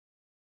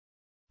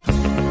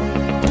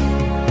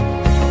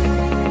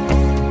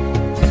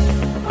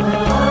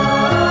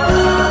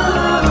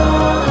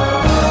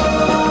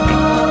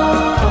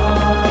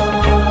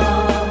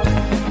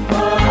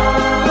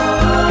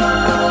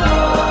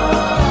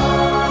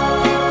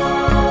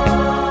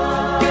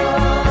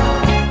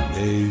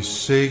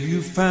say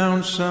you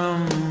found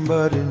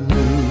somebody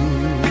new,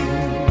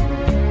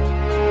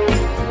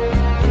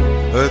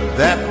 but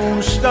that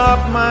won't stop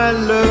my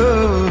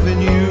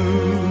loving you.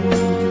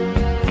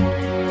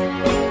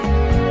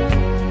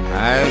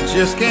 I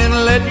just can't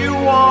let you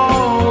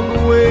walk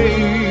away.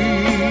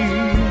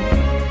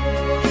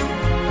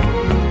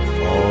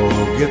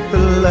 Forget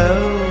the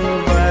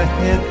love I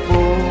had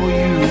for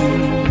you.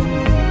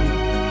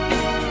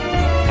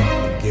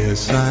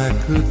 Guess I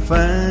could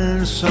find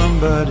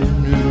somebody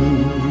new,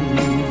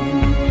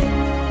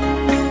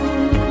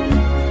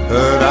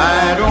 but I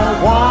don't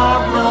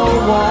want no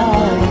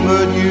one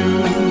but you.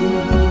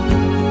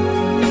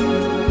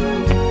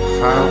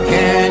 How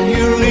can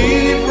you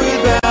leave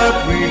without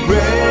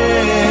regret?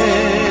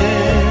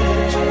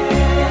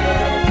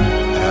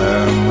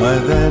 Am I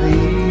that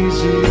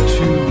easy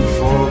to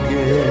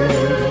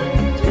forget?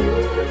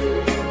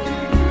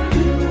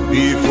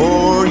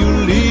 Before you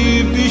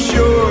leave, be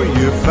sure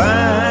you're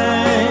fine.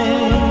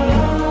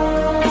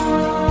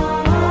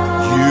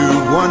 You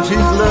want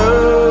his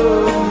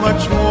love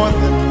much more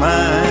than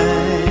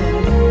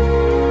mine,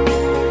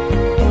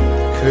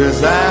 'cause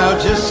I'll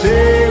just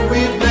say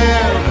we've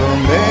never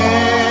met.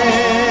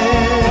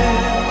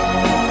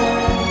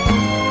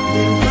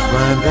 You'll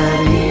find that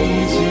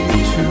easy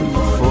to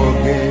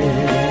forget.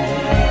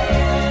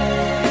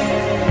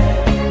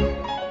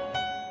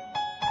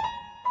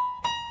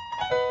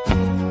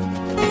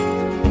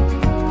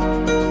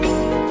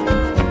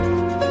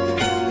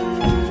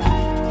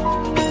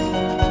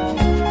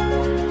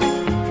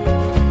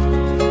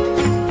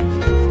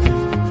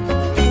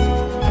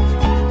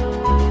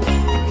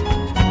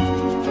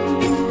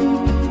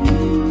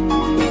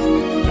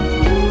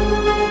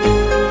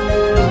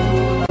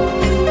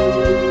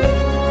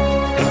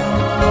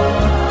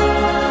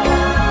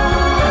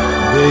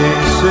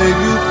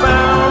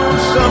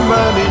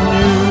 Somebody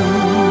new,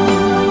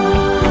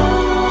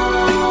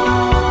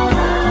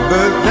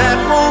 but that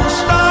won't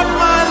stop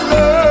my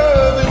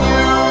loving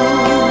you.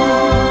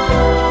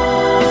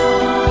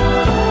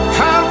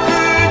 How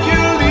could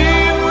you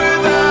leave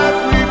without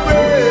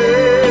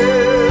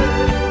regret?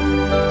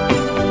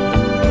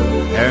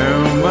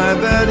 Am I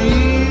that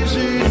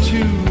easy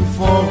to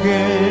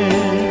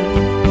forget?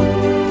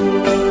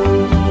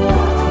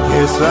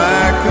 Guess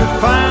I could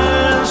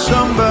find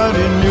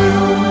somebody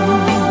new,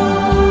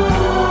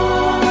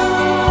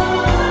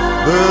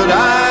 but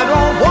I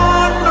don't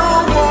want no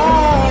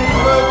one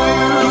but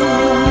you.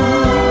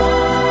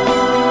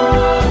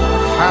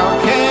 How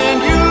can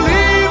you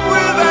leave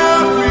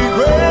without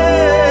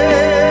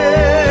regret?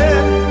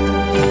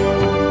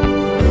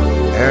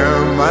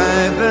 Am I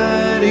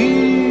that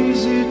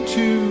easy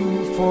to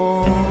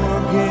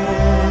forget?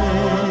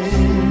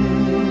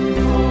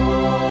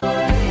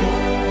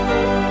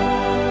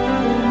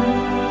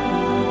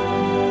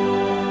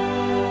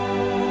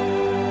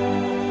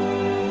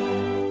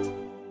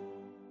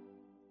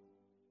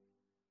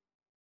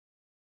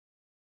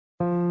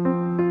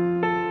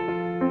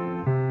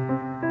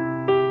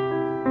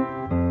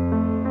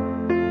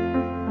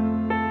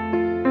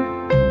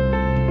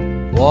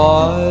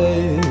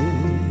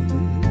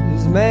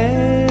 Wise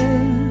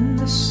men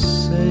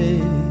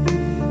say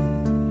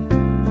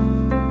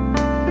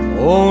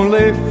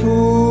only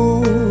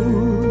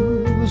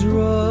fools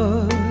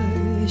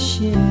rush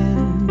in,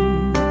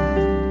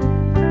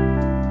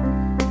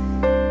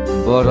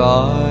 but I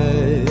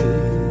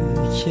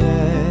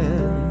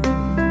can't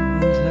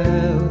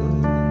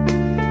help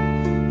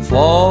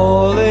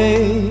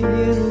falling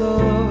in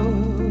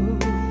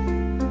love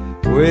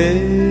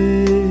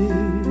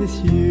with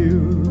you.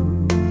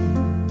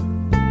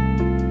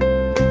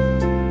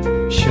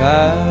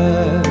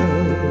 Shall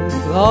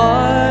I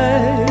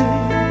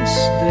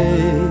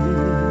stay?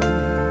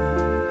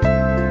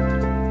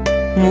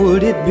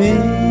 Would it be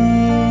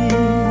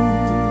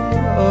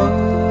a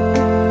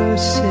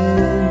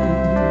sin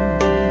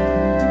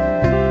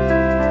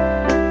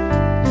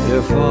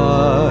if I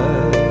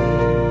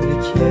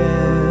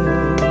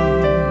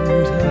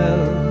can't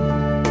help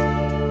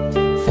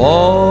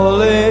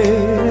falling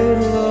in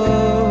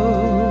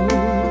love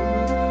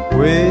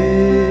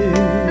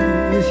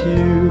with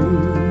you?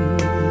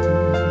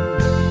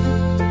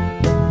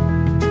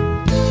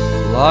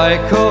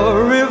 Like a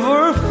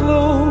river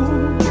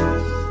flows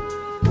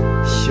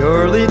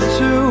surely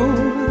to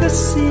the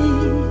sea,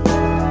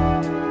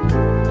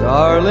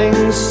 darling,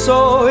 so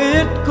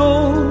it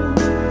goes.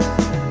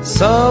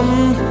 Some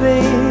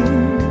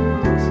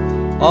things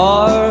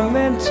are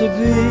meant to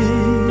be.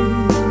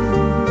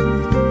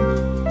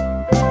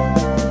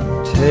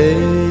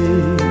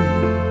 Take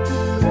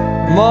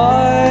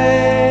my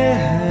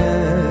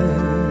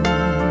hand,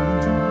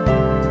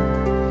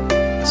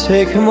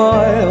 take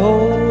my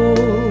whole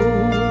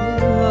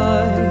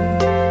life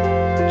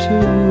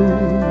too.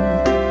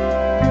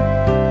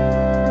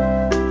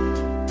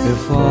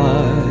 If I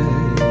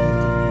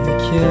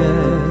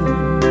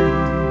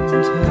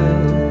can't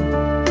help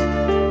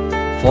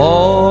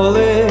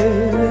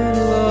falling in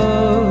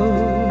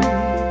love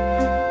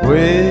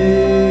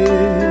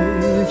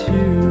with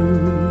you,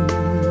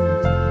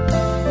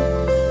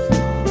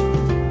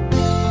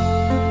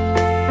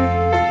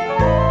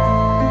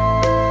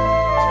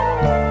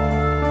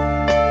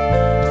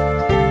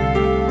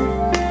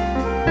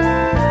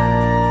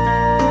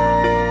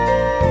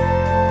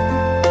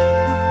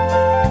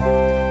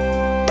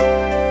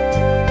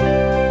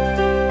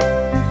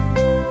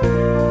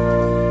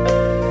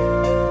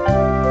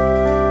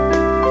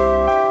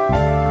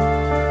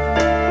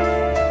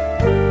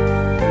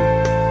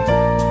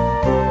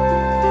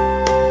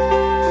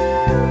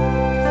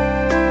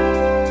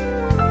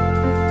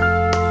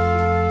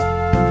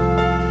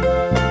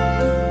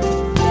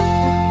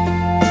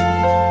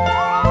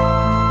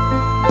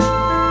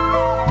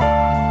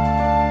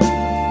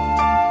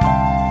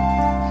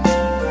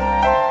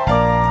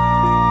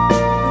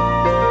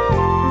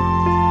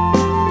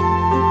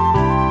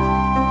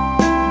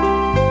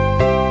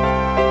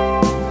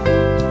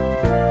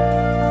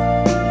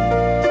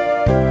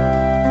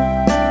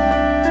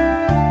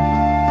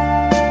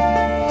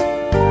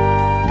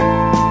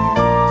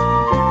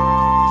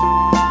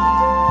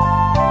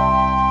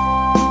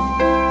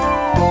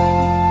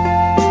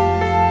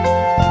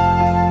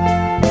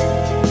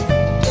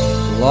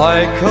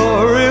 like a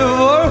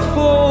river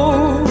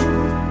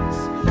flows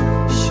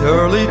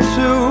surely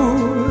to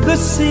the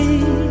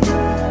sea.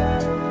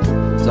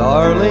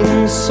 Darling,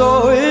 so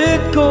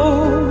it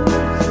goes.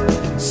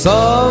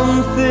 Some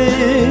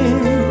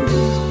things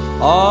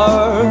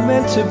are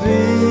meant to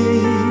be.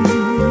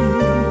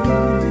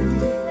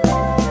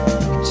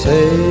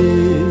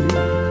 Take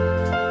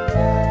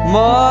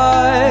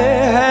my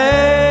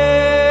hand,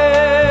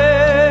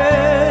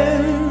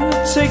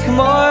 take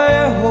my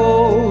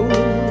whole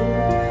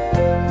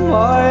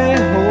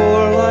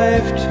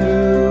life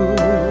too.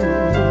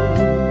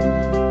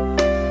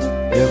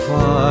 If I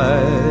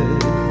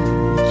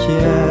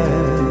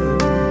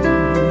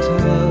can't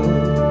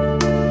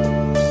help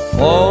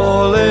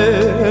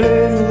falling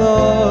in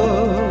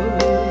love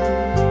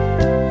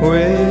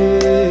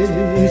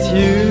with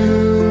you,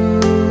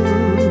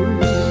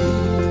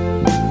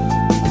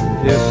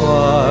 if I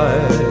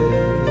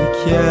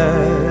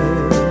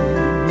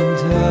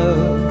can't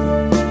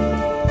help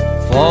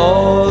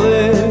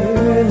falling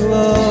in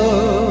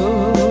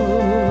love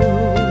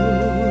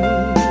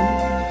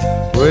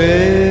with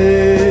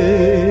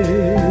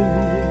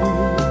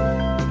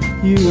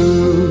you.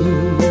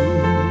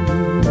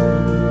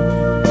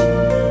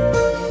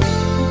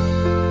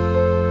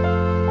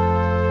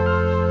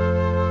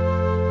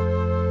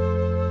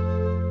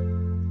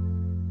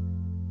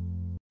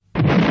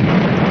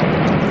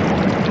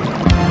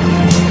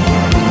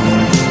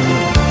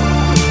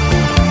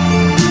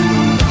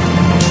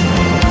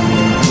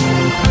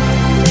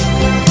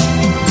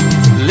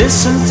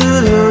 Listen to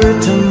the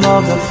rhythm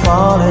of the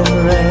falling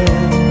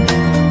rain,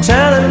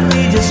 telling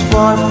me just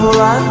what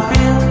will I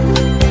feel.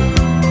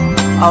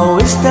 I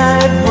wish that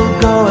it would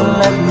go and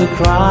let me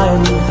cry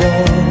in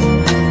vain,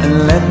 and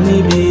let me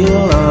be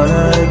alone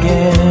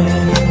again.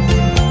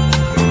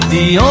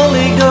 The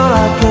only girl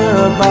I care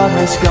about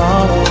has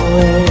gone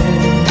away,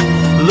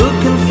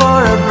 looking for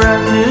a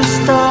brand new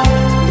start.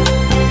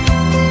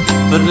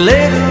 But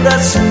later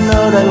that's to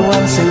know that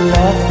once she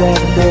left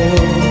that day,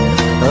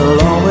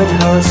 along with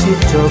her she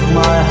took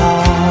my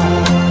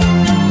heart.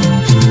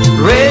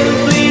 Rain,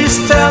 please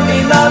tell me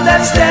now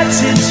that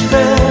it's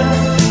fair.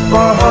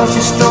 For her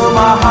she stole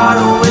my heart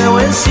away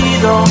when she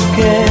don't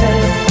care.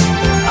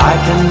 I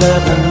can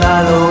live the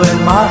night away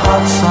in my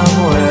heart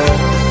somewhere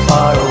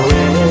far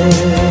away.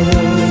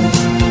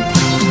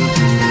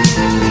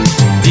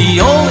 The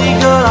only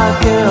girl I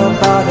care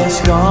about has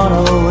gone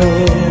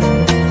away,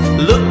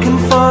 looking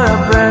for a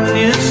brand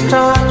new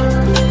start.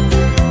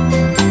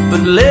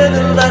 But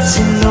little does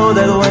she know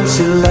that when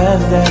she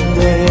left that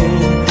day,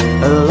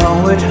 along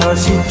with her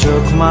she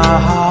took my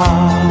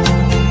heart.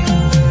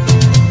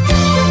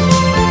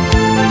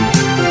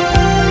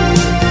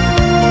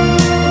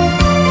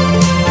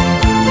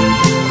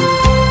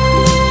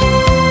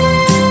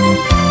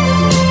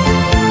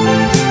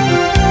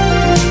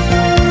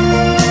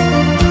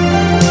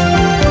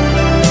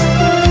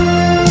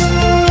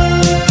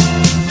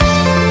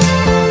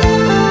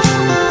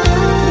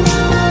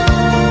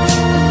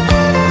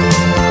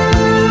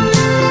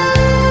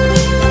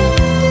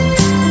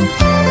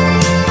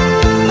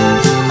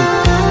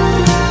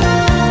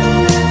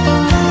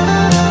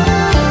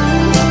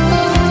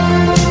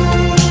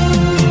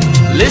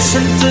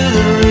 Listen to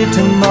the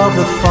rhythm of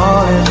the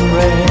falling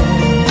rain,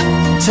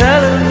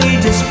 telling me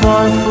just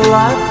what will I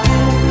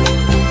feel.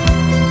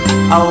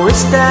 I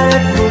wish that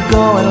it would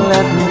go and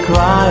let me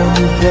cry in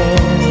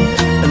vain,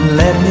 and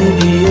let me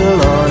be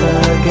alone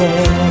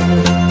again.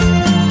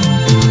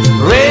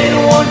 Rain,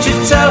 won't you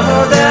tell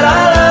her that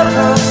I love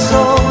her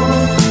so?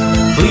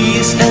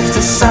 Please ask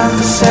the sun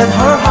to set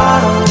her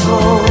heart on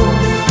gold.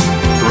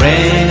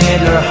 Rain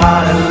in her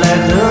heart and let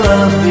the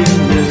love be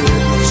new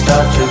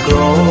start to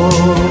grow.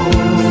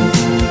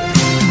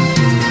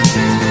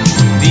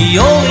 The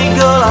only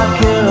girl I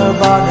care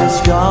about has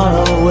gone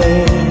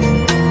away,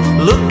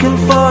 looking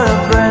for a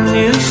brand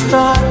new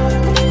start.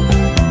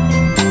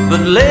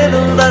 But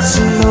little does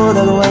she know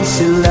that when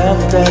she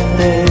left that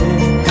day,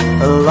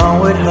 along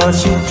with her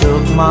she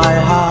took my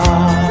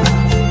heart.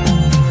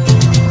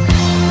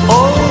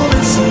 Oh,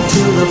 listen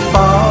to the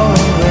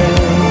falling rain.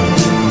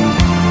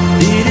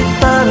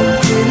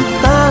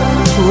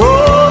 Oh,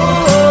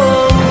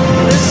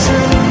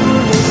 listen,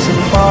 listen,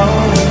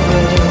 falling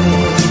rain.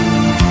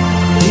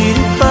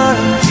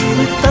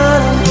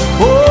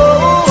 Oh,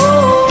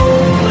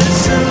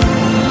 listen,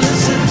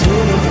 listen to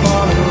the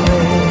falling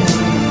rain.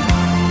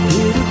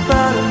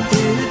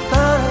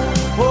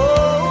 Oh,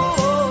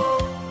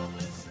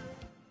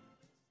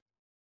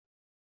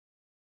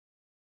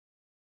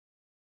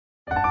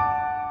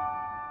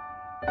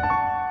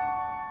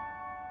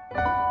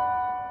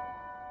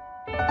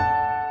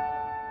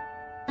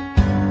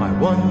 I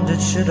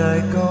wondered, should I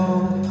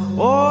go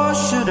or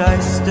should I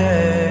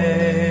stay?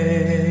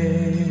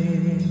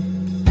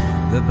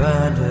 The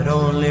band had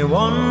only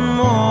one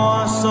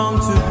more song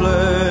to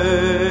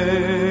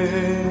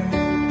play,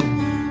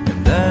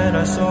 and then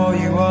I saw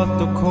you at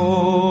the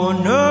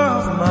corner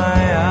of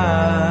my eye.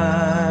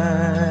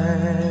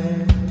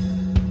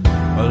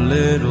 A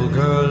little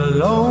girl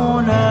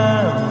alone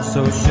and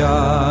so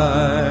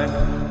shy,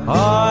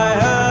 I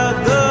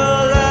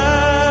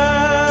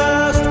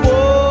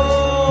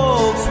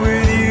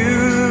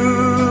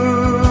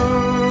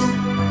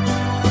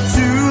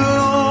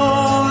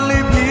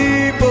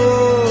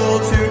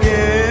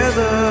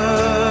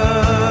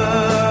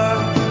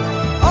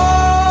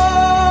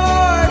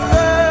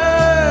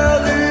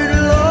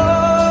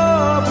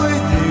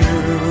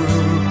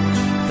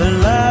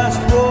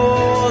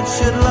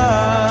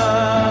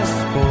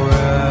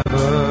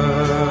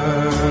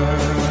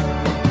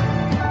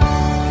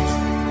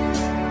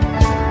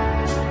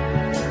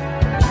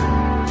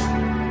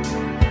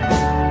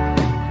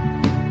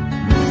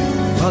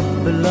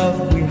but the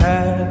love we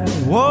had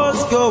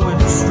was going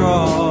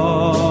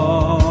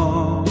strong.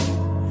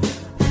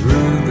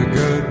 Through the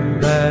good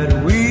and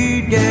bad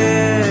we'd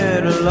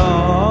get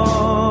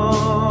along.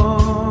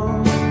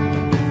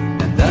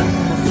 And then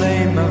the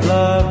flame of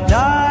love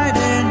died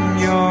in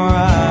your eyes.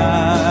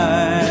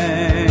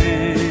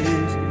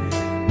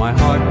 My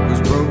heart was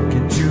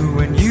broken too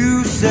when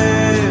you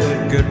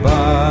said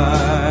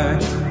goodbye.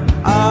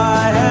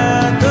 I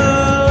had the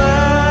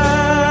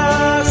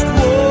last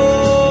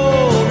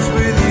waltz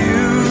with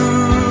you.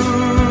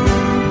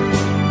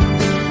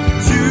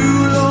 Two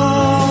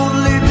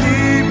lonely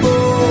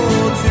people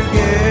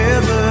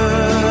together.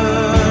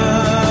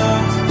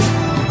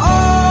 I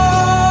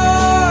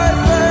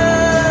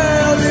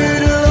fell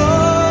in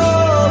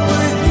love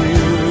with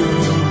you.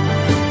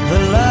 The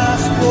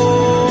last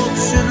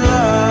waltz should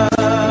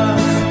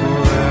last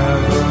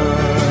forever.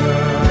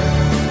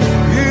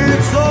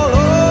 It's all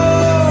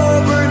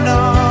over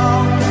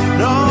now,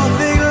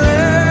 nothing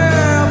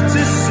left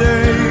to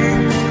say,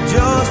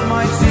 just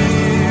my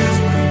tears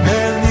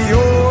and the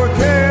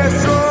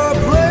orchestra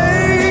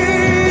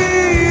playing.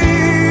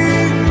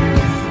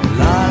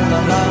 La la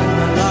la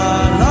la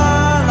la la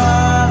la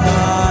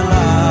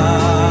la.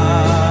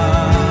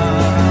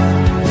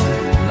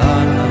 La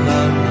la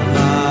la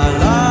la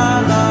la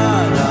la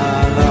la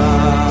la.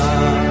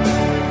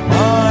 I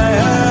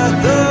had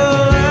the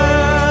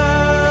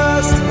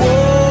last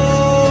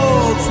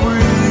waltz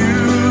with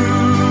you.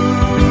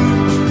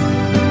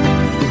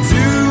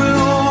 Two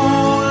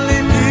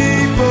lonely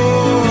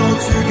people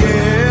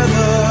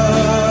together.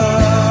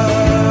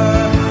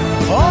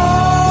 I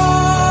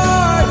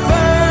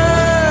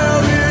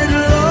fell in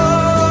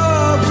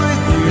love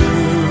with you.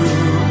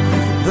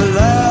 The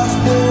last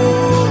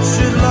waltz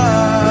should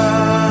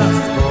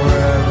last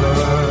forever.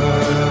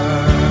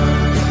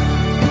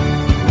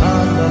 La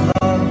la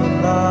la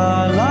la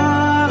la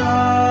la la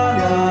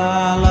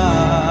la.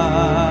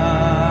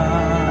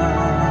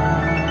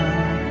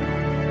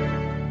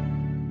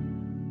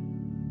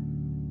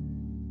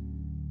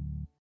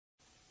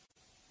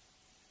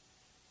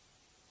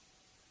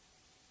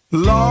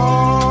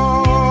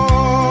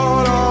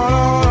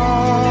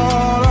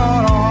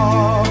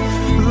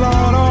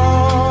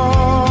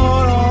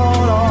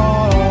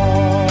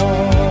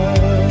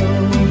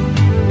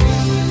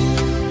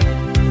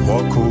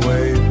 Walk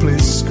away,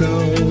 please go,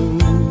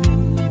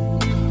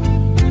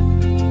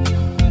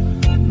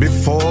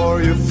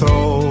 before you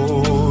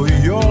throw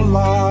your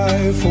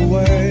life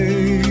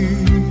away.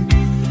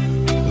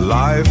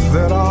 Life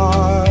that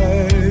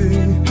I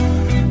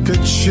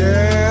could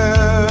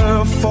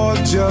share for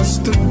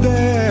just a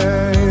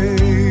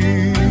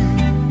day.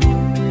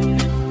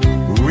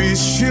 We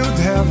should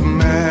have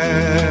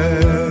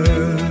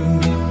met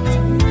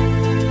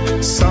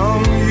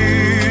some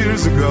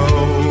years ago.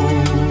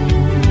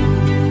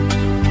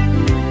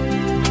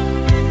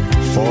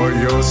 For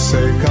your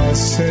sake I'll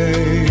say,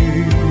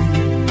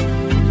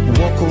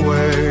 walk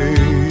away,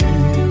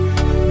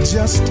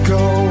 just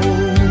go.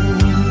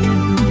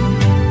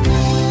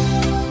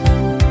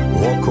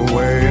 Walk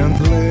away and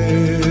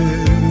live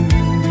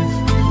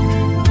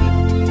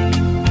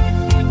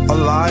a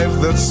life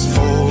that's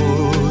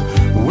full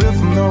with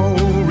no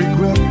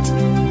regret.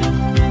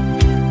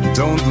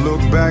 Don't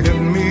look back at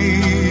me,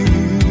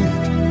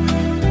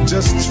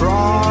 just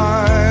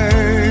try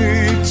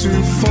to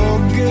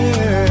forget.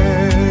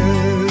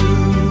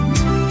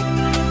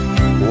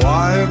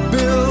 Why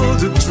build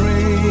a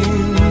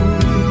dream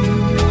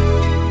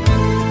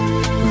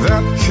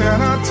that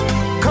cannot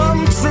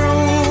come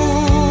true?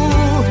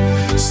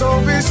 So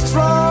be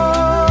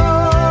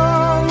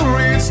strong,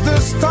 reach the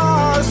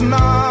stars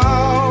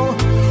now.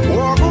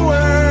 Walk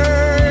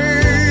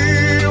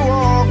away,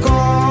 walk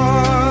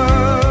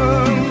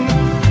on.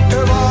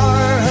 If I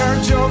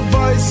heard your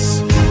voice,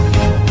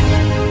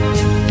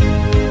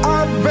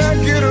 I'd beg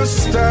you to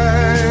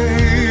stay.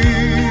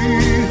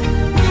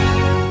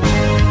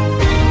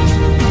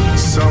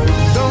 So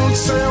don't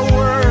say a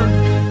word,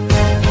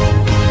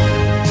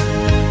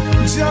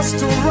 just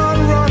to run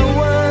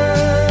away.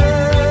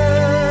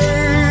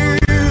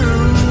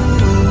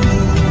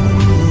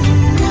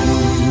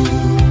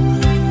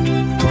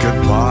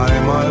 Goodbye,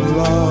 my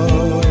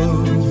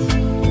love.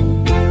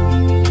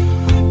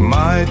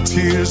 My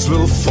tears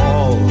will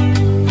fall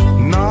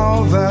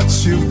now that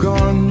you've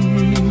gone.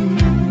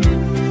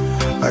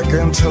 I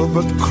can't help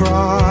but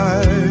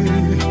cry,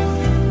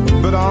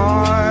 but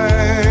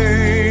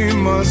I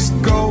must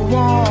go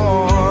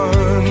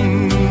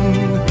on.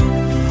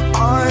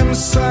 I'm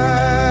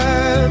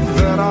sad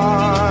that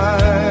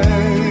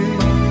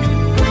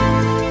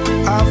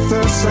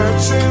after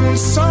searching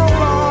so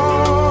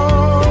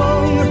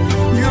long,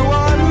 I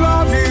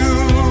love you,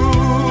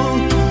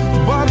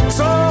 but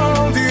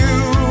told you,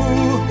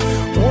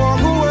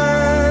 walk away,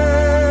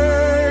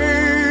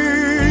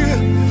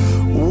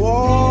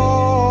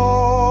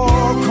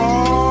 walk on,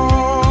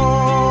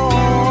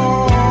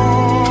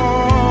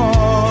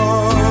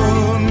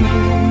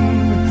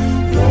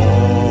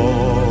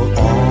 walk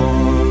on.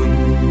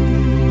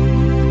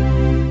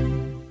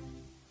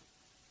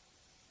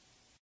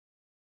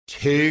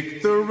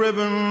 Take the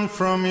ribbon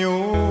from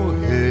your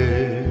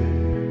head,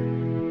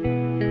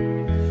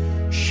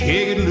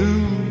 shake it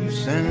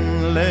loose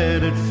and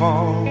let it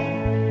fall.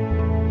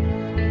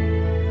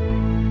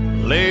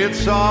 Lay it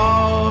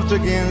soft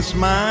against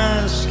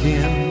my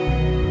skin,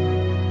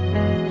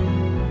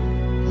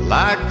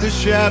 like the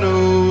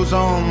shadows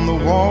on the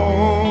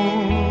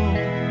wall.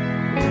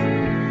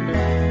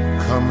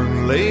 Come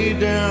and lay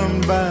down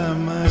by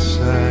my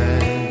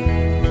side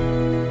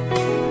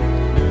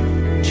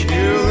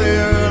till the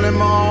early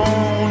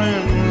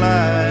morning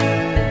light.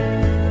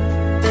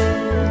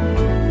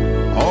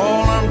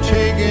 All I'm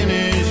taking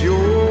is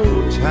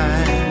your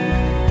time.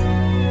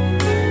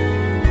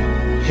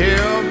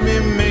 Help me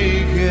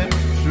make it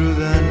through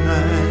the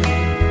night.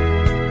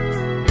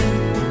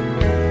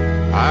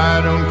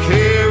 I don't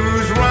care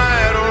who's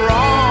right or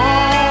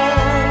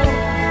wrong,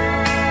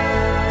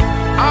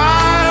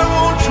 I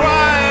won't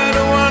try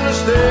to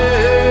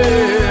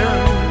understand.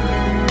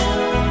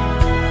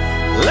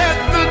 Let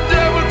the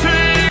devil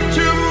take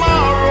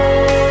tomorrow.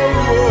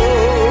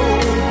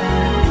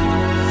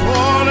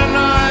 For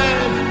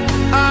tonight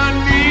I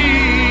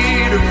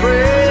need a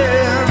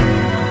friend.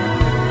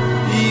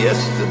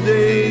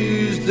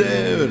 Yesterday's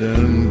dead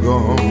and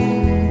gone,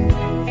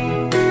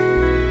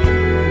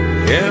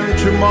 and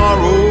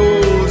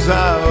tomorrow's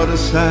out of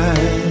sight.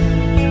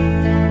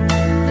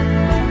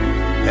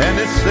 And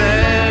it's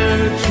sad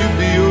to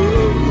be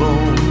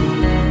alone,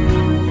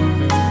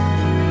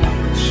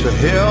 so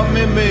help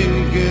me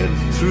make it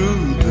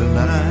through the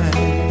night.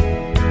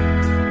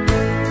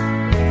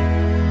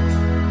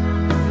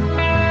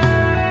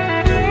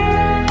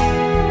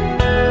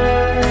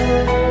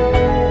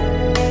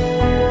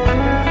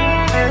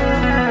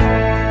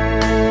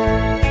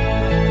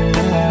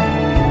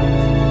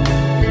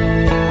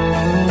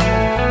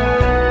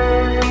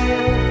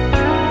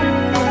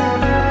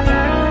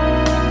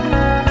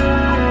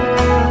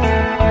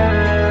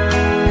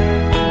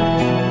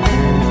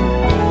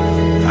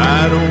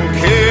 I don't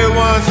care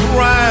what's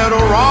right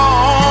or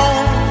wrong,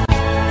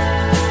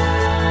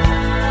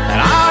 and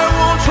I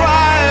won't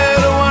try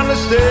to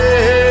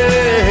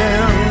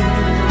understand.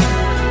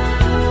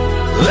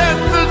 Let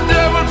the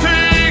devil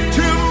take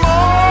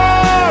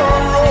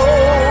tomorrow.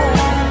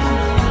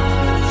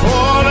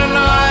 For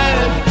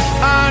tonight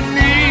I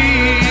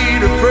need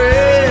a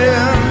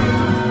friend.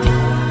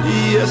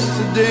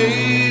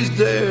 Yesterday's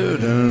dead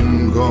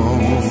and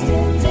gone,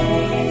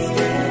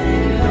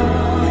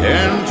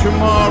 and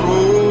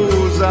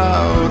tomorrow's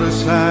out of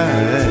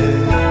sight.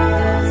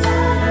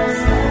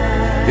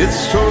 It's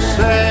so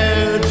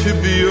sad to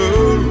be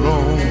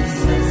alone.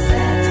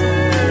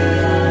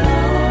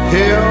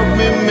 Help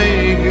me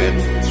make it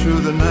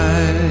through the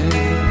night.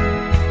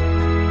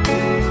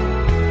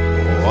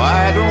 Oh, I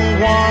don't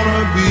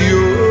wanna be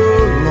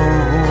alone.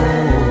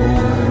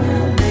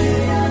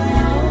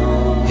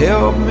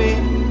 Help me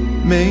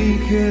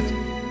make it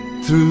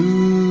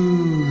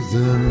through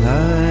the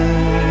night.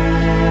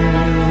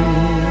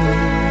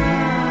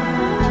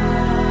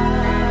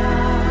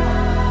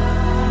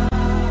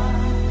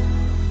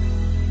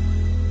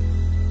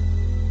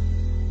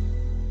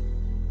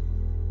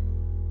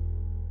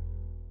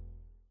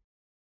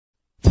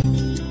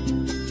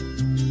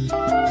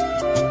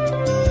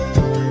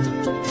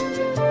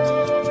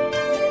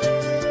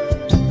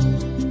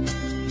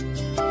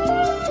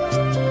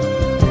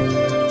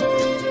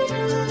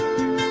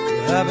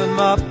 Having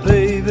my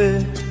baby,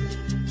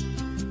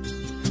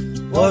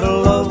 what a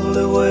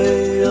lovely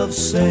way of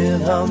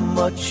saying how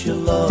much you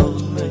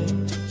love me.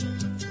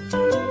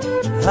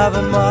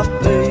 Having my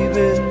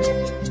baby,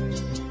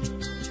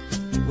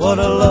 what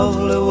a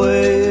lovely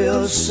way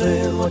of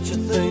saying what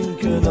you're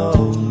thinking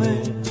of me.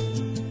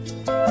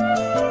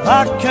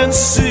 I can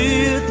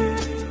see it,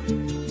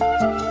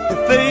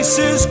 your face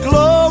is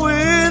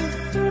glowing.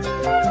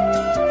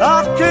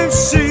 I can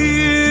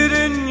see it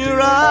in your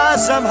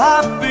eyes. I'm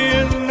happy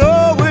in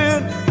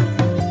knowing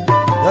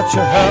that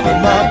you're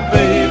having my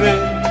baby.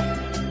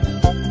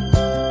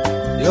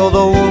 You're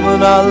the woman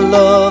I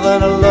love,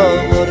 and I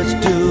love what it's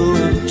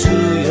doing to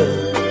you.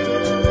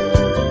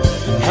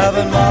 You're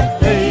having my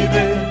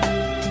baby.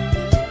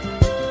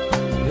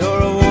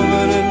 You're a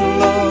woman in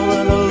love,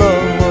 and I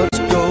love what's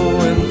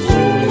going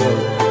through you.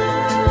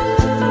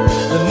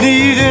 The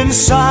need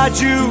inside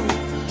you,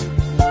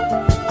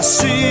 I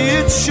see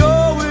it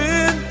showing.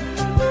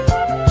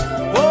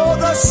 Oh,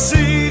 the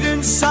seed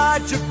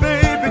inside you,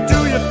 baby, do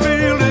you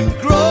feel it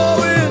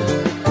growing?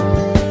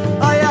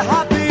 Are you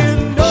happy in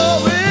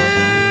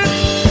knowing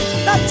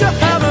that you're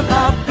having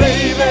my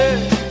baby?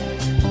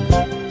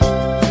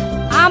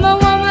 I'm a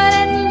woman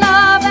in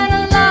love, and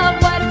I love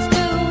what it's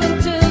doing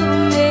to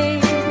me.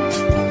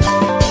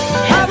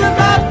 Having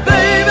my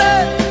baby.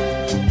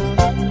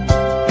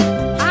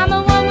 I'm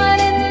a woman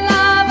in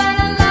love, and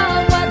I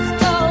love what's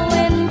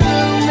going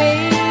through me.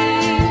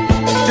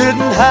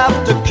 Didn't have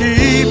to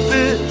keep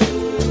it,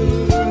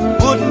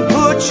 wouldn't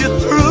put you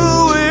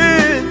through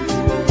it.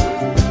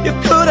 You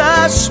could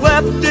have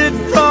swept it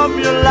from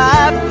your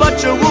life, but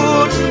you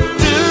wouldn't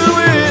do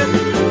it.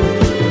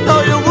 No,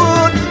 you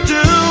wouldn't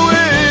do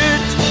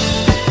it.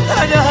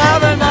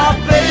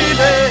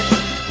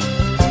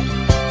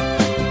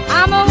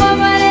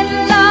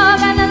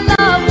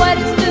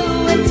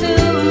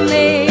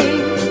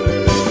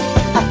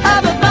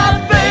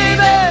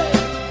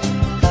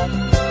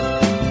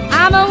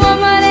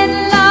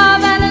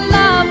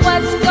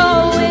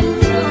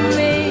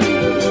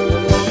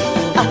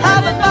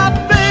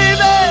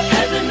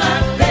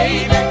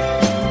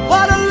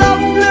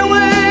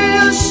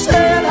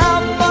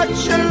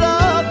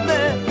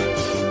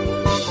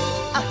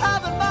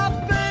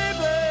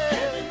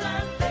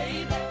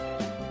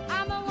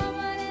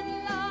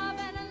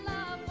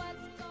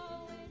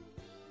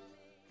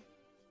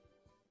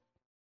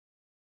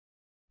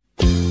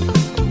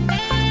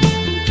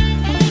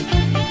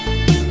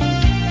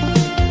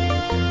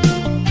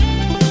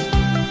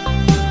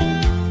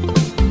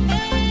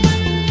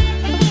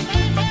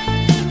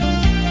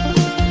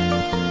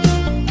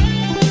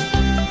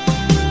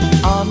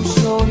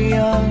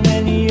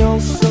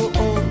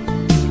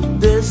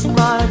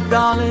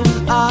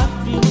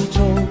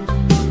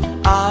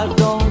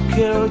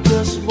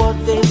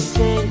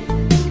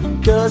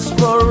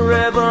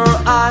 forever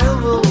I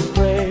will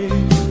pray.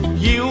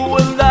 You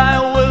and I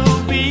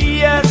will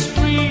be as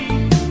free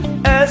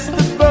as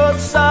the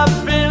birds up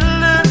in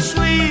the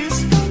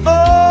trees.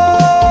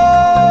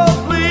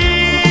 Oh,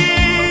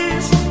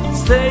 please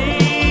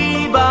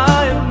stay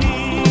by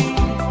me,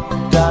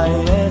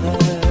 Diana.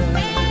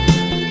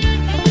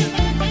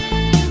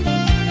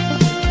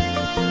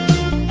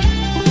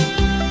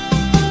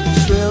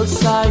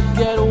 Thrills I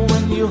get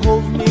when you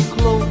hold me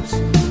close.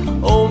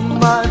 Oh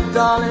my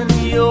darling,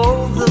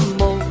 you're the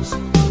most.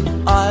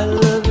 I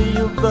love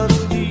you, but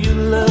do you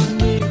love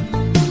me?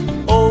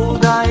 Oh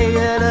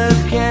Diana,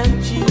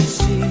 can't you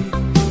see?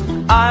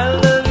 I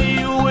love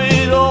you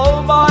with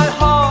all my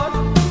heart,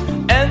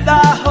 and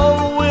I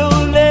hope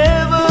we'll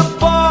never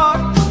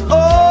part.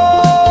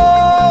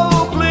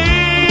 Oh,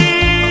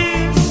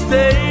 please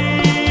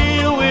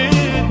stay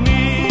with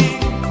me,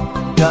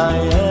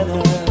 Diana.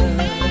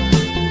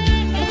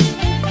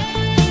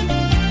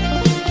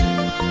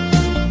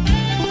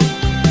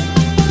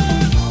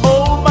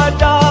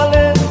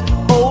 Darling,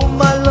 oh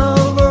my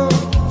lover,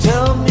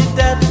 tell me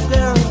that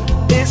there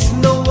is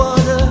no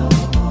other.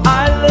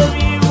 I love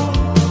you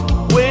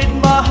with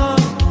my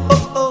heart.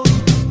 Oh oh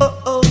oh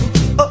oh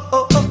oh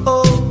oh oh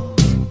oh.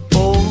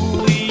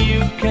 Only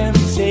you can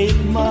take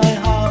my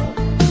heart.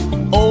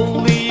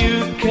 Only you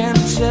can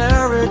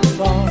tear it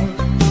apart.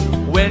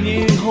 When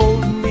you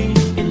hold me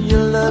in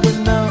your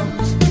loving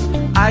arms,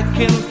 I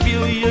can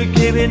feel you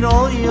giving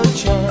all your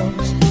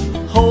charms.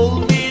 Hold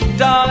me,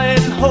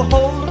 darling,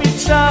 hold me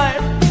tight.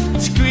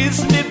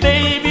 Squeeze me,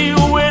 baby,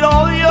 with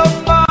all your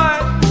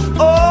might.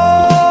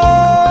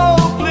 Oh,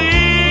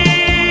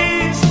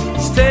 please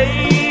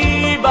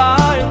stay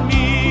by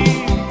me,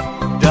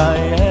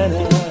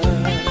 Diana.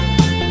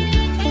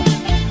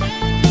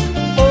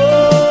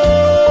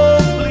 Oh,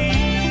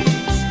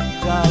 please,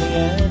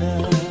 Diana.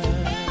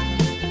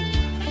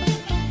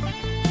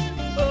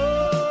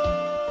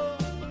 Oh,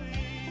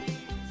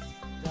 please,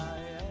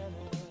 Diana.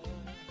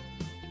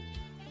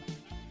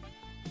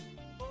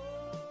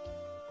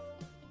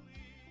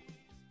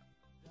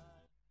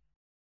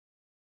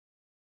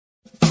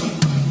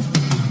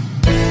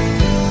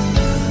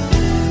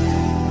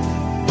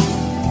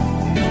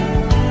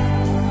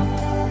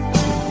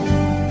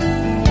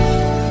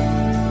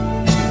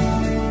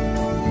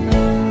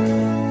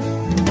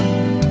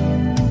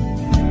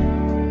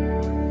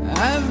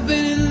 I've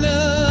been in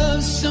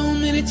love so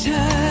many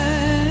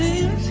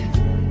times,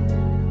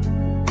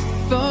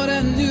 thought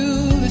I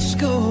knew the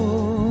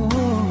score,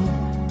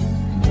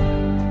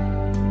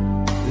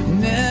 but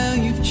now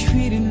you've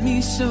treated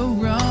me so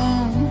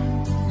wrong,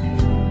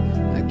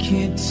 I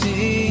can't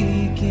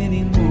take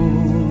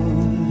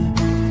anymore,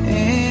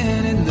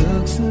 and it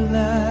looks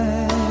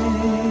like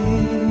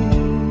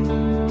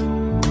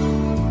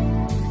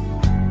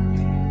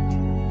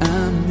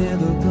I'm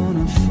never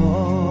gonna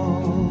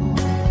fall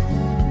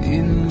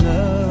in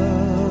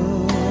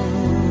love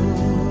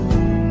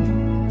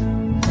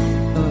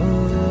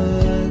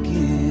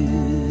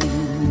again.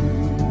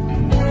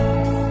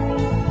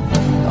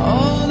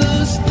 All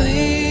those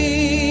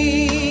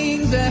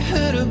things I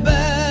heard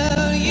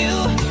about you,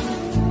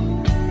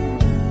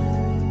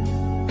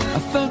 I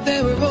thought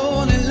they were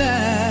only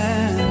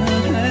lies,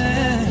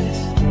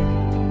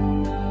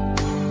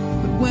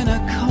 but when I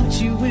caught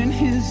you in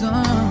his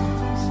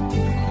arms,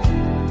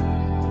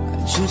 I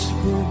just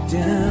broke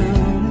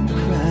down and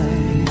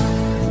cried,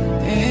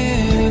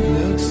 and it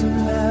looks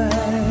like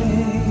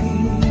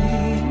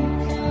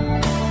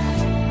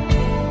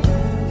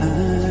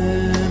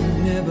I'm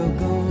never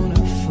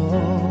gonna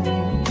fall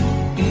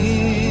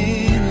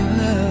in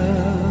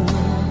love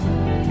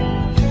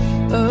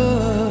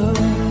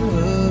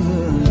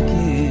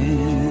again.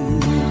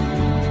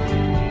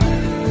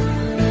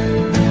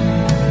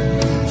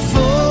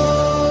 Fall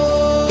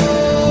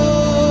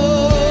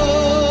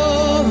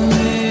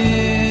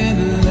in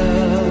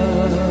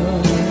love.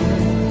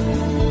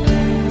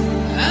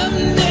 I'm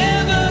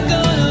never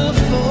gonna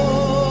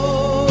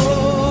fall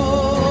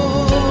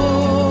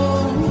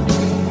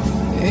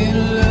in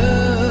love.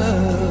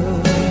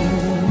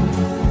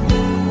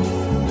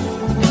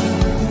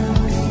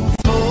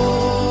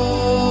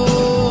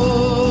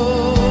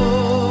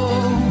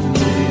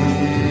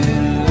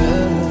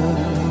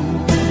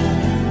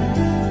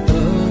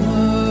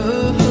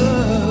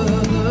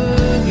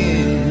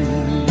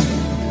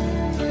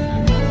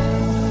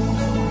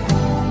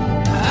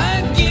 I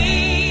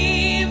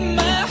gave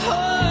my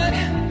heart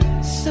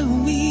so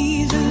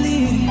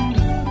easily,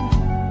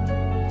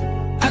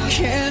 I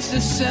cast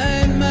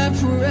aside my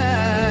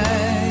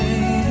pride,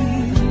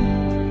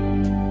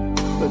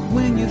 but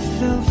when you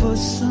fell for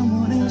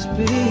someone else,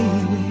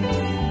 baby,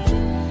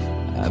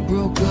 I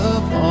broke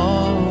up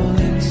all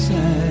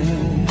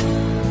inside,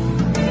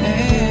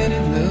 and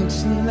it looks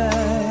like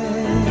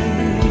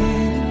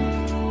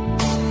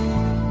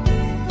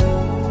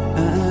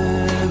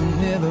I'm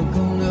never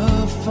gonna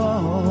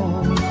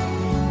fall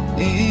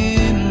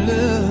in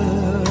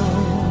love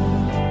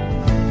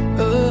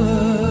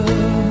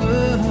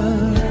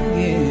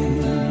again.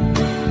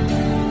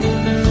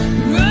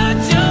 Run,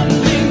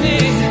 jumping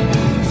in,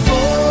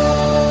 fall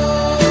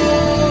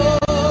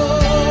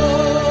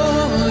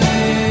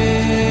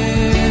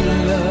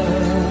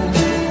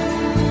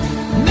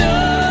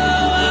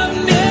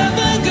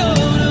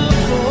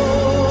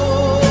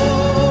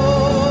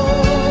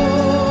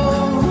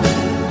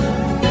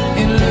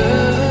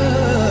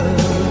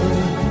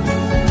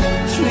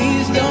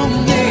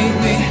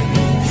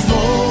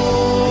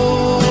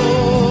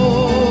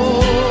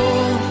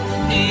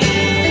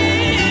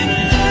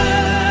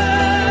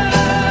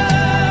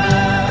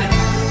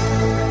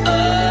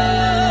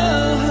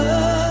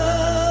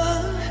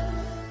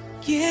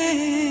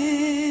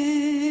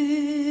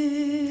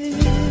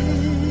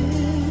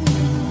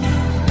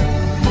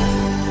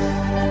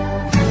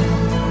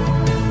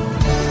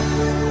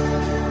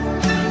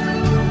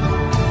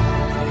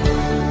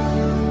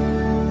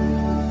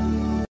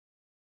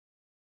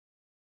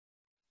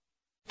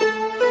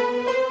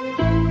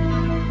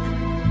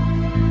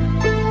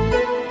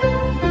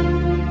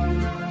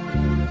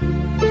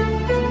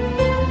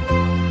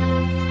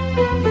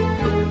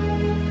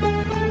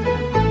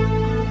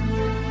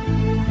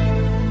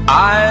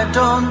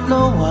don't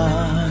know why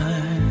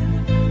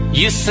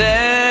you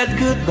said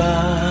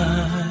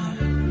goodbye.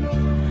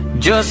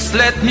 Just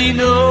let me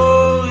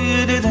know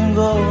you didn't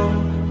go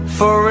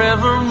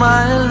forever,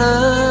 my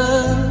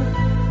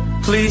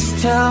love.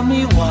 Please tell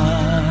me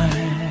why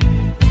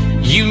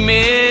you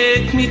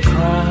make me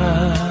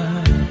cry.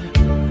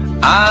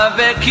 I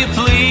beg you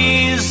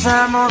please,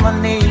 I'm on my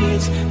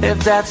knees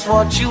if that's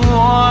what you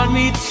want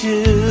me to.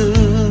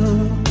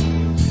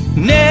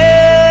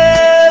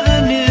 Never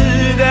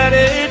knew that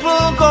it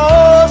will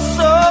go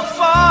so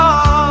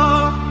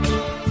far.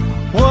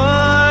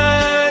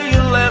 Why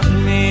you left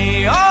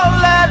me all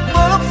that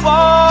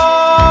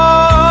boulevard?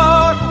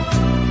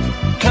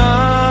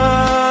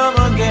 Come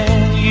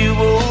again, you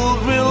will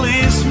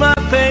release my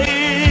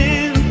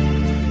pain,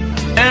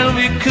 and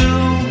we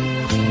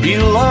could be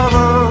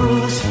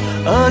lovers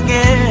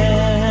again.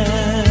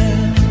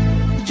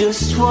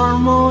 Just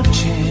one more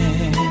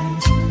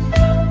chance,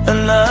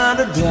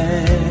 another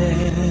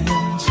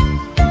dance,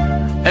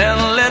 and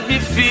let me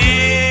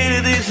feel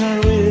it isn't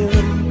real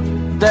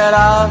that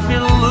I've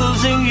been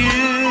losing you.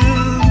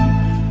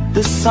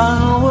 The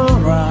sun will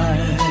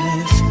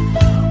rise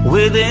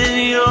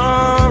within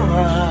your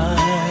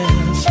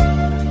eyes.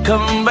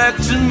 Come back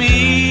to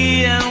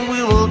me and we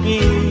will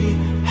be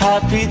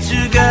happy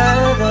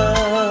together.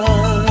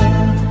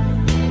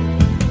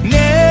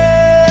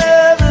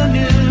 Never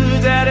knew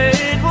that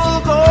it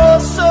will go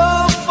so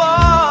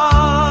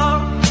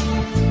far.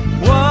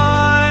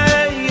 Why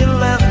you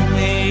left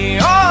me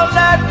all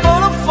that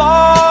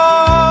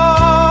boulevard?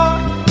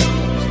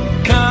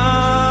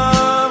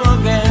 Come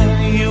again,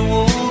 you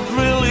won't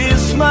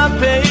release my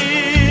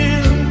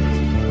pain,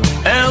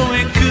 and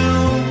we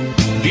could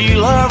be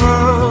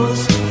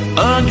lovers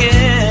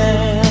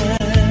again.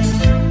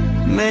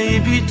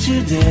 Maybe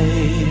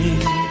today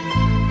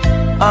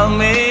I'll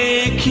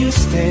make you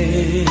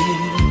stay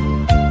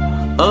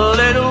a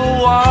little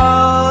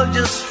while,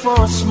 just for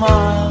a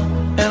smile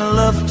and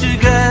love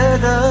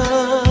together.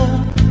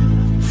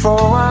 For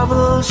I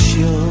will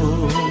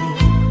show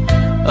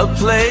a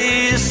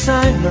place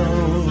I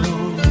know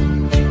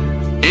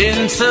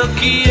in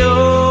Tokyo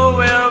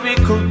where we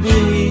could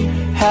be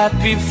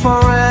happy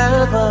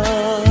forever.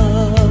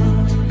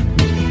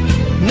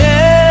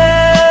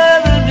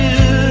 Never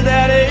knew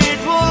that it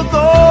will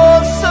go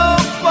so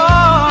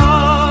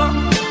far.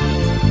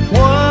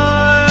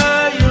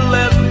 Why you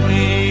left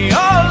me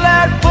all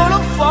that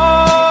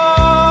boulevard?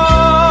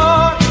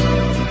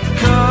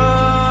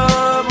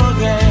 Come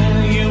again,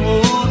 you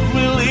would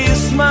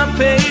release my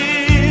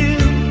pain,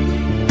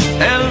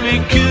 and we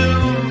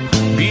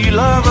could be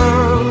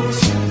lovers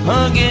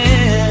again.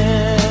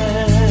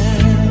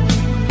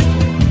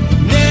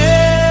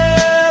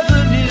 Never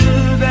knew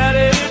that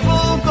it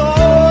will go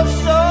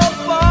so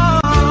far.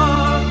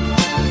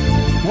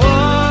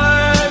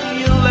 Why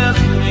you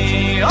left me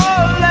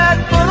all that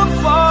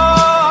boulevard?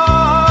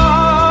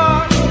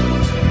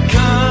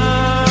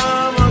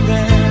 Come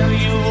again,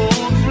 you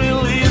won't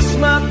release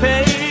my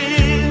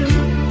pain,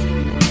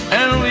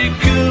 and we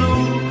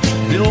could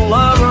be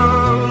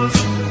lovers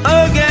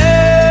again.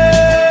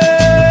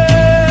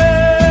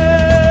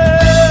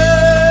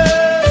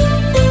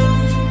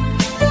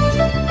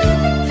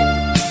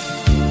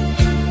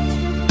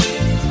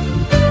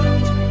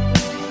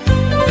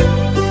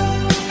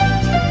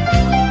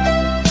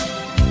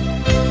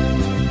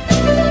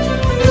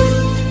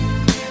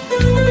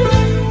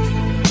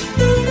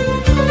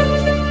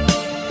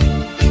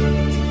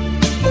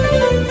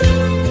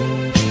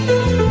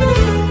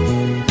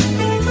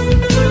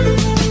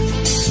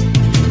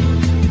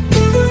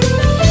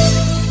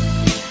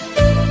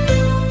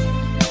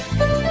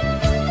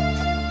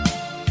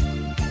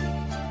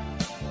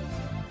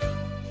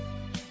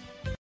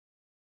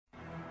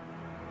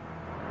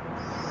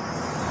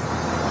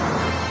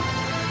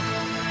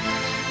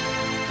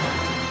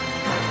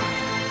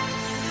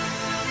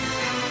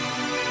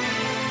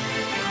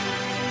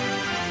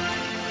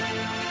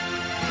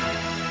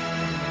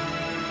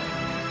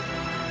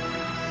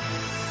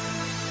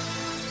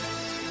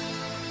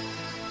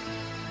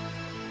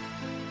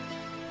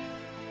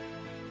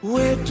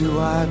 Where do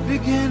I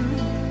begin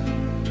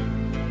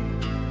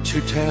to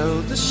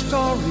tell the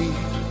story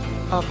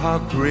of how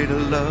great a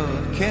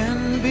love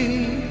can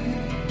be?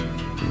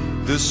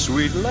 The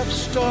sweet love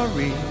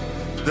story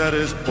that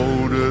is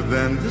older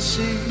than the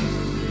sea.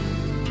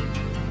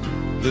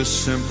 The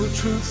simple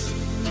truth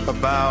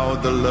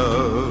about the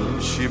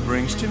love she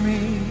brings to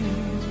me.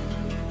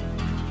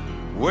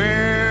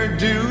 Where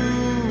do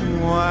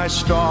I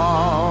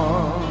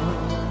start?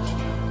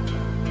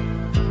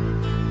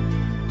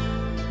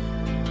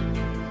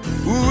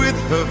 With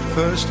her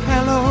first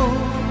hello,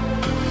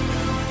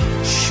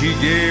 she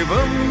gave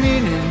a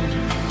meaning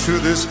to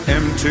this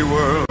empty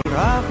world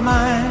of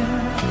mine.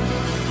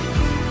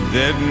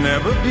 There'd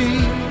never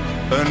be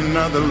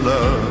another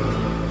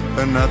love,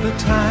 another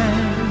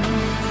time.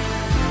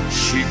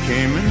 She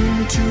came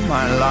into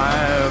my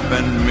life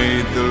and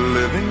made the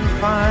living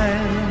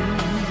fine.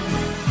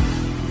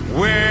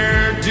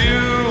 Where do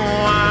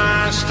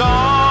I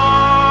start?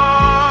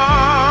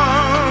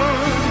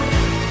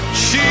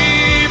 She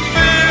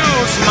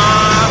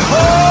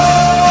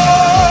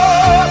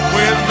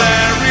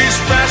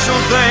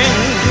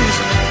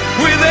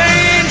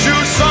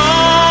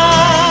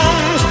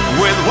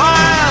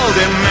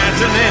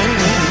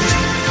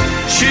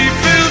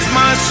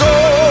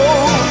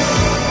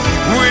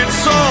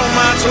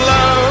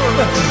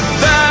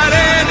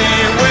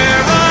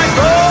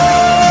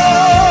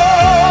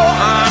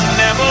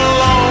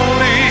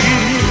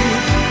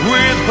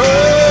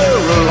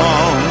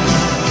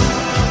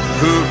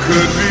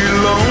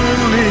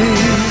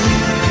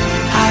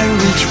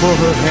for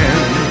her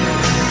hand.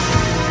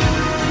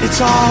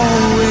 It's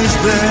always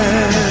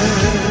there.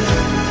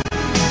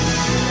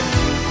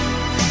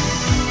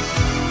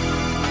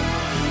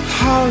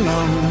 How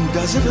long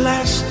does it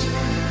last?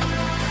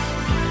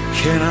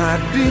 Can I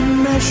be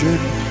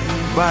measured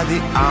by the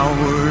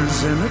hours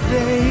in a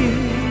day?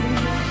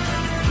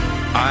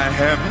 I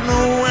have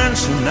no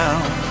answer now,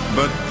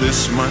 but this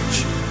much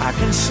I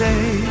can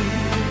say.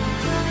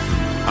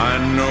 I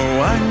know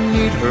I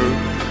need her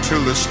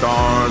till the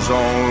stars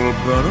all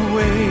burn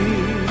away,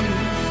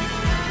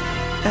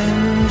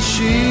 and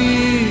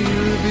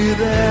she'll be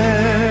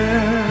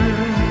there.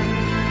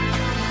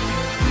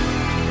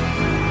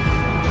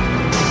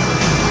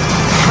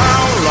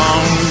 How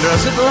long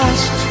does it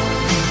last?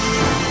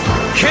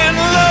 Can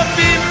love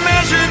be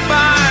measured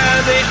by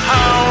the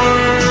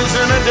hours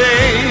in a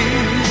day?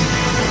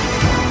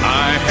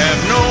 I have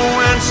no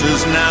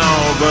answers now,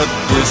 but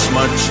this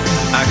much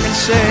I can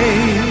say.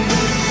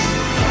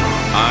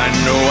 I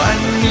know I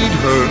need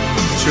her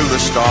till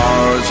the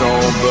stars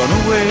all burn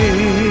away,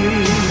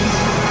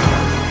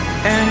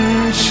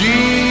 and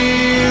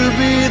she'll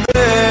be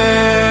there.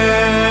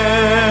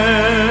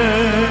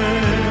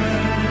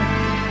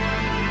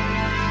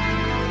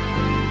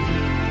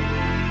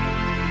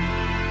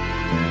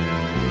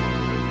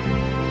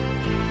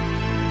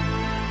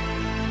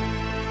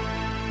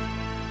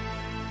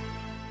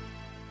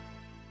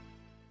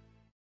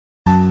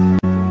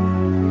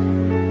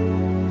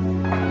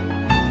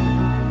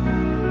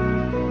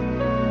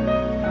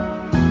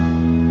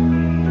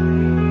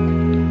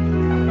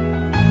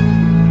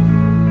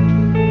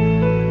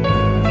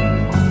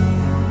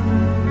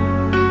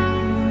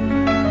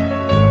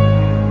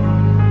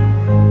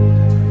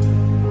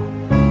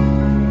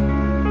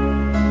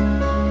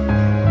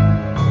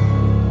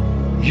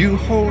 You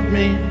hold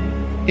me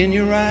in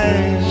your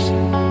eyes,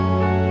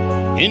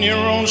 in your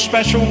own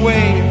special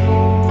way.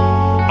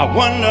 I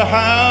wonder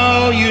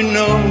how you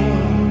know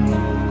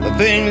the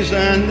things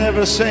I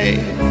never say.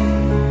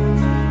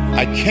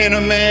 I can't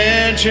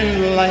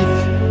imagine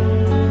life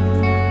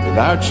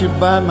without you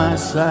by my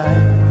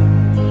side.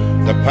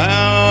 The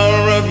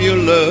power of your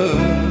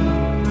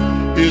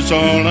love is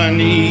all I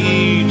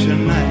need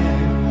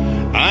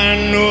tonight. I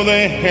know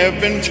there have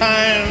been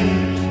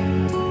times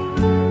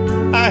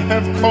I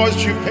have caused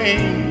you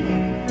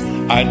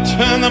pain. I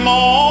turn them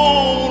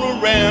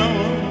all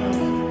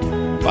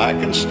around. If I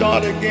can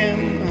start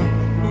again,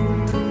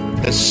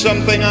 there's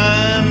something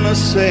I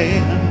must say.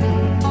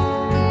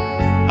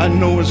 I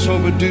know it's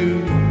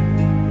overdue.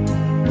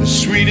 The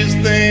sweetest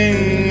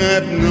thing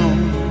I've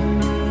known,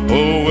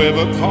 oh,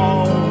 ever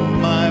called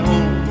my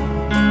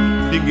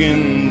own,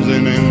 begins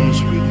and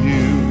ends with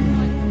you.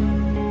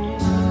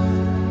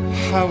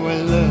 How I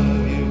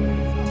love you,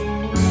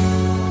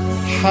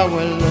 how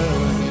I love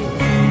you.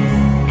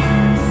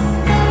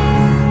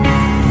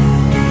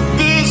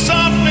 The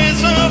softness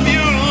of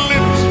your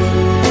lips,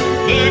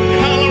 the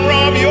color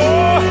of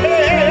your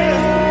hair,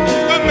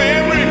 the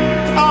memory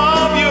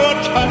of your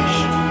touch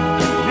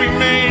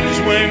remains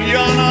when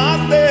you're not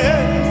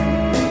there.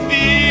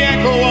 The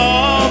echo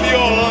of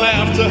your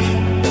laughter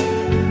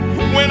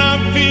when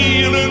I'm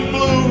feeling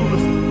blue,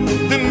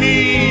 the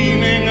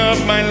meaning of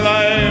my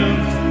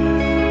life,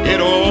 it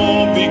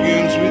all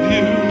begins with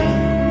you.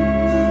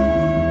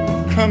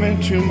 Come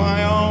into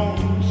my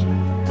arms,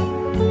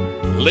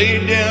 lay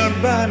down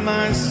by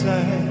my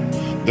side.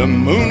 The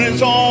moon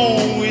is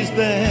always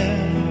there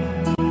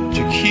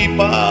to keep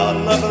our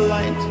love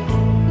alight.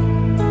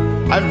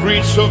 I've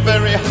reached so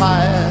very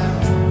high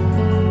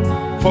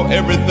for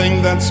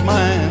everything that's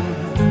mine,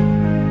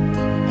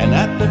 and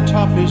at the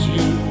top is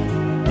you.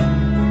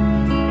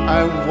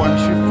 I want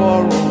you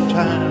for all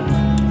time,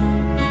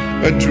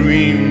 a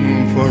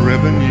dream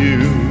forever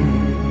new.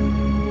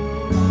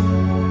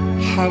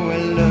 How I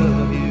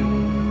love you,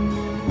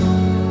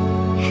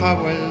 how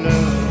I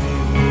love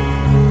you.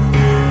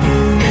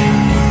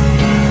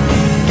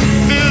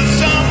 The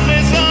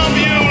softness of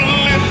your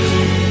lips,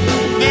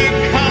 the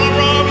color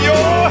of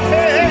your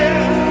hair,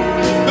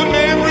 the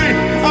memory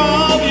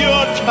of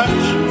your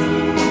touch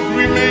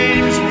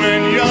remains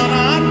when you're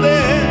not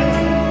there.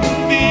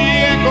 The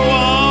echo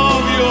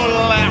of your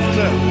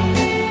laughter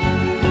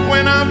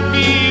when I'm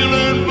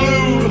feeling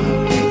blue,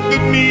 the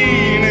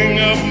meaning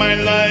of my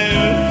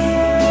life,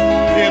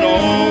 it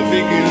all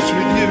begins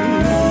with you.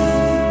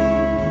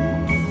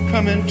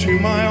 Come into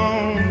my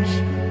arms,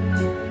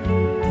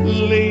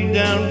 lay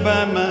down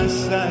by my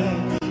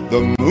side.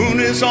 The moon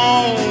is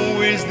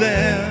always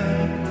there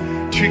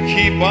to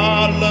keep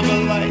our love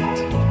alight.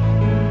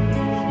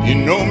 You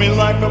know me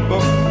like a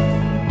book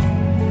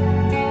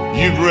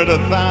you've read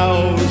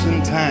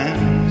 1,000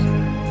 times.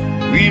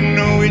 We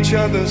know each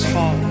other's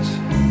hearts,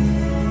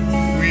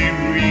 we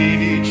read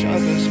each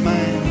other's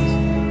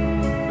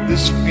minds.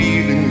 This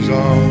feeling's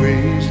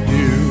always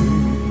new.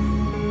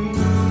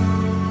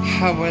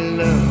 How I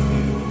love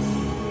you,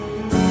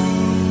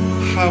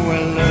 how I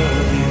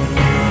love you.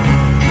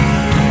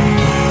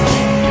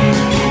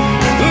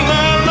 La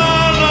la la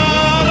la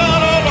la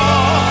la,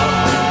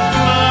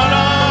 la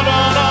la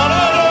la la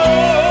la la,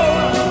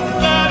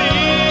 la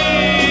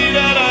dee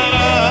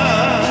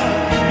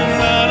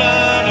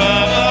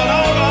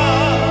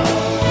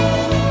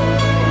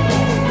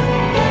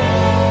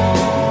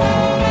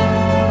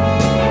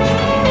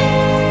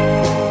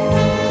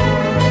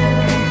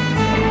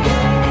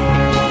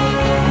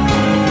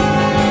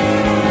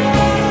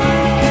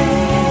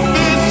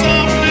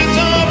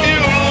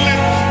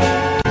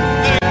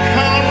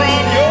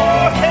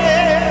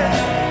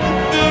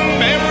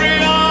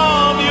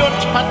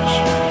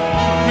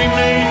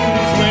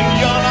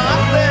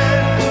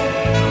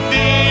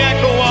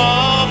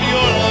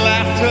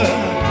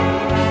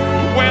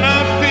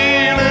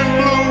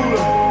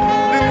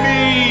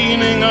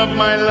of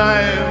my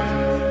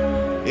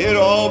life, it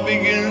all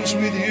begins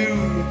with you.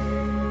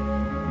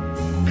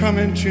 Come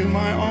into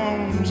my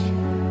arms,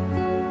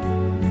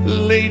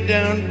 lay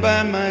down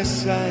by my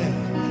side.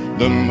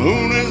 The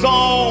moon is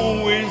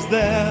always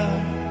there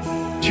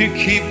to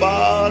keep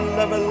our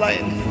love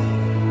alive.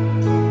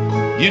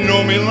 You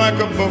know me like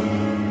a book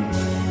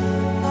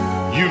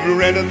you've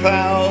read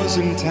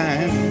 1,000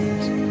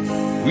 times.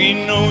 We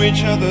know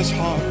each other's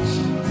hearts,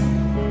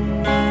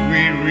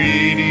 we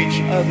read each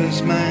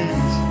other's minds.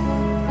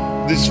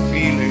 This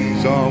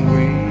feeling's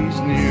always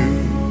new.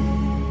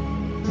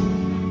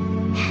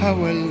 How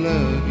I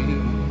love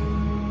you.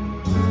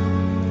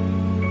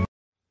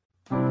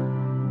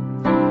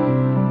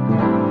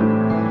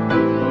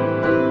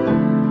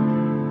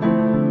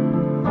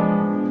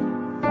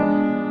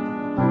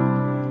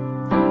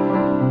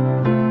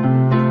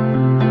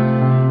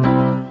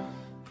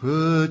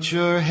 Put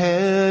your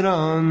head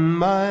on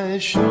my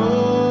shoulder,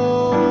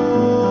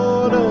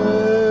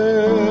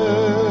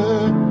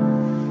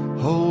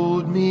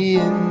 hold me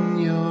in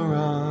your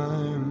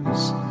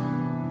arms,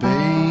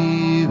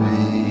 baby.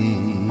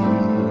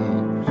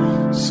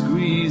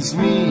 Squeeze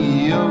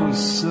me oh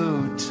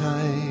so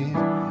tight,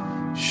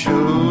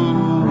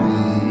 show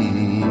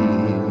me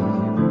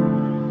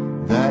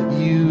that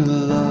you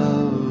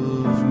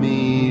love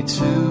me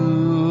too.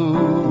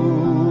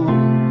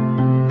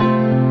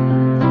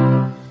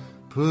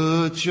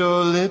 Put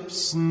your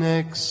lips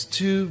next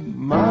to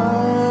mine,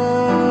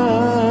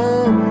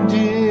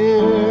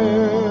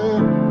 dear.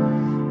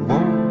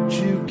 Won't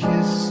you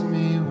kiss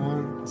me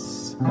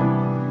once,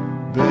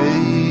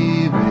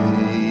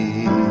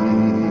 baby?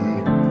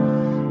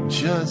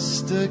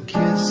 Just a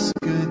kiss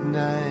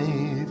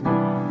goodnight,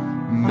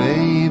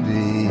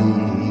 maybe.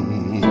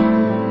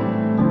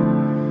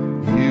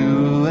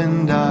 You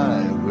and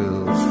I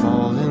will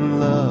fall in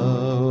love.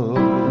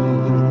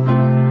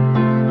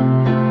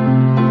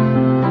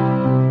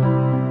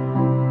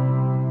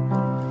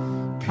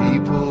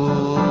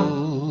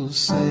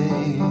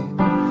 Say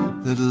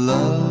that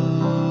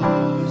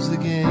love's a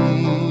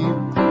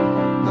game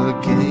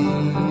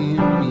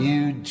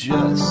you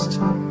just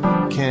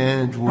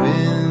can't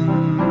win.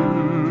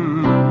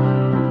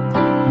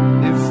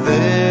 If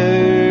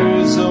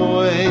there's a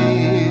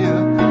way,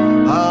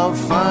 I'll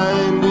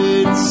find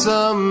it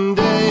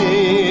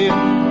someday,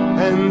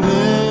 and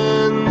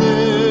then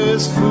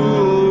this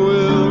fool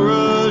will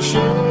rush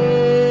in.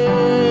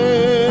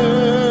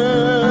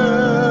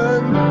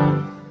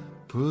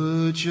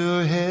 Put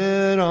your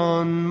head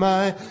on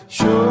my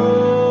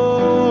shoulder,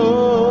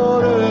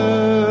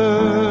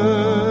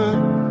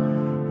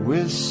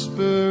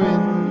 whisper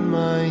in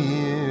my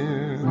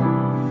ear,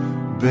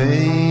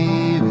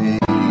 baby,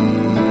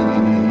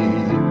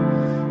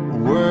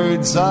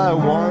 words I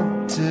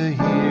want to hear.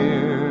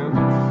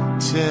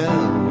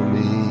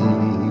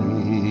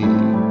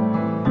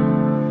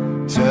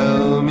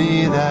 Tell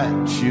me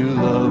that you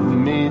love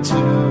me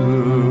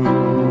too.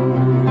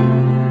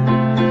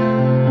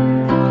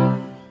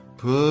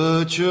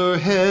 Put your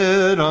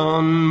head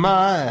on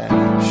my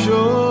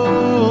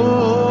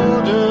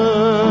shoulder,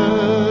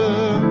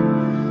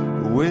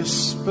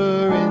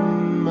 whisper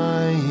in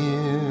my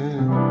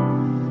ear,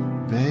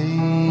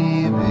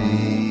 baby,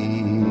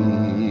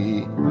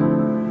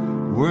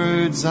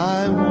 words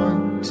I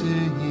want to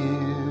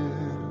hear,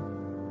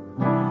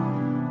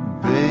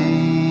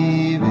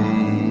 baby.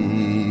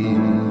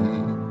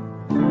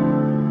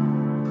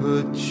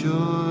 Put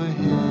your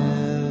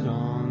head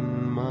on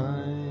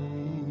my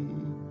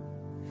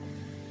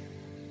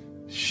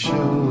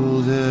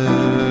shoulder.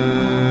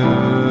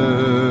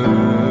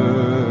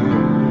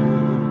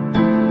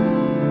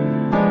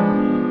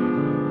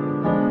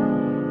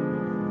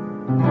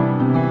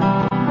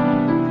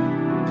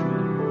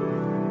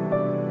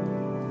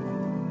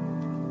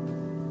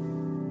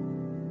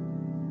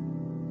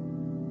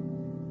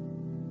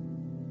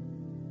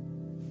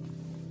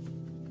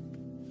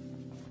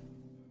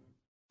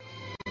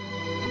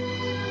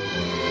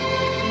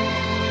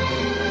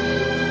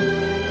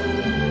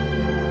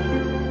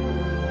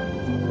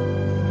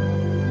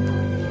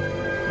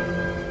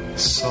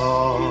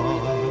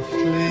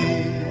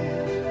 Softly,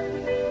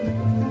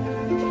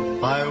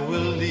 I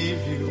will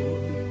leave you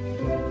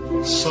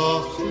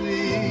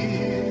softly,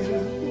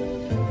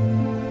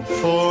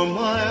 for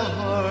my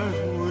heart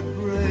would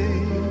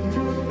break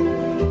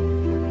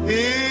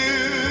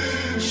if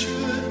you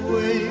should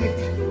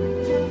wake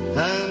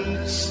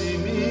and see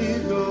me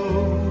go.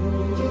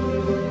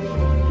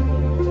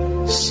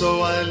 So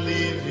I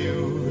leave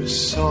you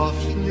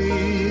softly,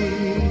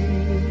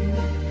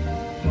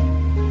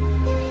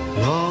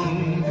 long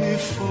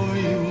before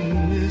you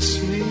miss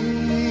me,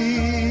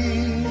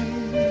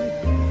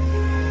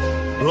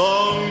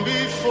 long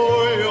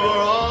before your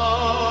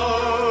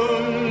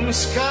arms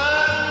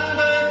can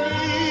make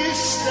me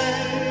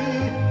stay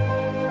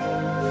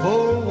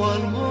for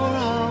one more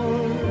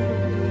hour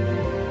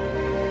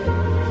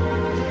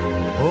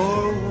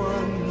or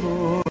one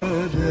more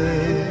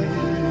day.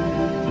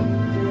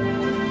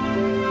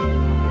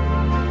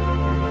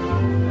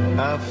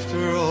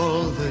 After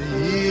all the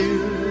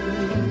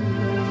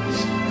years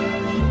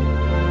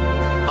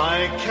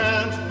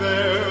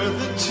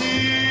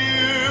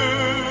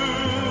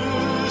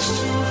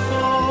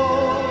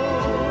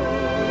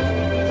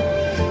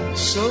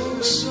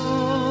so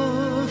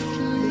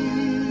softly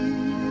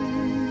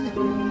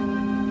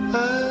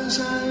as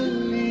I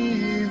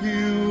leave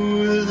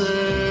you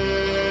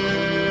there.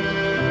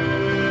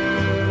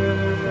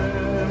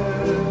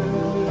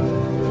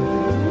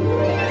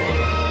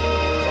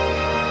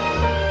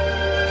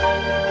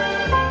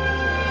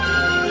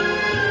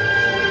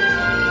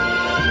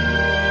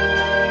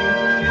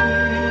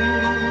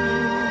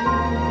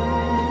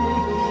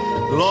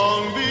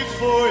 Long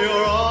before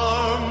your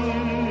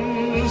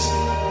arms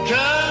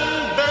can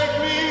beg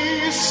me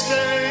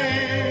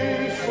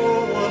stay for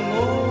one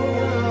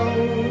more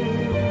hour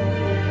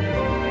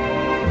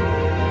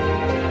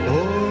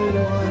or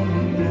one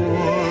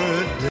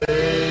more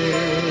day.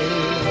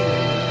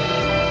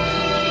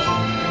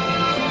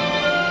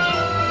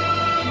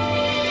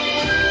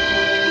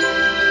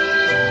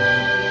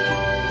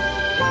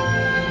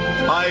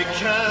 I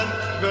can't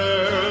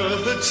bear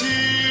the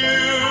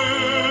tears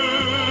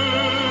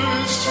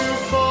to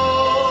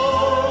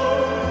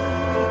fall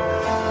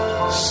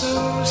so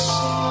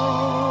softly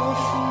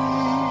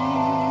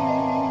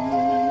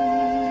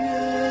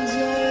as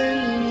I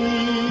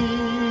leave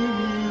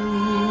you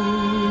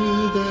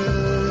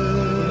there,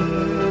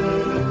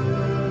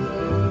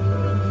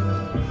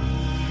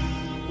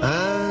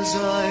 as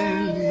I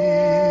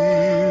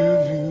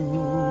leave you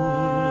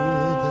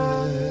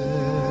there,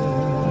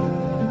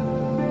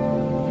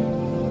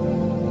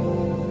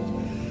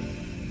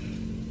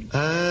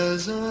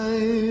 as I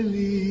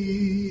leave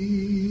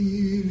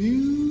you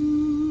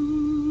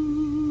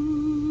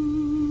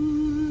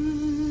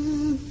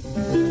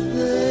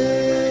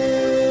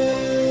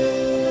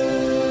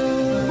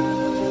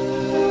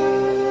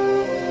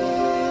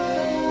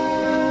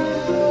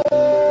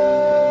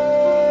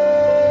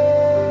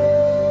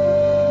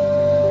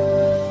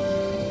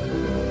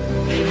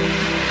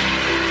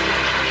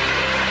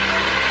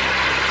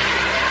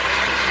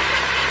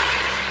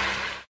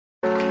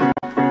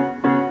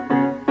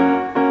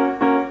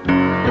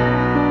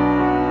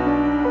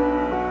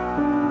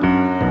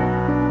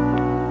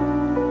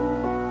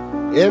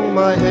In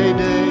my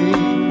heyday,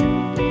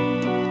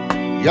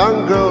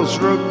 young girls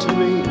wrote to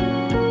me.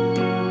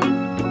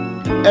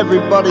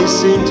 Everybody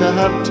seemed to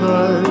have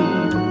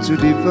time to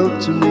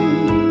devote to me.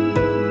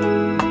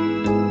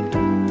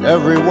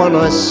 Everyone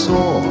I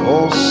saw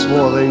all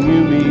swore they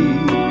knew me.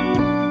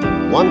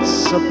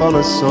 Once upon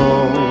a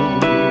song,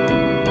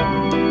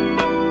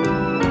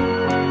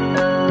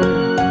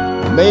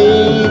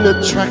 main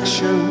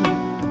attraction,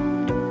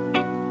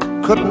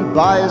 couldn't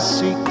buy a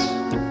seat.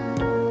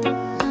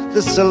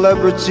 The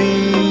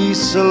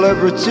celebrities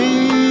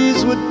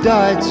would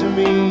die to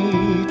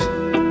meet.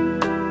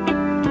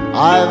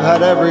 I've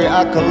had every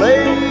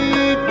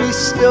accolade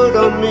bestowed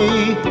on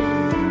me,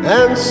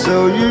 and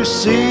so you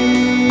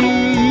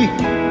see,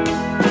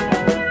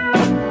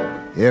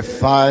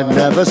 if I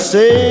never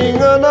sing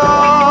another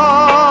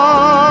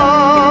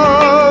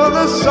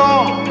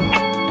song,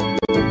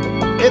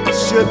 it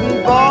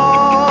shouldn't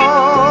bother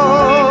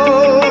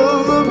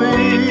me.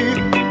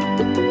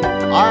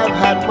 I've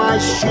had my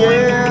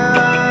share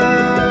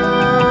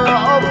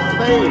of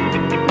fame.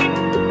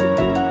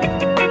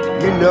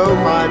 You know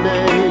my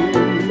name.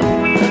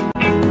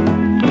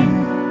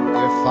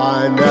 If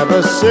I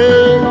never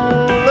sing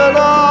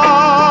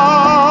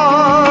another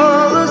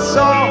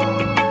song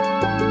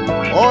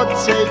or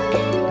take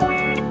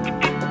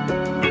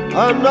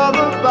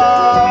another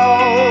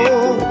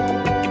bow,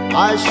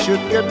 I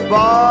should get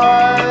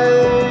by,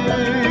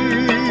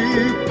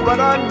 but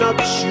I'm not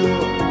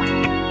sure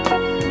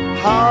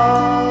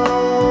how.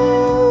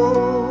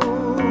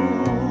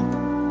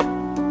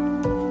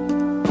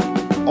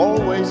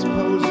 Always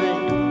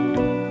posing,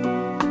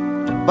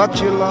 but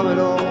you love it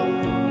all.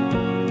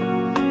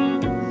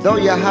 Though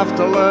you have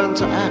to learn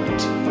to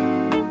act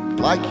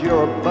like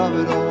you're above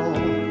it all.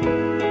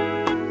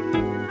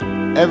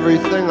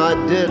 Everything I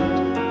did,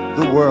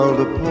 the world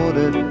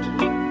applauded.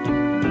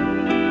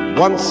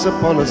 Once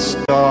upon a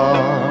star,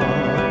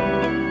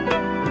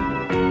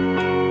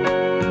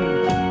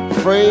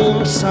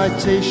 frame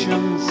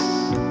citations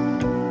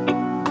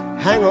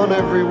hang on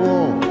every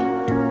wall.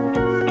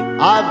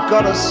 I've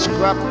got a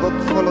scrapbook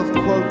full of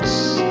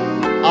quotes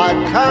I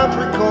can't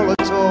recall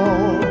at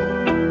all.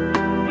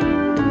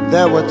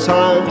 There were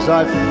times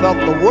I felt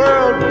the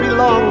world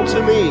belonged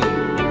to me,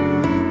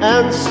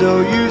 and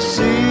so you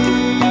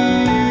see,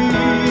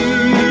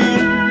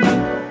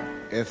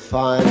 if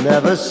I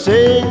never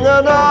sing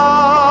another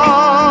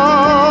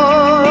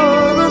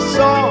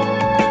song,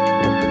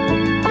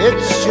 it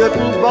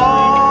shouldn't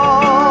bother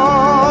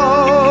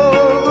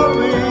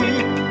me.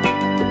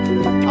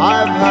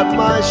 I've had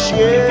my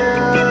share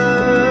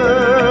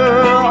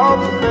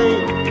of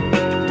fame.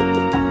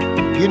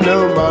 You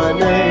know my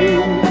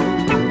name.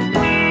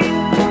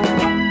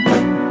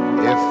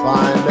 If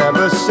I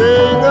never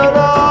sing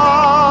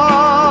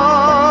another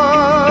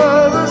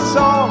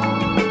song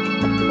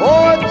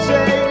or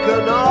take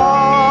another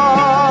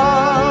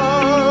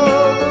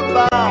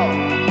bow,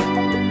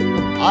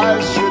 I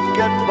should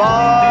get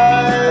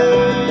by,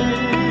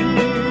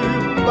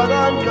 but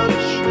I'm not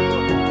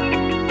sure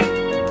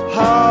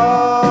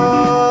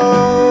how.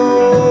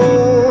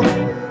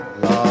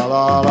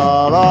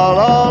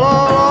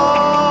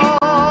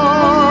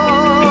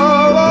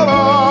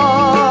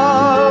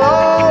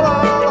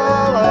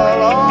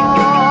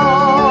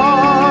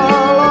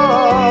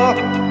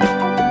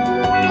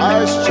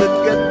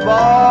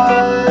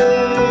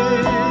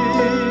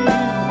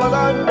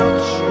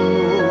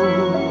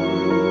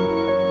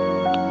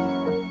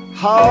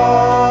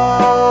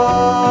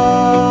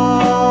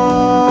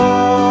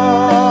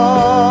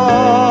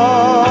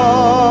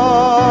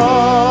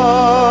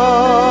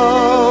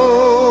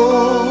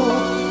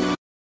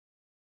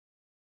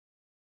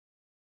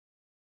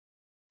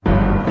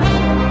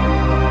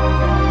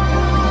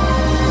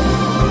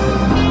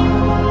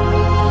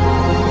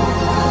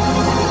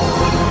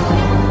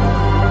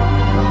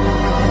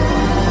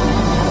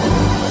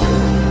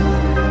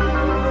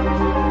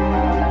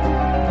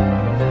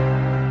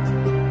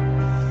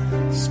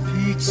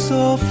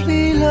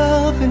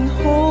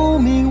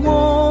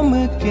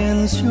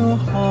 sense your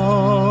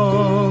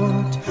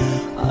heart.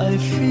 I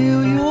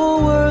feel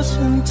your words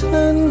and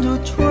tender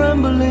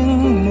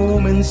trembling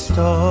moments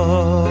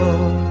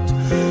start.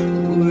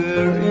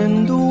 We're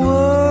in the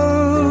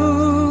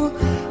world,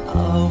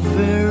 our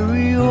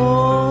very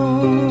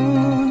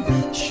own,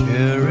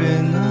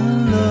 sharing a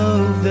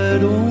love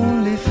that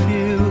only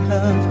few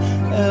have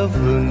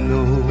ever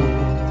known.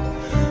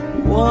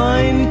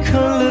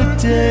 Wine-colored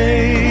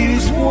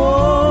days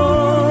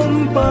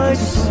warmed by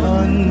the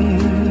sun,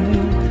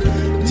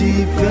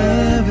 deep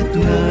velvet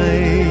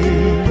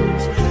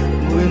nights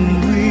when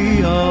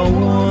we are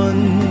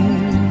one.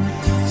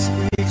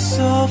 Speak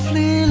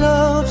softly,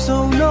 love, so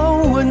no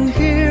one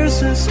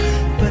hears us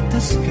but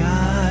the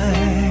sky.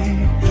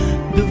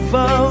 The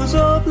vows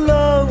of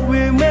love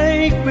we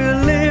make, we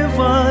live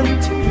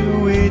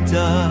until we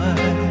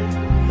die.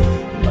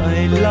 My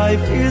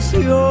life is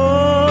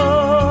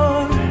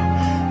yours,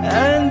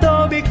 and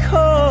all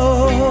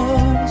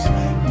because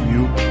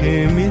you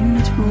came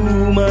into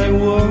my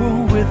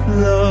world with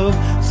love,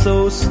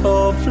 so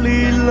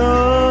softly,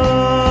 love.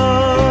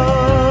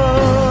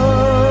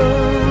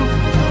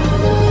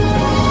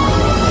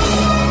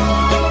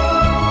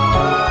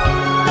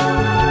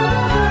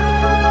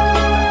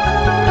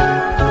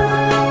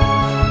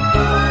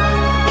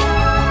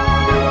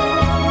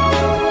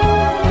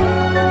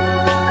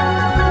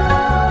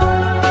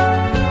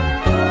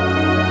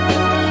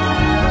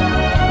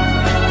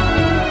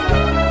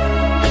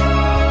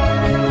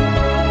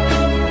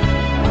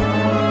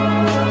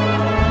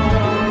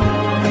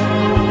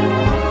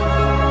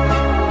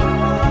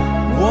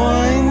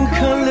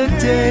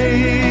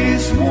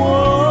 Days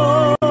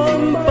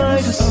warmed by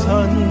the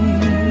sun,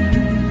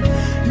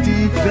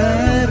 deep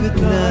velvet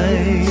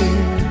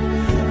night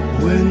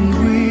when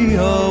we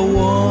are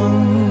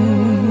one.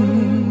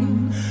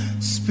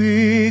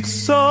 Speak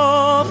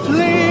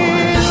softly,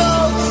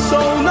 love, so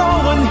no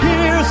one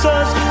hears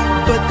us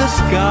but the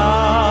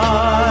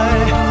sky.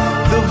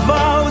 The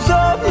vows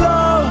of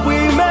love we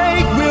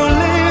make, we'll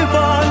live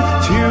on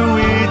till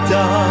we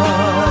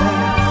die.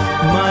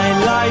 My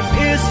life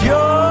is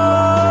yours,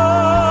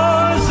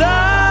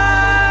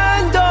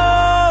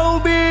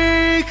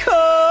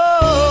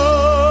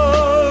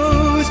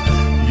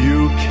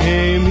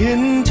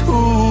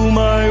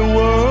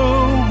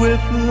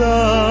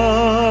 love,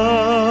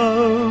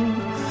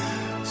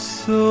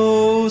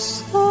 so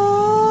softly,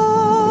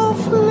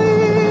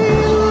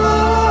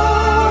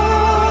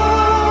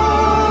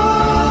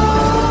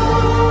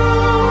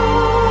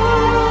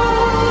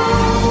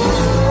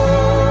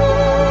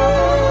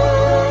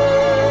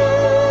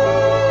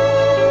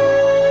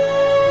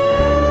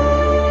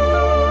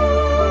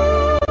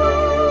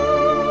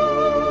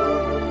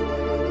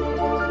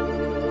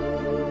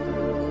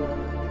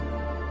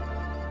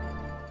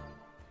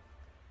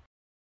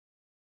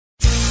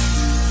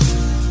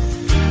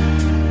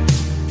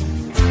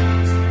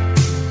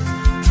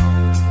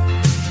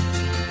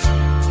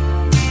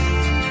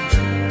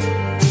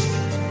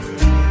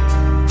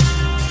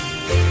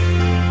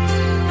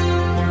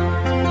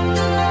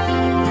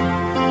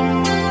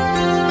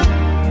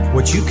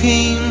 what you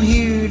came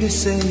here to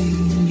say,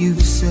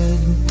 you've said.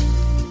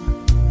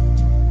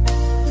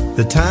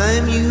 The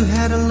time you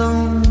had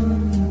alone,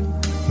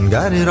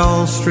 got it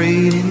all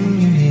straight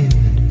in your head.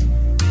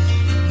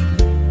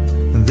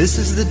 This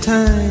is the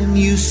time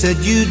you said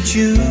you'd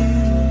choose.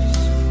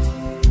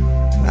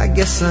 I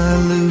guess I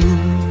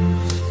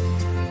lose.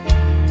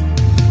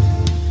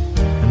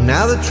 And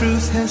now the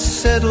truth has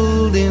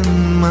settled in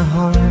my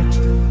heart.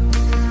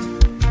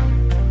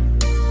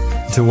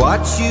 To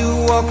watch you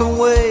walk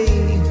away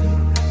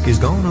is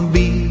gonna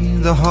be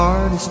the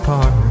hardest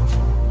part.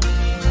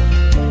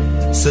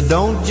 So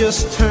don't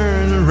just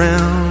turn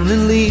around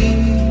and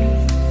leave.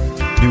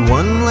 Do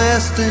one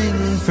last thing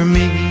for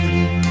me.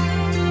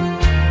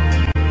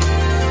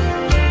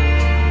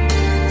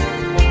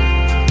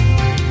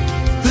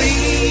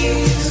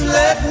 Please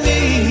let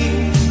me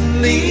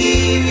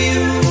leave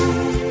you.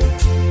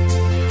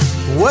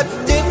 What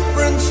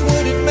difference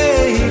would it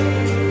make?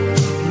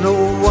 No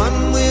one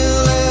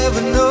will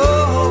ever know.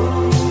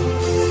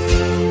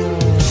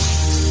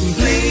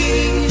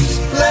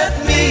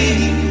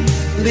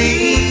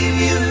 Leave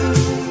you,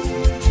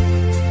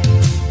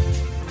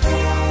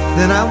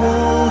 then I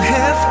won't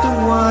have to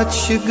watch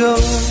you go.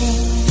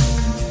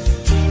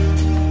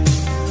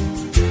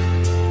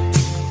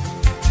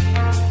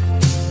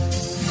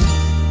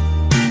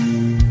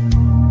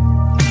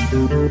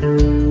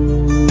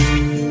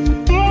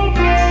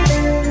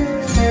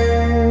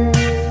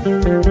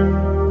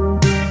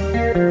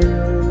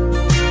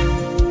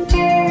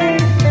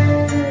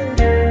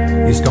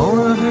 It's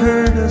gonna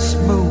hurt us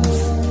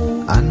both,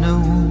 I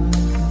know.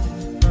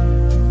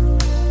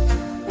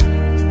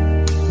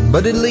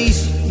 But at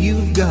least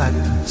you've got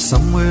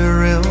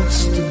somewhere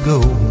else to go.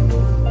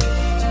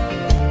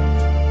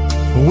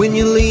 When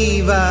you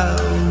leave,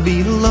 I'll be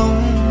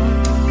alone,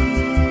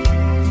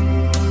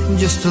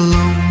 just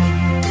alone.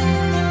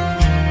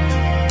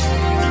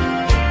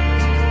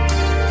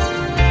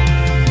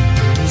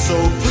 So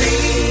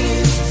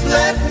please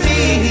let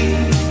me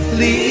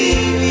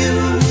leave you.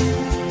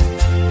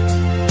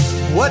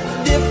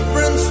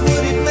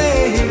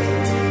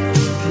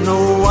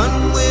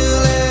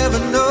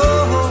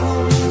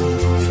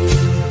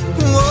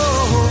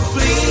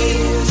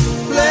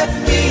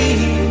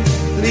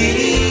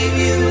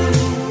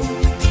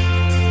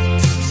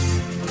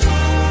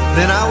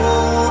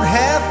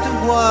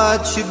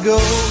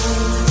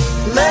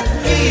 let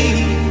me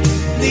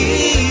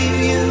leave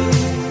you.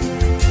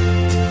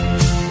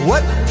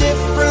 What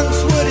difference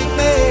would it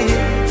make?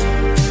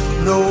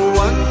 No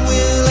one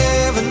will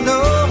ever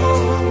know.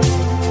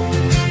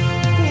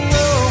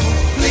 No,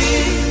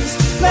 please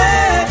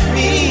let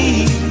me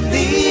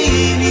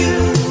leave you.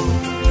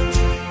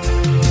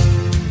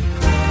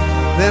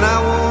 Then I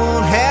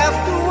won't have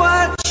to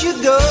watch you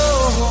go.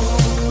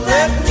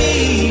 Let me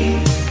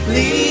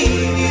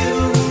leave you.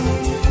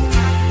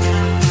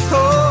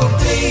 Oh,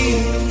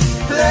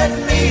 please let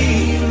me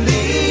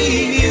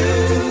leave you.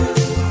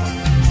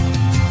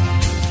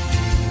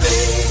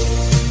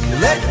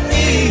 Let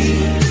me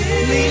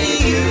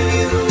leave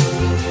you.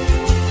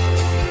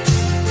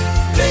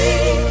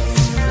 Please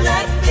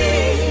let me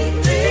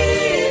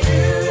leave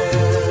you.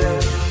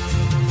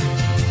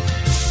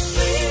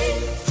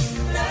 Please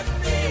let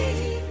me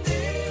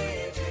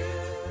leave you.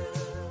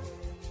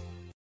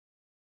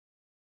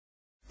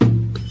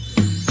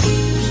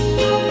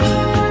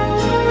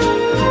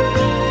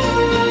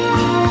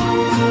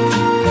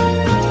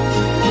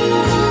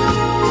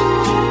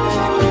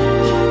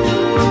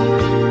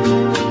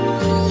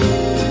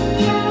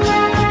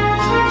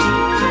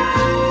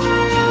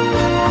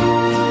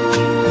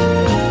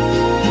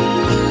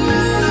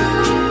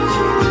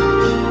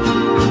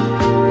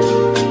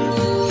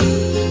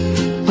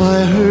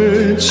 I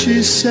heard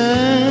she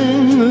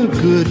sang a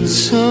good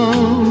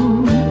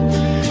song.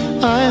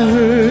 I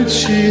heard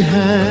she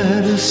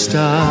had a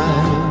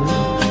style.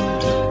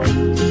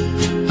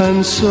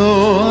 And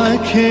so I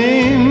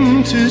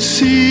came to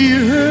see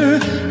her,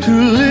 to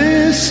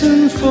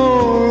listen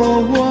for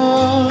a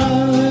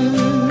while.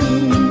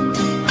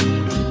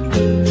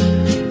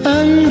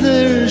 And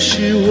there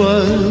she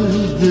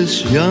was,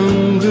 this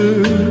young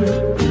girl,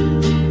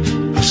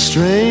 a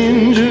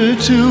stranger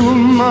to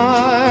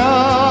my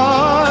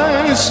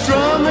eyes,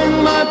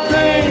 strumming my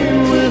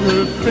pain with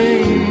her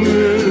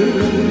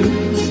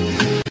fingers,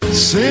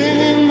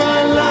 singing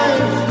my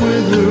life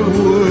with her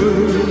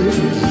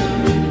words,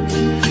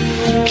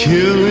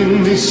 killing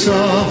me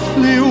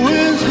softly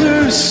with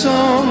her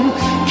song,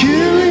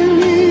 killing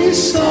me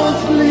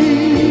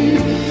softly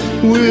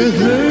with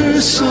her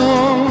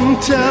song,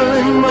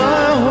 telling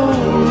my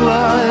whole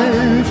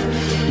life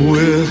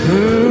with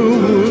her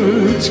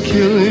words,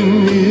 killing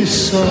me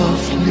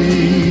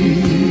softly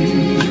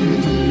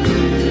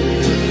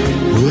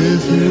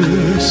with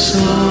her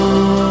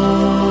song.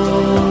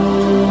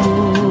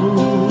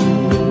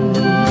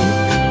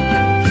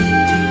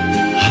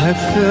 I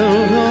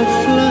felt all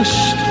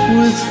flushed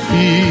with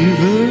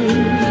fever,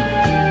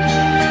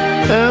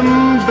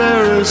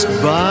 embarrassed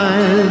by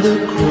the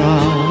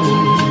crowd.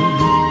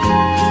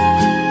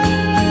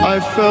 I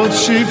felt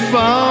she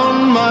found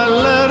my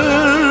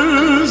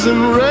letters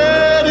and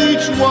read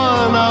each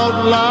one out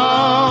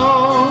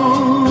loud.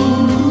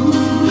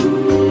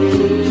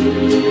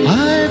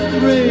 I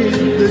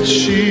prayed that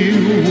she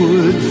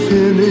would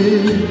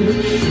finish,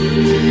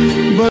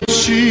 but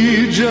she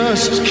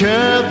just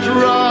kept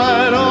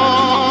right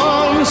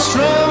on,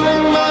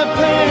 strumming my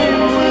pain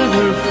with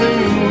her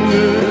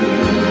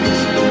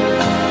fingers,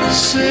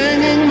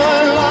 singing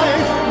my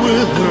life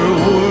with her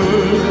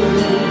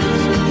words,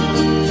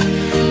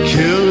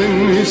 killing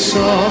me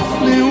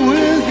softly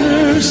with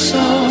her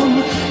song,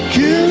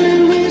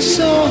 killing me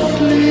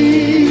softly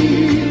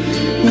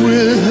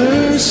with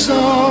her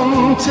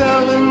song,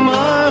 telling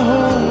my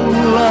whole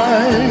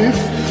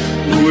life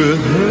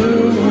with her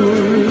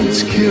words,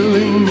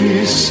 killing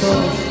me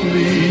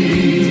softly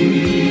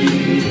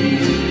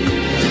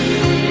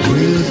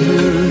with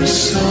her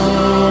song.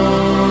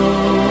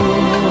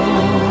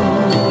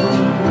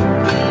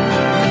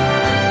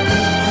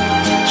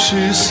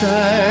 She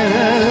sang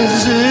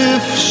as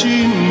if she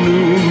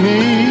knew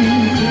me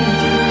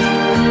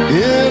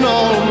in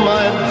all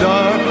my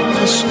dark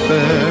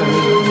despair.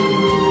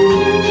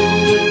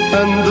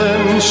 And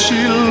then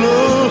she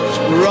looked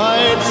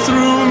right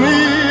through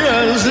me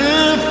as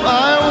if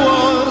I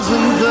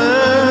wasn't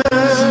there.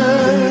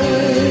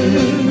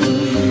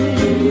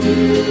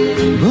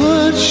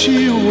 But she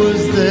was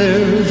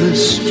there, the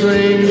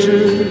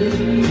stranger,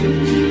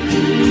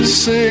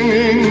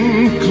 singing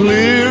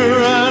clear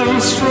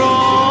and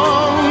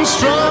strong,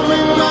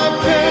 strumming my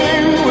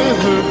pain with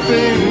her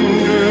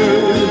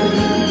fingers,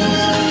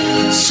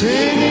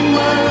 singing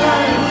my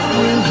life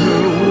with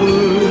her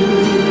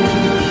words,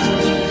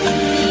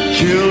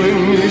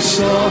 killing me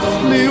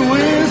softly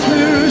with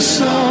her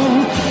song,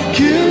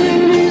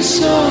 killing me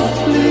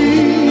softly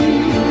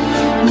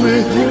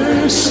with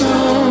her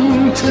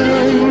song,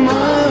 telling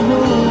my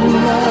whole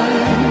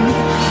life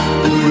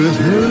with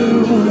her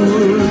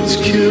words,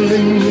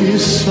 killing me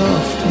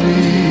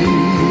softly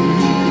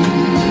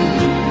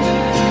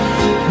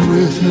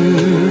with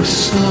her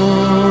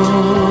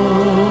song.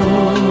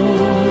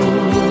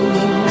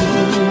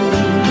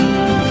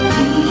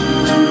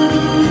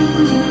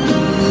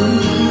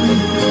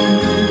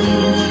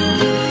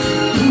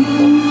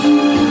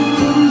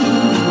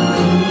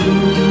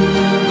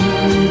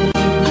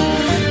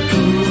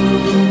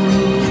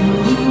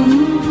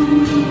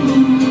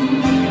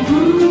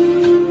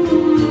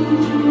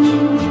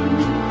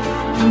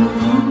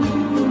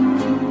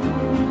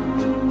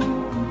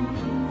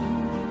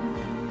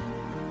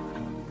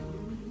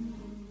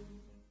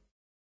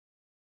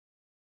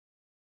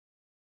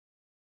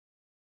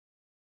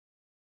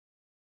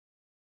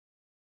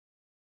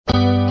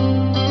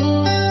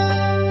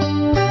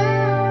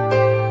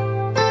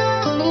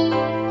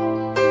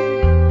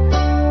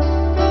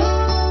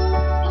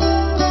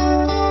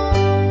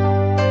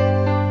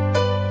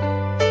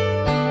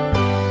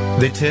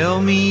 They tell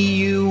me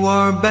you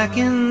are back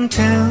in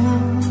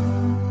town,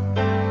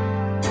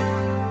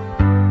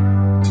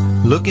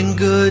 looking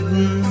good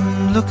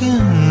and looking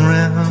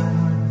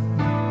round,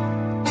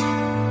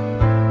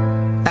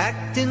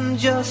 acting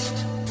just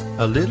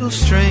a little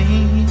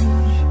strange,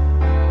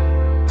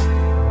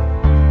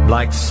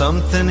 like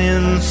something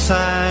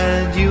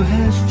inside you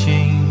has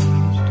changed.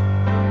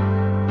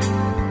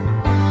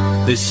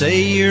 They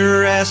say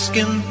you're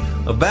asking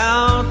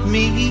about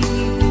me.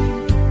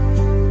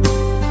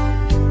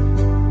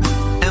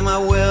 Am I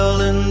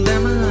well and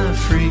am I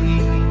free?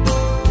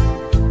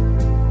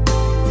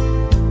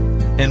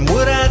 And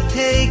would I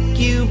take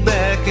you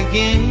back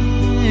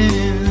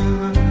again?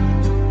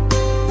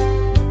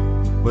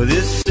 Well,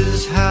 this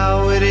is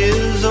how it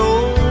is,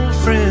 old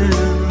friend.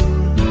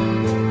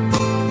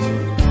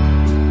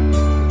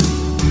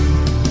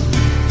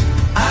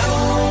 I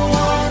don't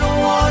wanna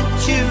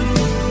want you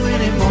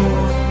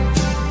anymore.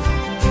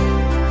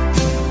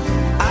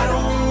 I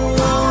don't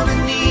wanna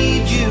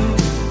need you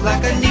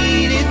like I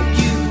needed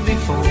you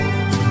before.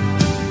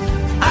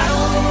 I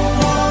don't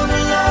wanna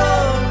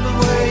love the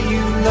way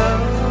you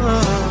love.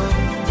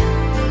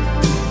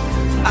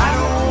 I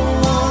don't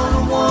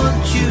wanna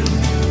want you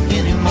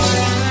anymore.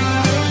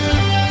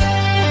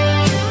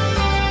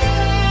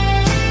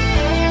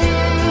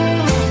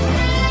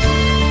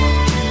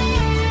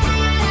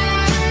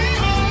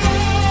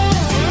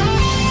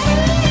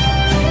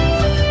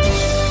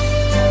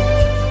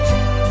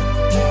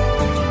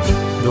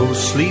 Those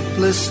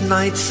sleepless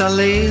nights I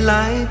lay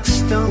like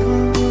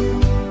stone,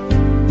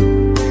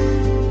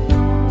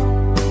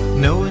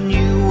 knowing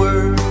you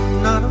were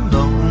not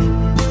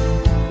alone,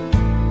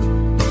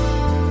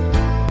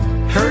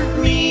 hurt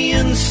me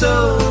in so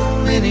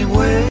many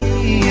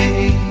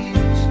ways.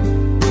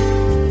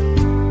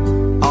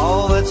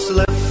 All that's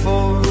left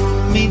for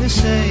me to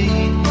say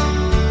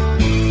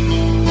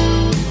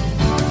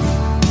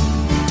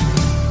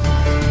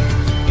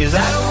is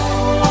I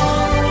don't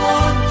wanna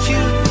want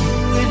you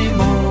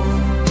anymore.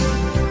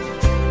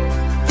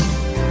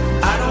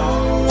 I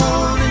don't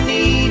wanna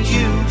need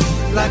you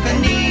like I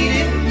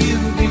needed you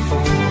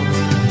before.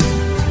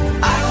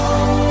 I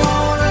don't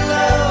wanna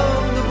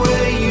love the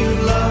way you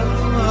love.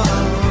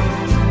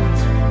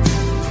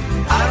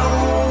 I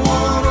don't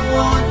wanna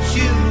want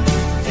you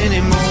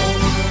anymore.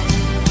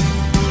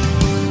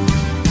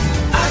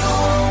 I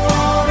don't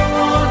wanna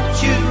want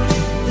you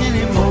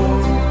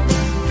anymore.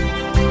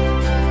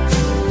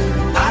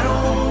 I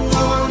don't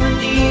wanna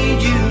need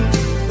you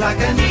like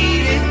I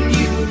needed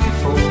you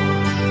before.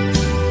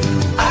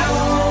 I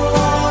don't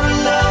wanna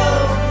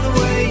love the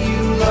way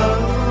you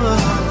love.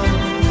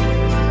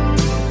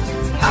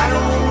 I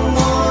don't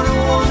wanna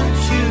want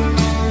you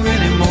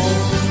anymore.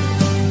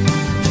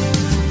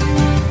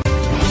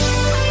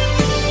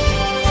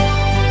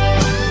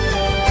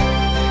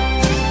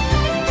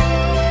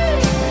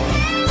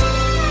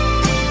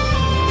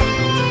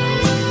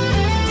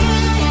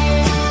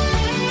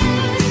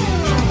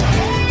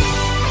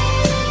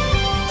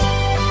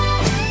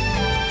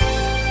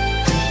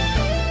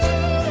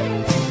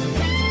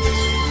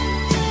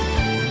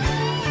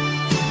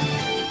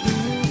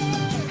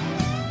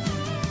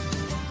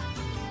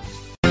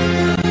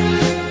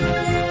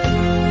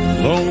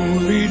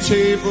 Lonely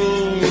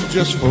table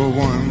just for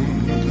one,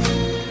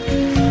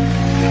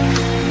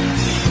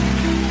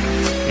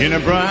 in a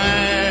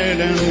bright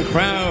and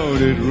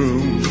crowded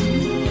room,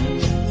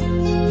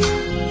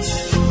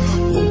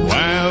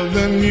 while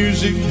the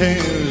music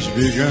has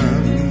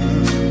begun.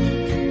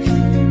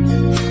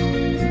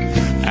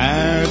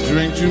 I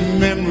drink to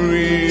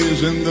memories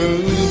in the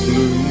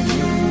blue,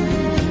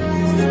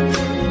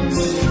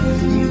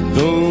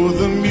 though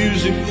the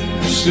music's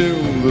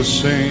still the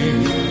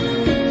same.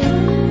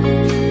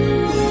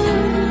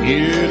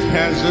 It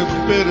has a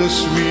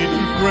bittersweet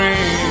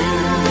refrain.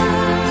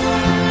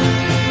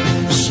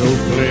 So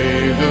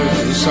play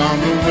the song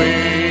the way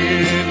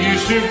it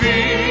used to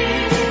be,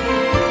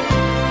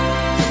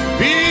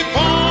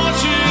 before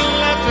she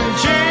left and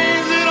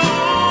changed it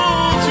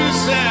all to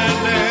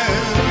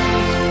sadness.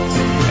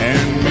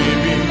 And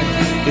maybe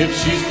if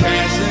she's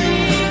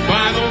passing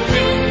by the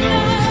window,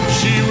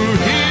 she will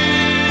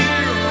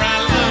hear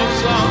our love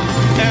song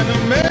and the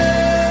melody.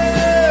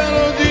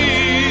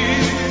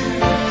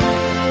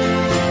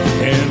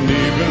 And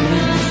even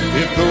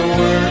if the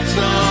words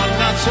are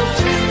not so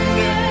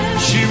tender,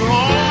 she will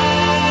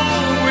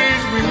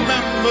always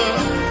remember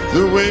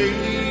the way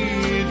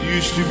it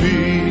used to be.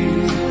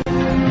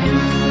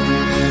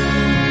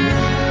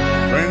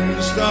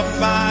 Friends stop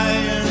by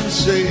and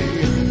say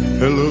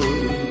hello,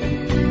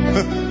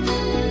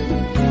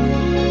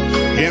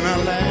 and I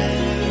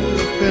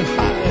laugh and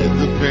hide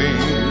the pain.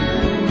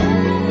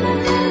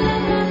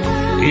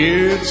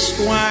 It's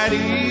quite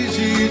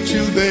easy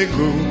till they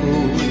go.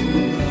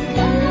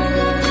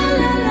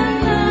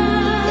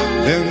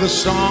 Then the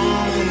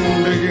song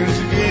begins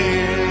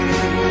again.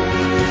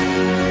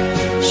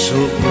 So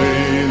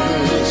play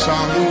the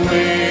song the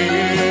way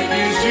it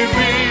used to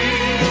be,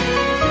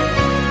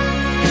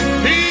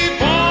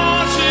 before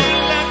she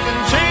left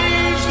and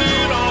changed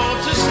it all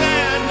to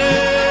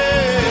sadness.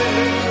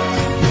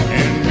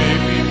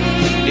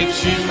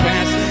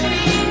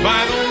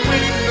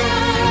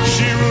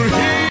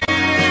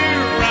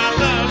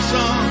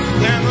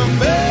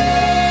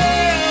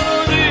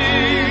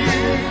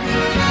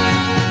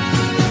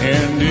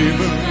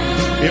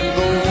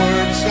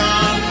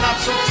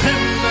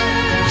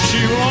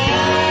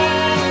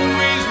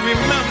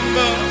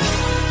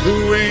 the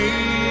way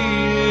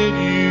it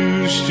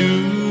used to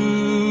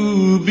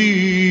be.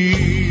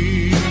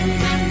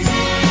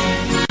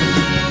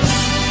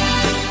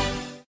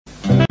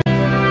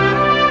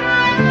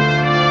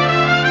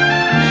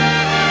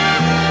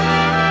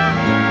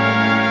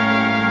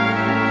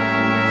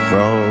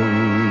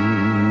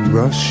 From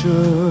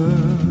Russia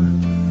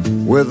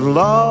with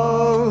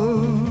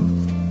love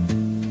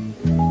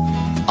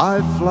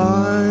I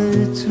fly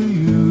to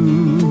you,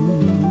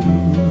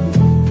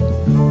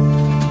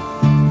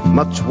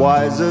 much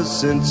wiser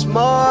since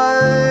my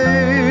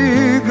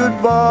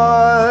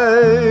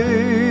goodbye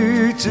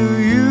to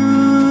you.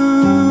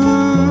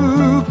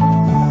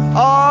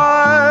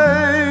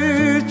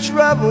 I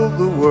traveled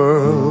the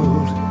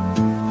world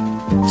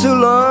to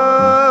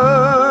learn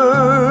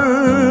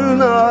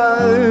I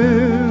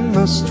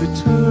must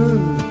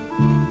return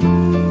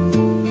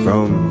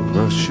from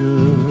Russia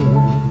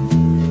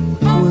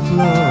with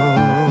love.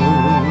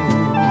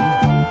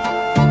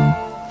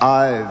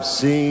 I've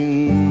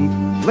seen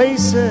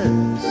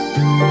places,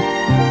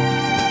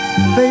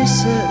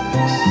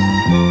 faces,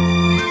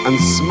 and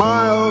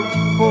smiled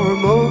for a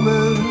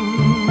moment,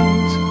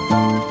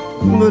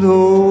 but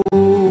oh,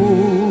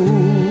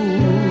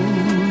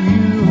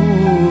 you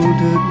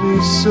haunted me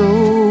so.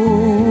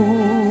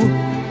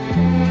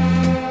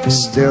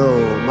 Still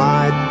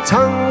my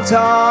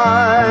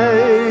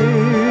tongue-tied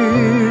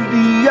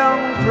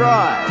young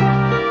pride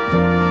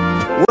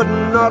would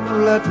not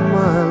let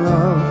my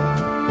love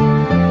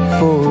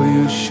for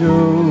you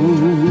show.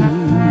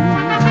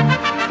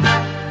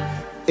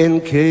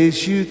 In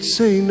case you'd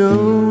say no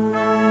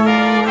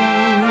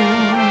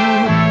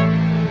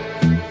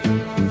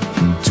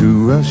to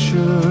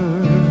Russia,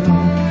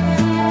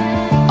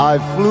 I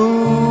flew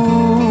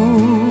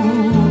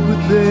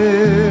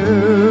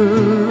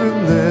there and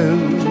then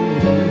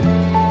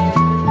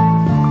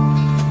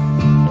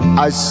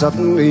I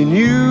suddenly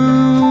knew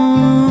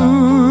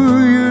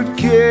you'd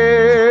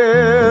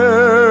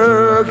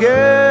care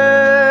again.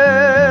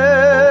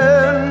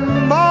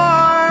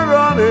 My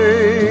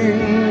running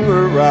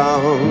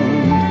around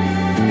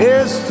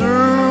is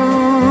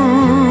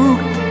through.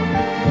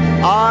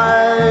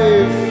 I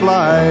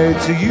fly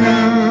to you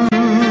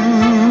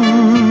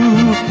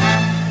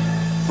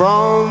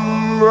from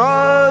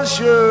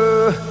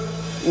Russia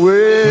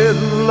with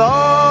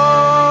love.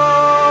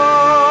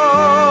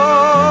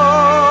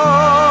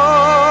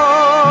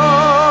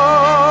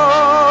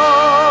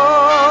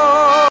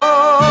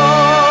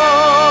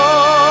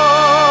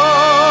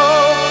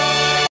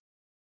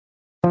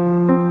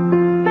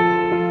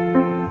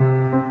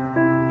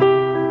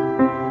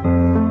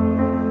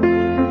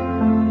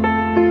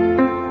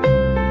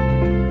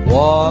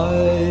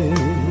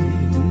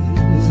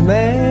 Wise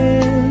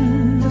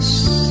men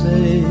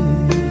say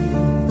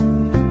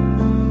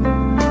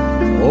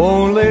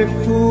only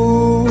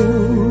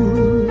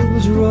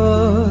fools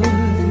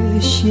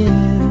rush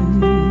in,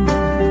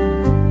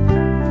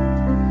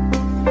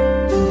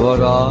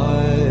 but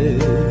I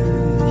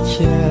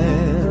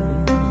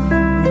can't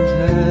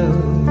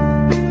help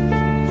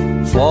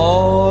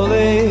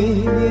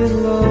falling in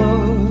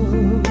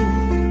love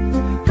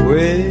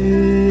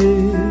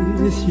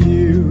with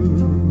you.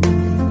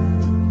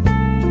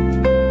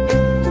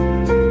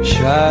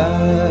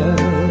 Shall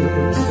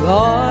I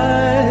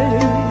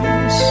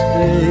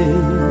stay?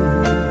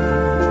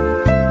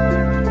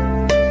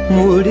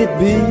 Would it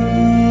be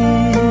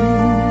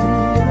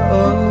a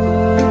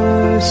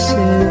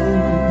sin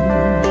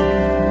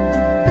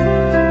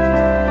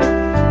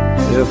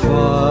if I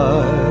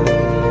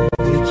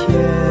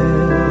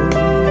can't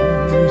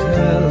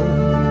help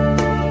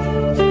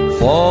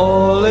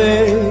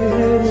falling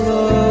in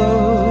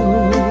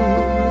love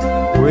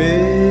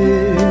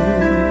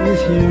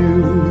with you?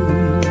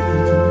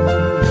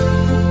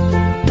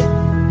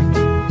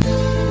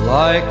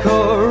 Like a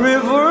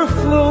river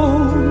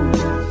flows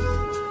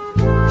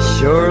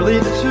surely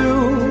to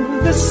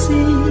the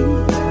sea,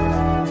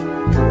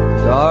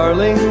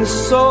 darling,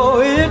 so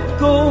it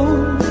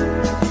goes.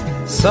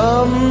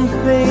 Some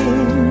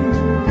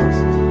things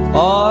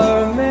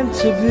are meant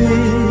to be.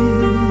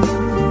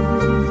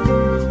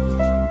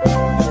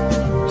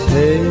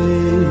 Take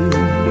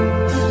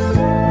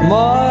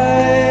my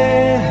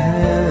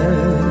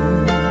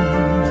hand,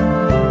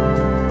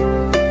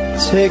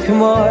 take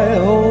my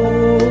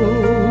whole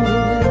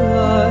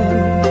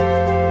life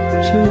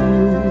too.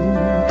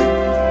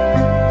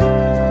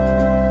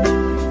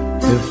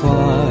 If I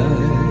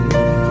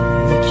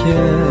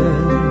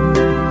can't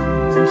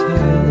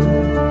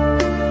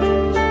help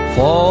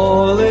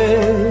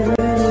falling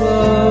in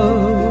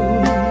love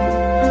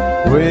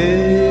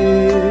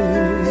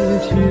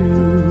with you.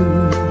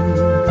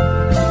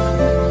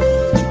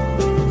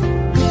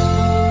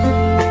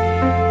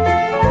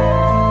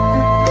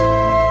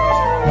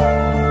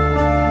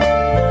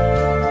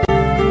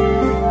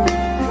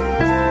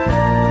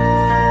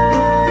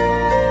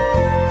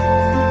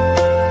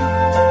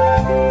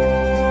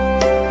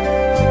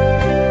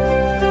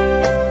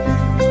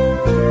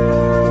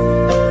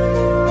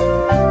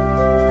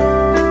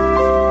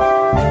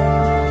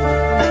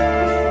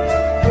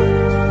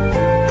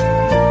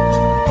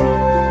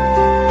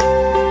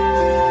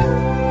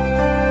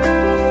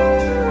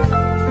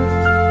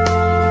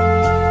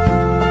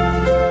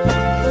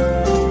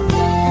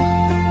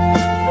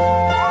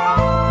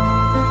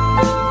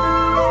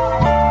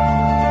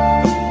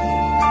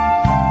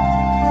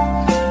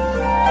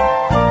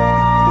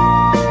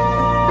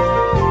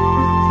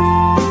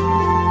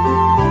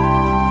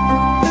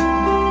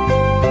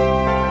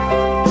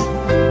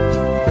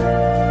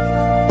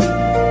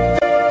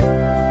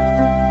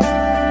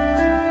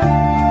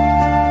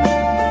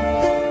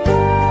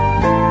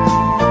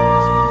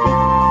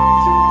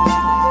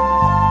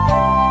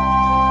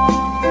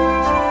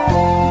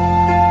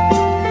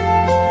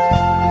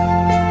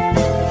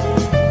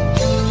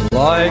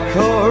 like a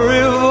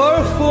river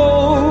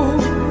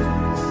flows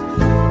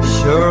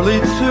surely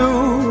to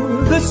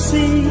the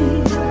sea.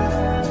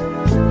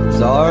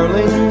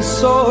 Darling,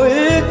 so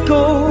it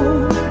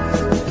goes.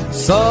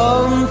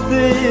 Some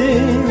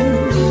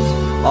things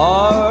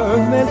are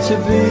meant to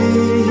be.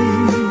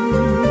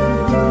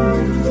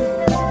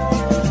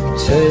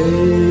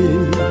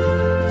 Take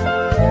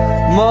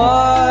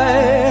my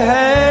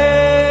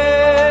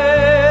hand,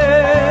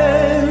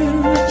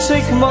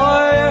 take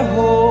my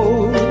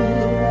whole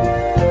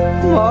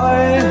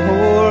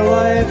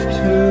life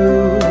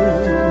too.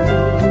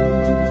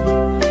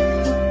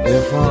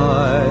 If I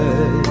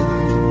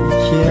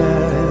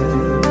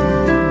can't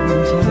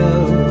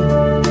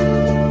help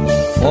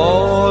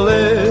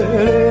falling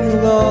in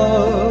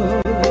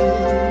love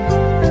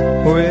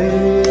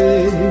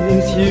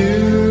with you,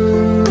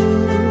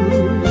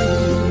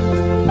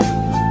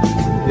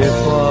 if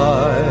I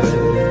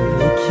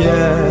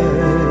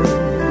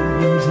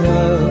can't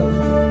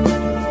help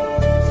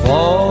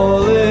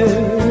falling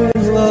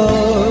in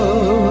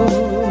love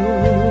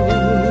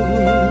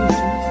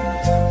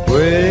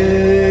with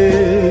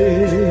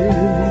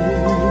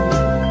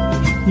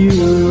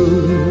you.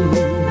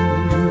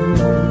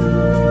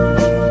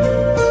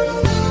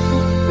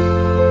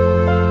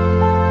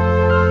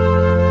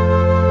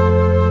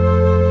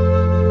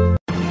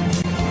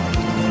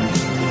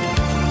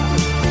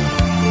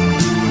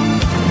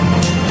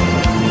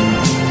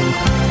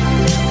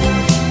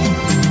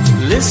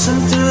 Listen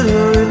to the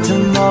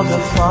rhythm of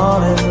the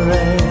falling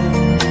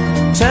rain,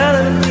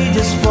 telling me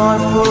just what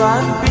will I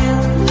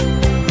feel.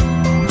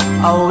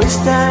 I wish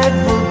that it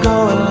would go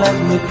and let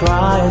me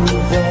cry in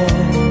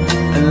vain,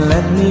 and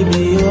let me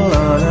be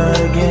alone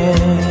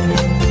again.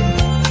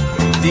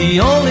 The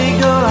only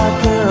girl I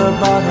care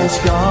about has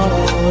gone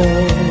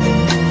away,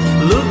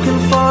 looking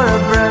for a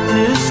brand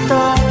new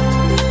start.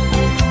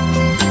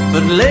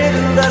 But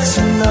later that's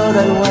to know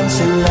that when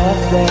she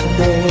left that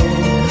day,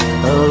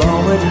 along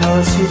with her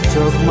she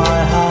took my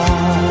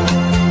heart.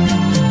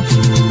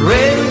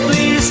 Rain,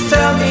 please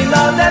tell me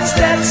now that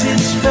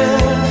seems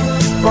fair.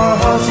 For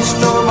her she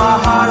stole my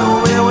heart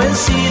away when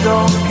she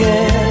don't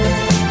care.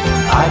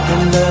 I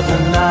can live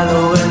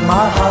another with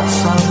my heart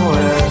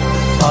somewhere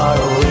far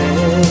away.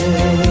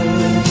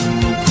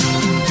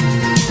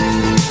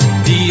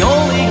 The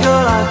only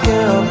girl I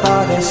care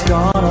about has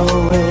gone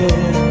away,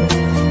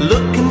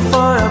 looking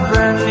for a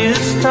brand new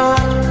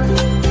start.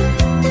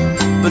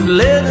 But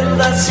little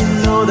does she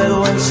know that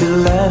when she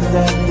left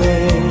that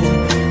day,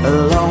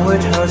 along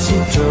with her she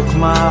took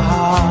my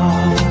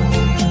heart.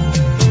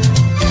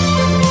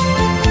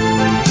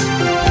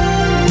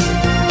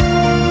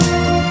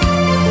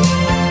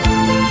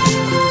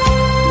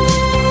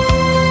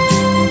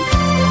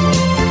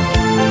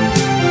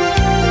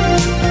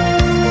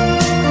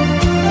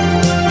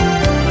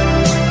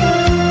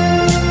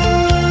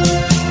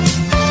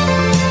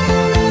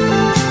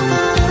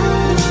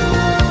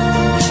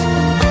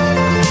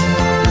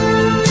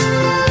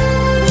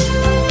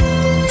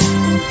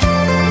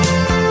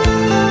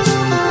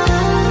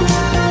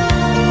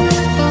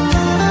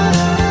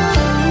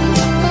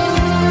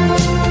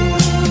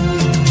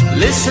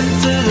 Listen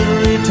to the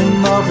rhythm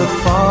of the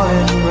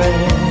falling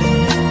rain,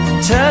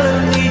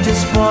 telling me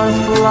just what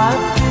will I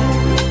feel.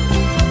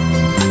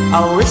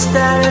 I wish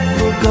that it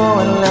would go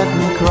and let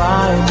me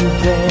cry in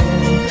vain,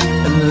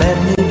 and let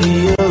me be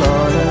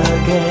alone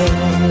again.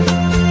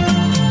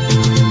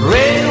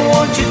 Rain,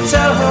 won't you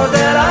tell her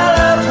that I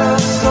love her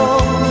so?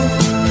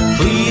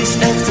 Please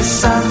ask the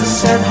sun to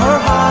set her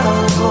heart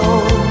on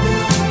gold.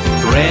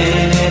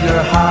 Rain in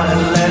her heart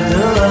and let the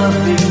love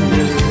be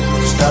new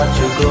start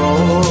to grow.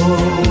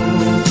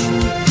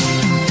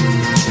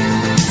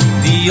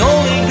 The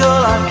only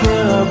girl I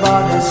care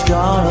about has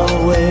gone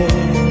away,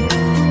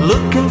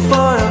 looking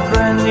for a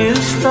brand new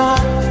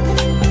start.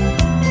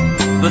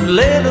 But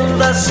little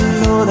does she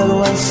know that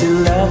when she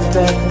left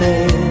that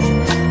day,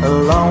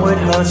 along with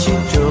her she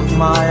took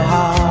my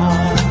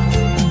heart.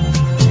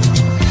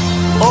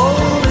 Oh,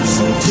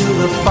 listen to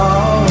the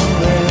falling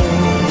rain,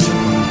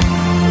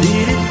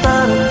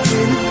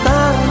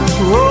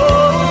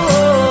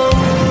 oh,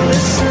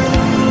 listen,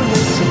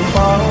 listen,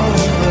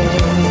 falling rain.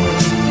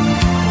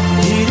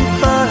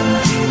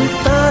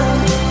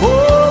 Oh,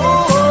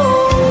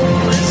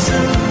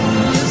 listen,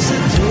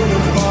 listen to the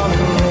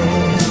falling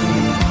rain.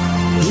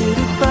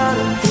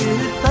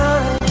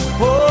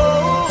 Oh,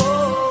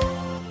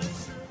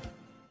 listen.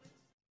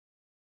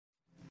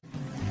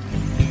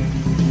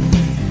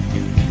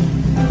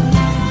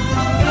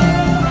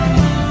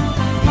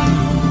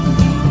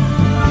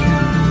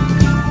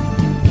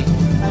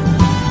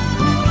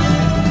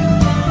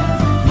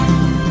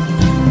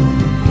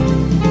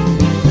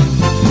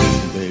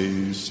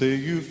 They say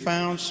you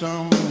found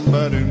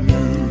somebody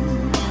new,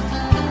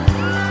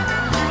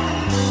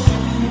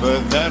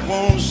 but that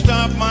won't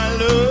stop my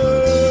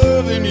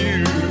loving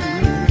you.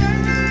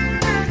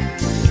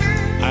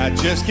 I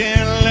just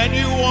can't let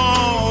you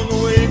walk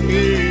away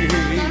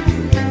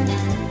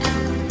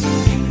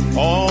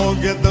or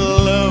get the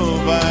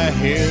love I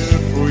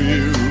have for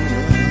you.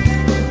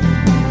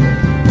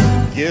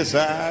 Guess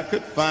I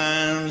could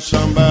find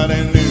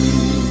somebody new.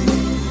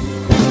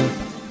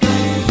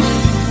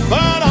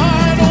 But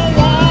I don't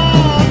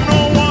want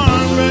no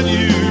one but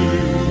you.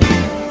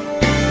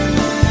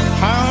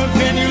 How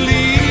can you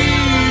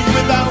leave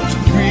without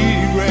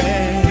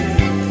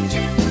regret?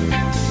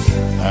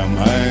 Am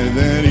I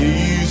that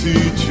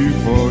easy to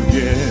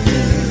forget?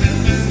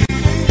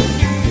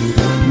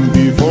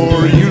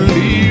 Before you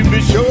leave, be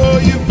sure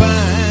you find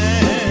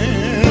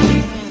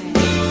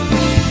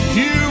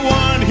you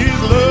want his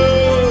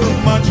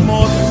love much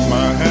more than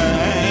mine.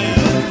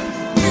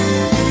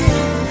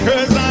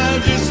 'Cause I'll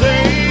just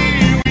say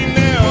we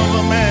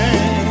never met.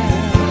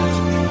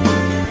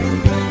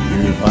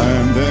 If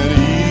I'm that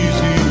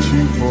easy to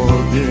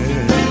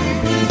forget.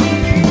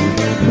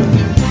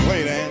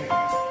 Wait, Ann.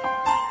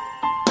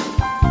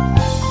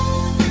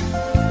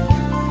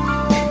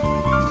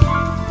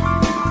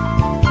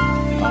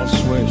 I'll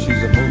swear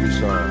she's a movie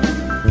star.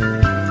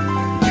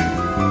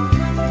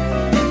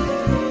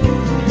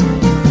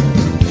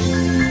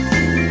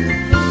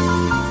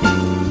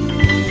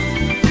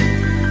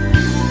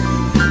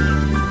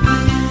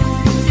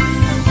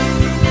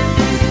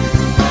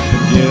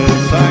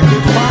 Yes, I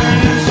could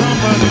find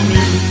somebody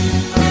new,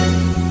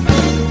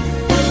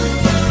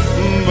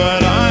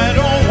 but I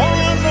don't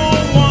want no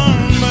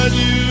one but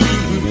you.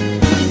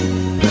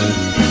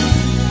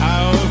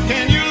 How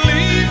can you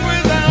leave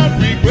without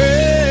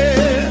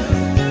regret?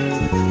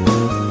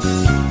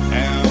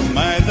 Am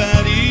I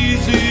that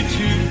easy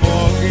to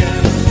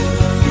forget?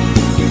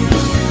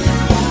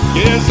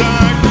 Yes,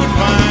 I could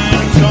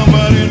find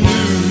somebody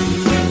new,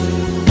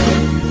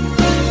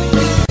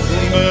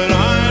 but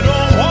I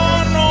don't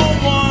want no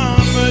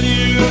one but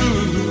you.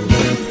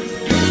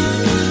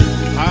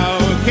 How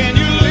can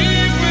you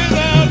leave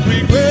without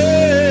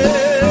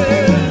regret?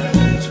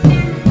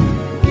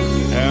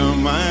 Am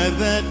I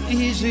that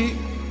easy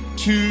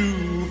to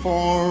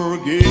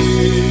forget?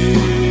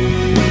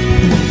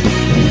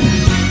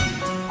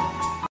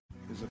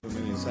 It's a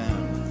familiar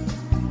sound.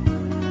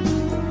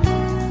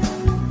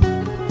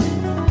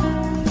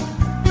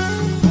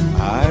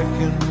 I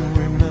can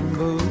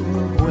remember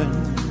when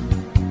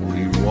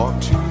we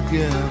walked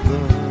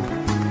together,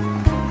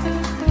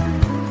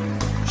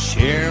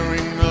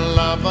 sharing a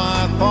love I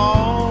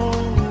thought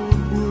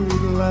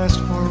would last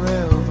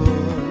forever.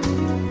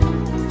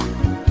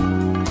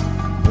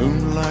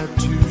 Moonlight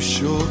to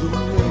show the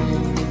way,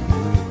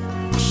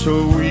 so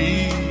we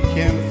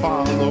can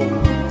follow.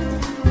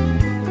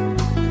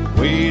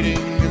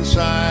 Waiting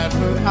inside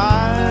her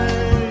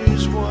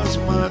eyes was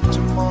my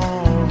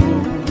tomorrow.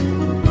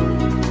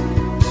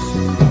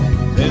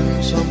 Then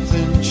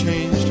something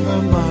changed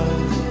her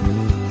mind.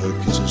 Her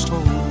kisses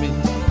told me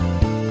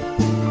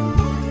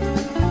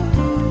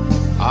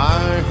I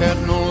had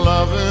no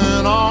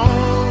loving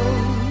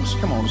arms.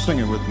 Come on, sing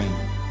it with me.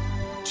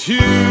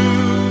 To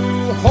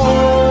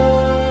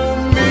hold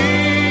me.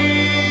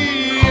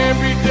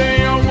 Every day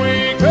I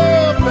wake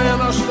up and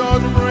I start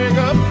to break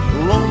up.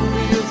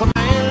 Lonely as a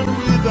man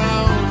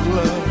without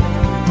love.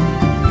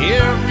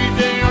 Every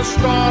day I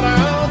start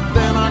out,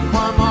 then I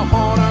climb my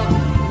heart out.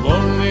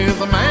 Lonely as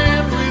a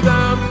man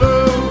without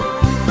love.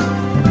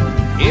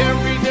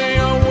 Every day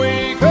I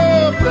wake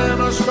up, then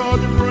I start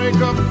to break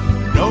up,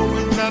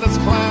 knowing that it's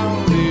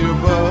cloudy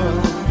above.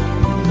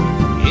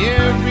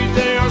 Every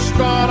day I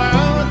start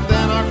out,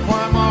 then I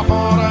climb my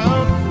heart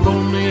out.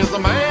 Lonely as a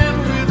man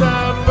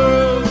without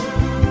love.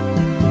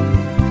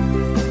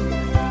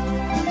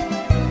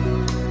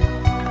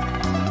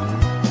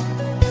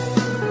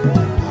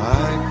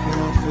 I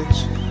cannot fix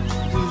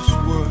this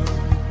world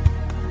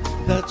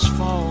that's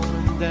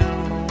falling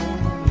down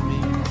on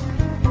me.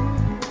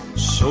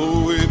 So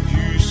if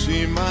you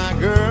see my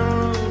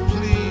girl,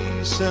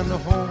 please send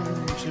her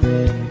home to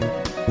me.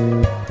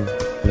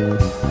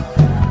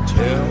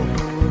 Tell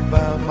her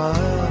about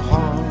my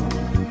heart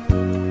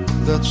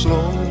that's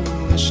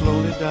slowly,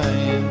 slowly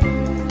dying.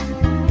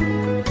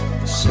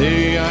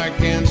 Say I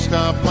can't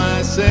stop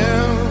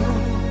myself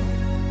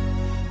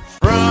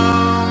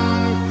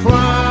from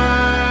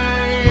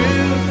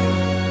crying.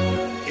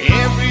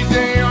 Every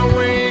day I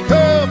wake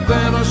up,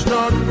 then I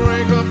start to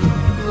break up.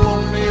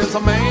 Lonely as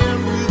a man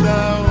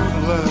without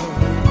love.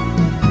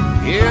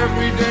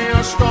 Every day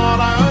I start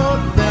out,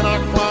 then I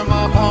climb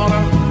my heart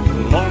out.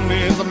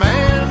 Lonely as a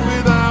man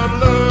without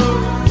love.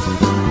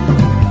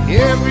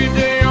 Every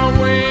day I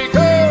wake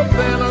up,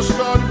 then I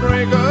start to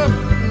break up,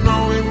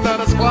 knowing that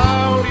it's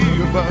cloudy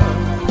above.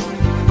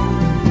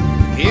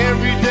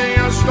 Every day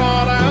I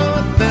start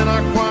out, then I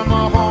climb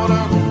my heart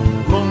out.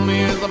 Lonely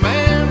as a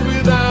man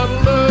without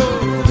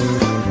love.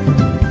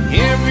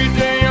 Every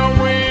day I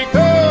wake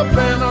up,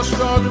 then I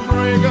start to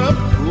break up.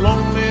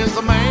 Lonely as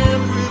a man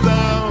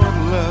without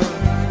love.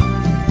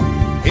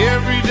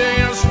 Every day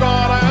I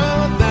start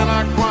out, then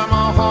I cry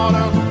my heart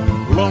out.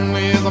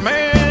 Lonely as a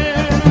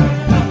man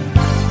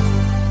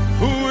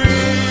who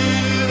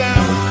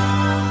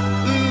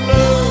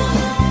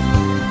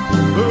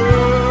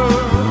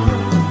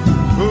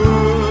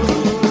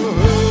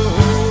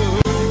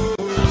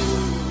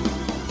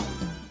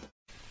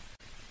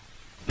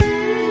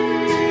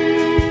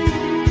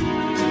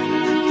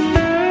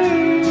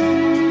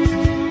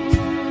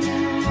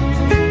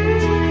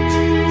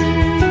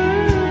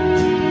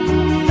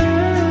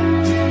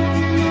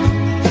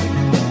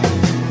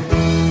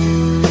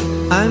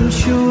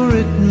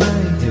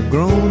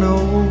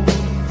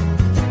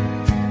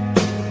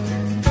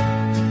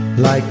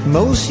like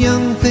most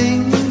young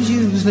things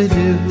usually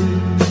do,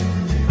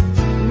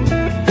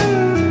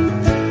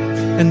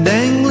 and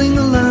dangling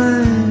a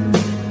line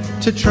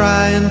to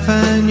try and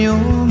find your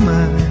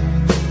mind.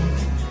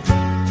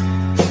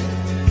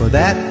 For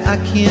that I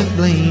can't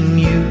blame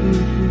you.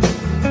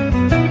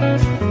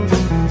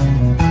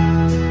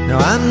 Now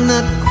I'm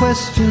not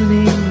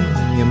questioning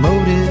your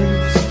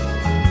motives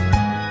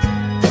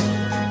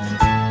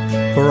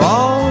for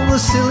all the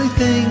silly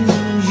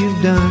things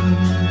you've done,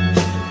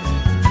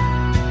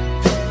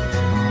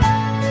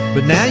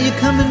 but now you're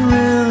coming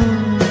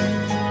round,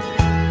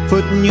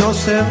 putting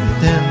yourself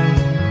down,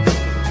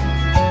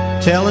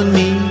 telling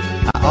me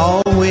I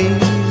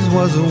always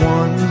was the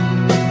one.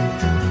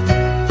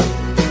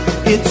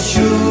 It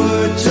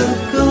sure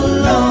took a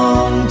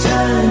long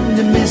time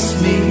to miss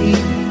me,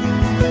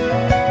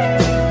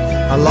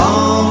 a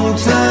long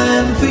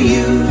time for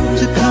you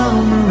to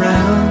come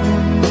around,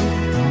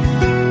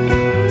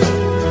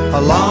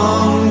 a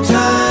long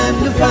time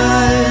to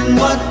find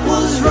what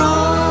was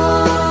wrong.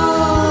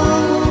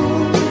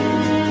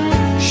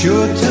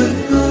 Sure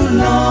took a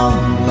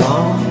long,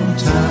 long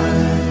time.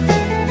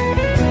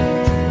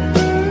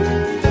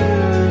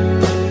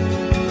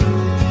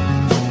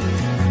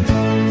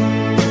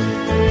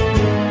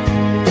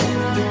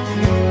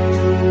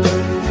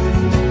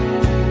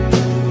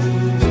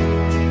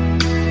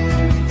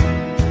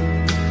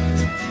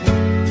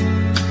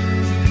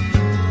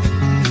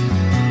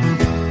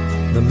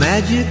 The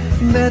magic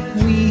that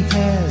we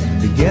had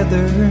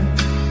together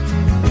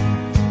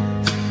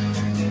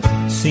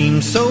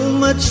seems so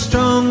much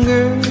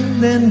stronger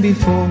than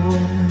before.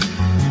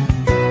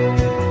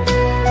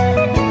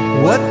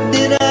 What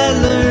did I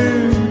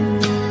learn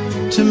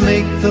to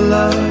make the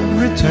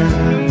love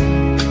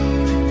return?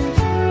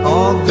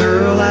 Oh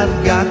girl,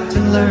 I've got to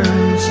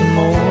learn some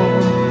more.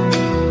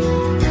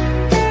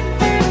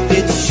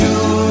 It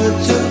sure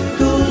took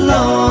a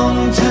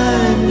long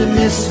time to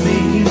miss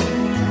me,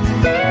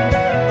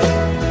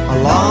 a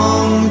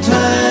long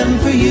time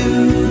for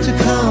you to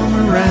come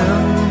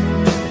around,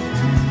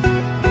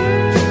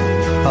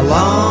 a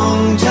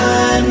long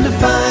time to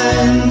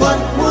find what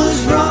was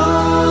wrong.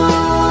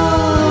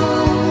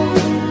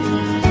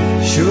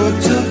 Sure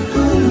took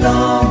a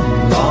long,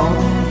 long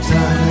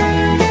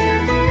time.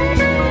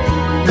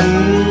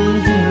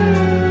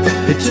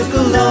 It took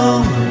a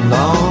long,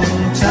 long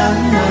time.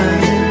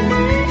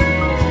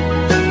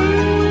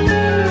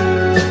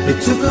 It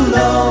took a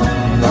long,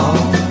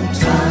 long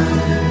time.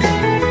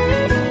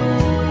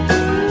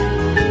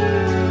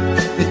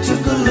 It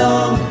took a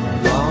long,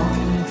 long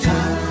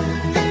time.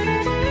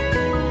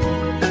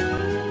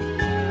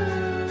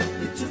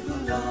 It took a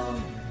long,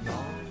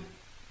 long time.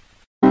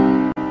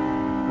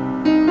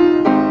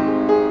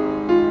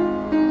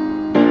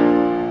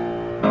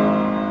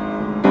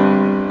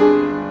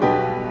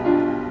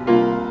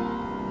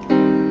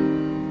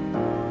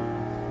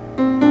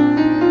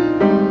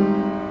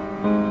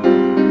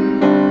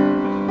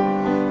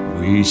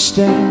 We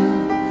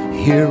stand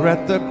here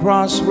at the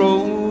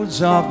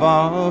crossroads of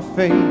our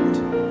fate.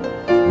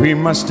 We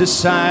must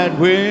decide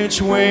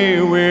which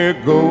way we're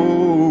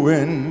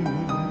going,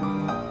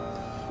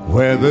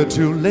 whether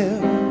to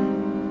live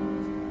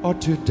or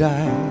to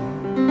die.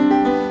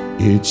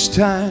 Each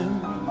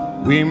time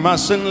we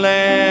mustn't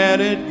let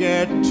it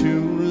get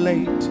too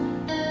late.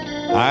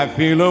 I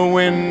feel a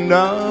wind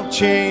of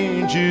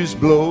change is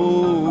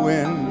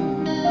blowing.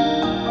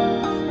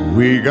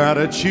 We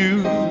gotta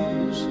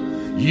choose,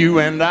 you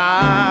and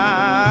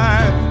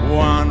I.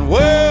 One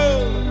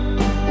world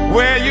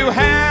where you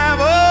have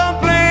a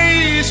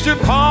place to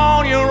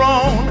call your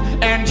own,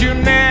 and you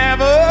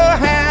never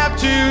have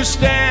to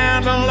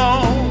stand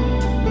alone.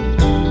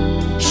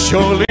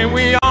 Surely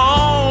we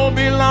all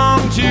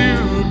belong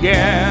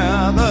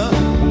together.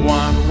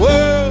 One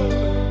world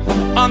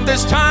on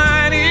this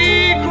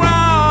tiny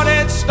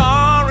crowded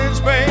star in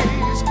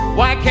space.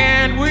 Why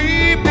can't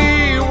we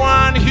be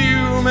one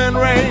human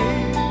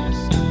race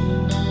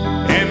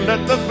and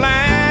let the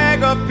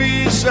flag of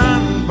peace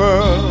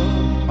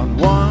unfurl on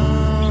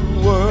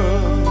one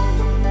world?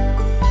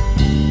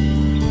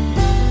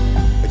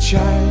 A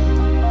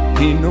child,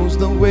 he knows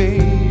the way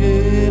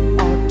it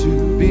ought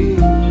to be,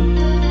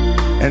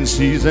 and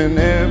sees in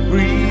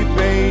every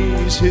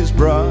face his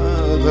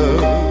brother.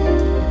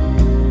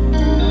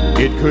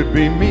 It could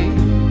be me,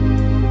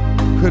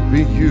 could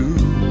be you.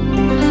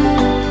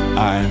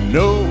 I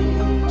know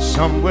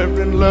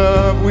somewhere in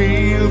love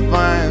we'll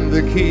find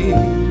the key,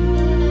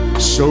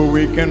 so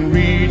we can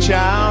reach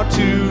out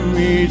to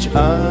each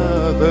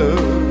other.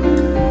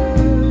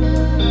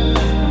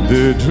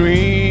 The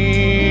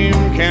dream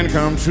can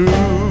come true.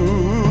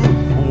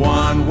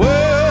 One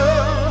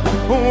world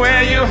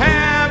where you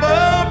have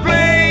a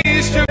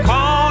place to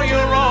call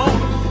your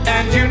own,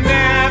 and you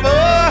never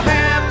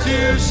have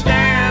to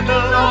stand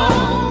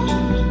alone.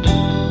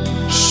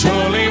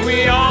 Surely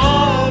we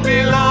all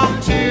belong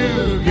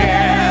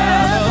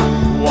together.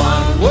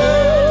 One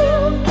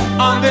world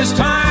on this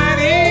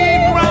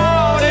tiny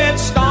crowded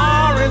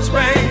star in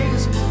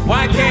space.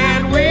 Why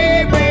can't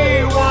we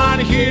be one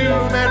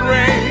human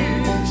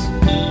race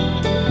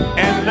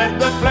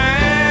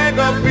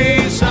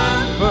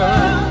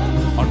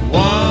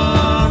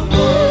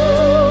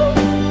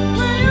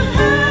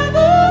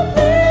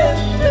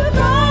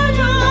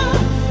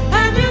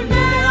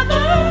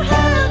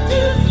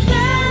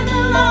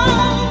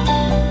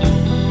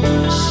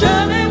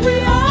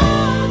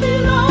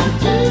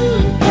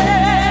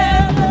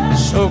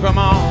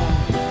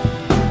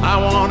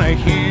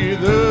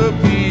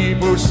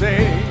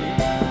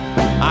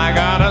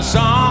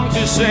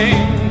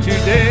sing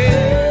today.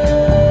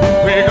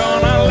 We're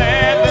gonna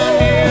let the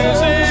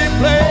music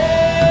play.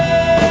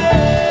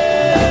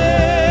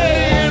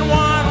 In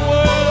one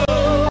world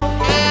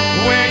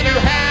where you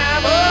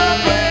have a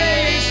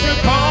place to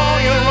call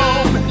your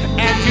own,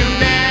 and you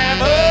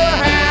never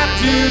have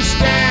to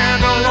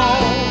stand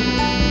alone.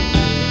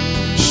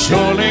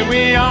 Surely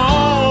we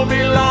all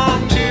belong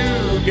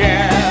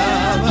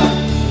together.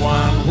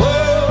 One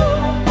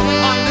world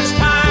on this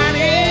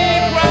tiny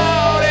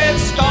crowded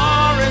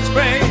starry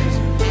space.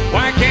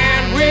 Why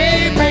can't we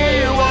be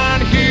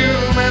one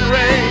human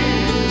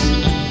race?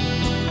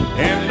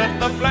 And let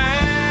the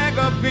flag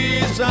of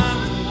peace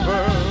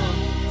unfurl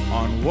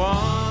on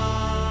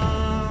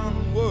one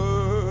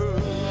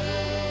world.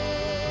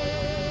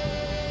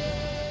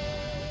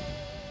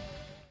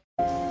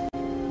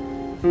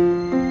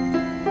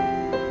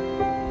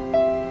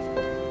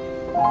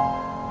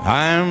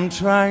 I'm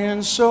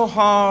trying so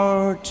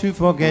hard to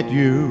forget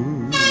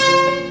you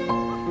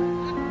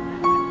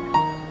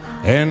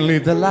and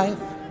leave the life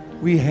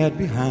we had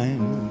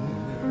behind.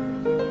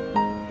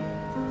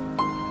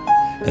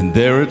 And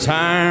there are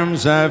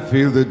times I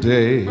feel the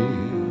day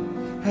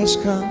has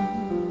come.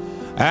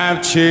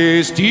 I've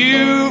chased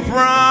you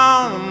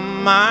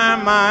from my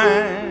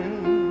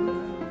mind,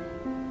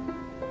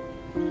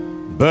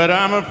 but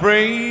I'm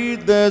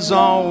afraid there's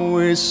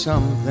always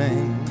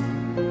something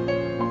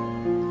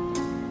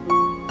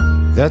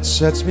that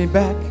sets me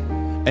back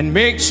and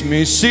makes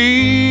me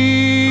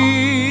see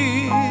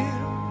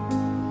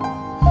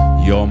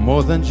you're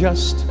more than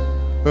just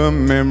a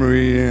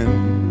memory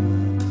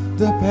in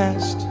the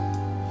past.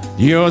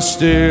 You're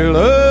still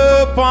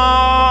a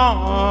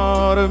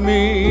part of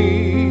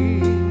me.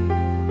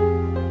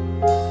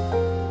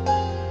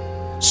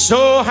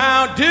 So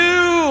how do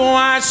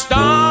I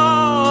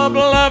stop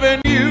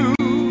loving you?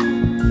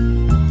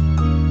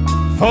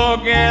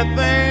 Forget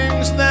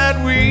things that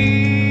we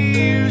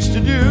used to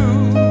do.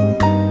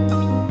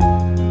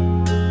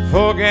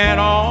 Forget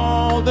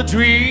all the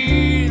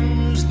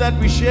dreams that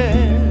we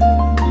shared,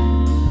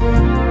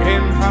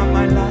 and how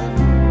my life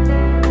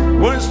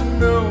was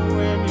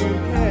knowing you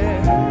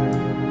cared.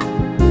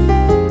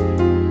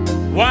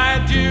 Why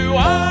do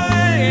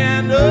I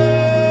end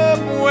up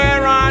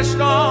where I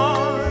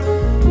start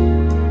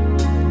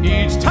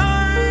each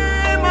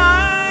time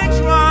I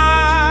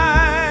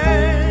try?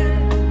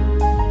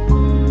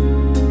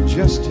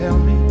 Just tell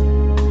me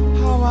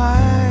how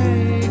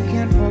I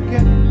can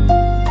forget,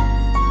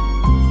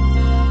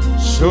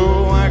 so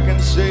I can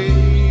say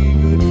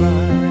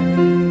goodbye.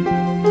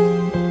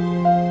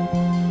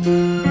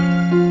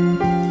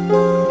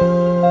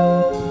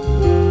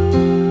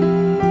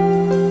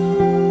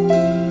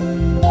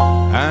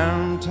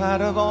 I'm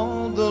tired of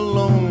all the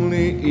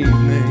lonely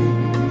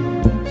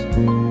evenings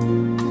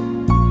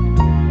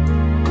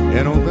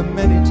and all the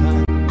many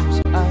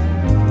times I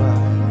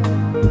cried.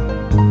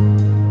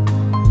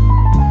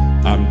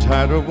 I'm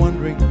tired of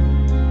wondering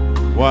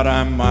what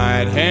I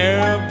might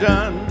have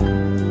done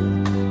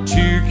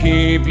to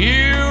keep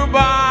you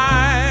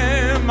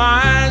by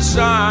my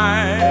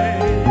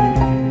side,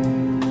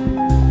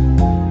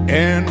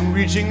 and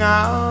reaching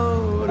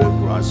out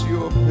across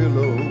your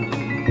pillow,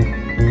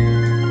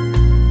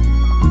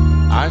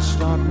 I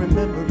start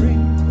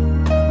remembering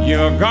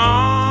you're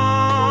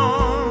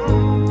gone.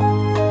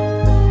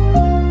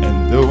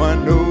 And though I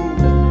know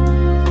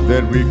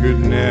that we could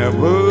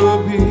never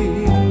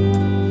be,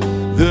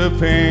 the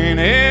pain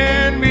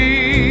in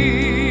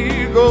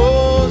me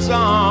goes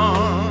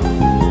on.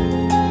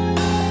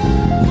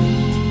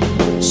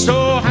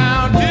 So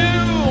how do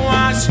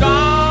I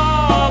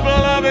stop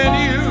loving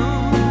you?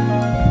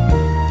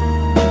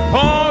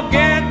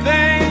 Forget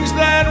things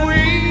that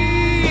we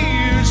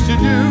used to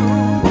do.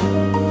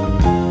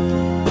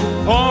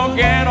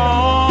 Forget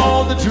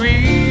all the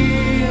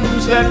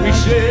dreams that we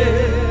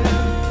shared,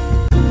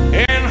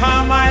 and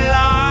how my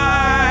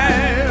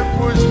life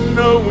was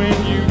knowing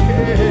you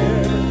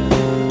cared.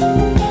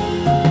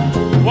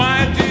 Why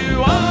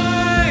do I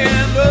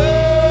end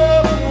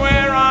up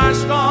where I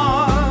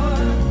start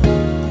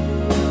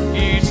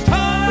each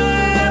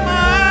time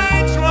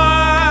I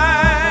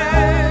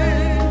try?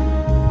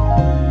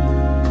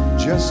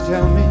 Just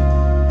tell me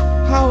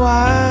how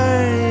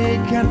I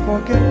can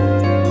forget,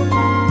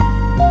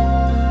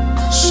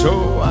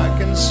 so I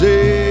can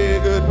say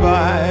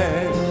goodbye.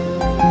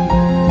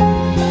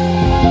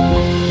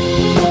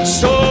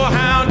 So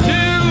how do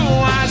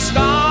I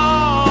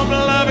stop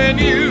loving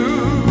you?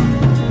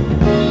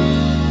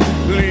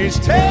 Please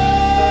tell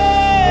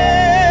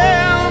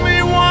me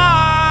why.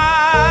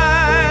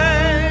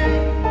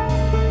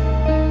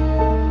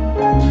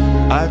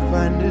 I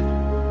find it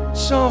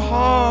so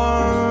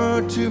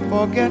hard to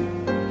forget,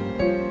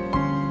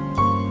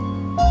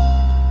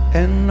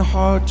 and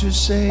hard to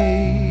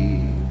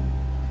say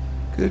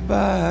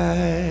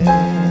goodbye.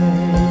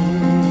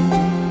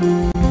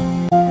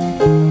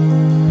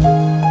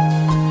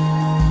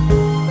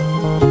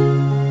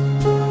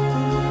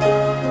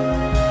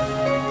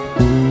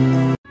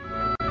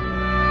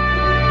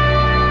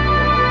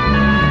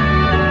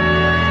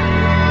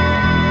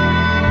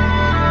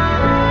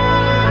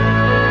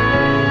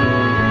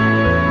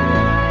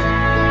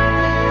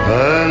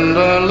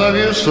 love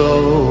you so.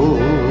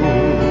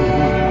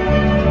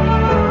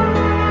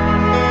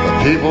 The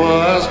people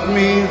ask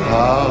me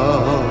how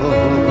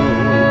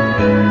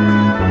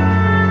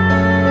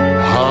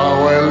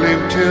I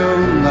live till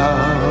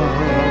now.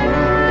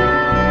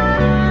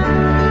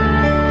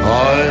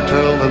 I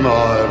tell them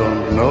I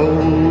don't know.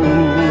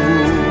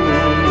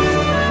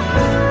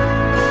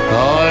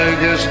 I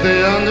guess they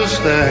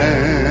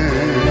understand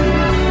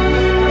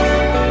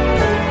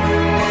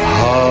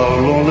how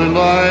lonely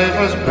life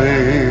has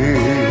been.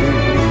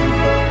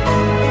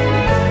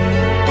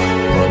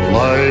 But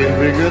life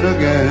be good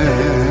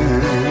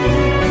again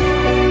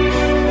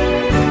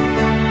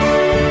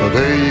the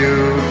day you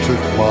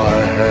took my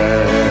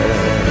hand.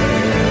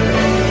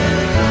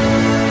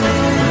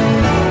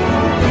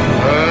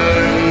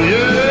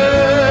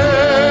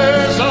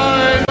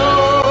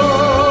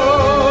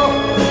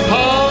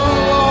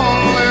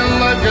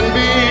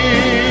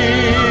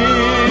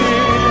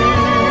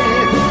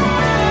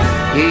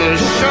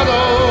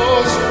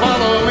 Shadows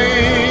follow me,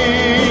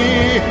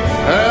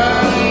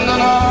 and the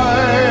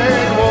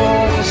night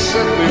won't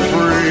set me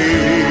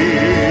free.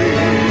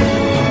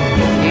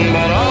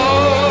 But I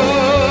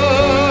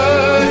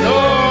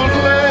don't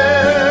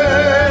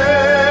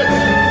let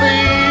the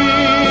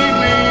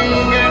evening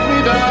get me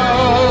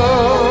down.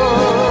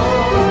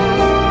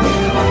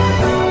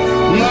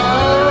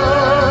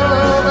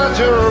 Now that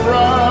you're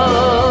around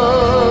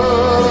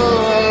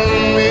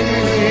me,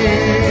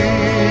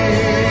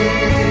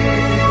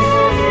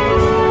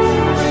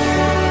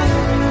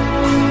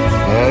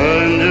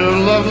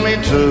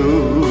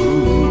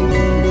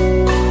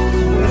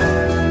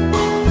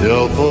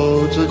 your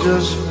thoughts are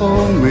just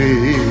for me.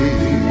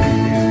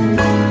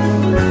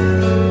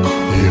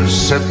 You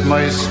set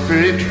my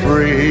spirit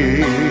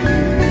free.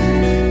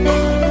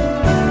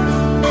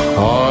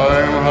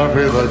 I'm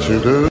happy that you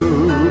do.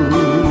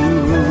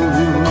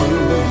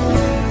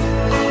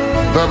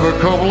 The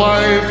book of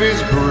life is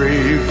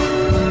brief,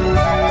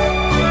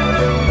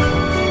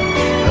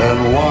 and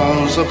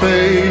once a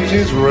page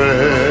is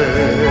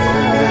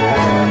read,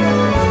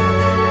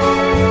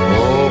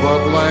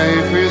 but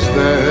life is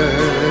there.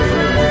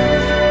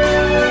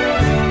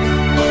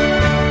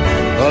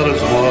 That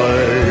is my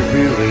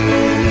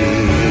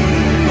belief.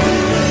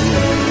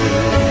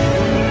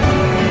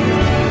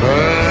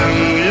 And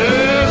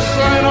yes,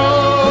 I know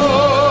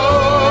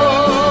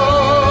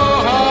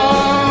how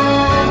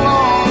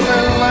long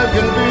that life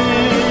can be.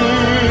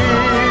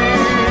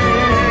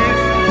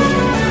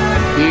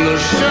 The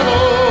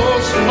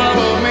shadows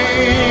follow me,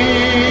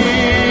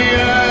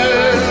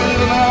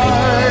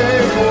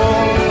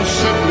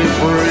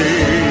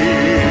 free.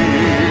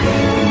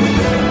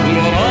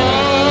 But I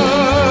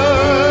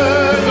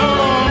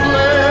don't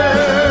let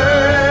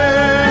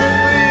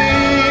the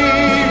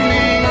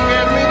evening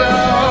get me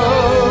down.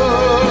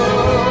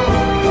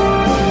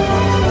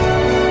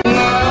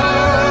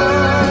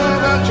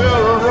 Now that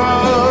you're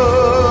around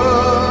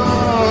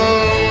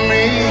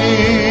me,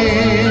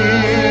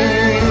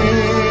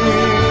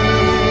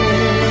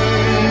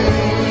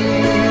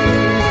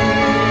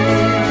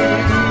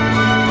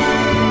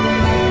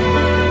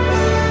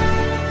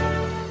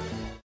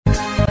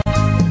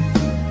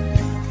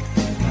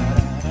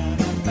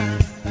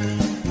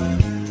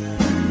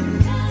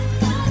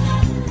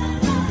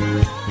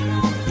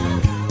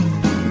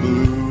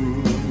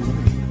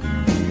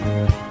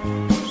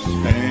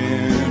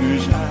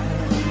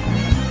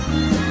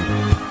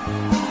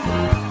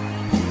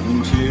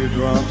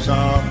 teardrops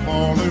are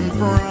falling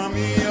from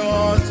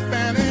your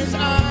Spanish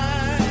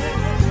eyes.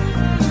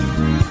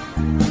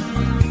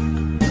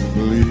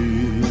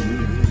 Please,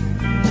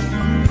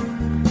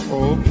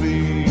 oh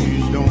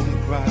please don't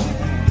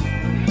cry.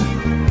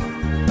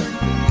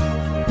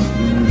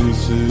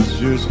 This is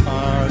just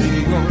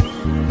adios,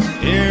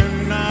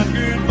 if not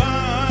goodbye.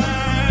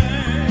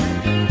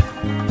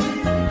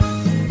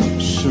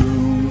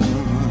 Soon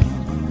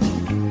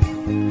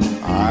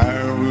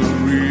I will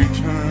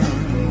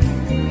return,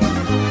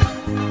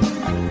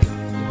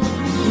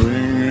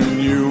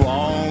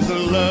 all the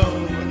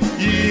love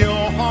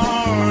your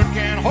heart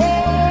can hold.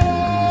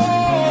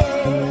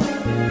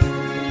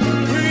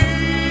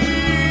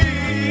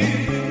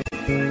 Please,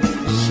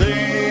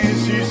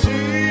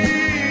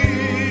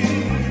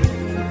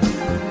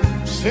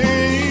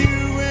 say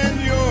you and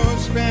your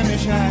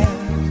Spanish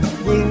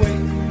eyes will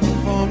wait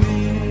for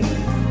me.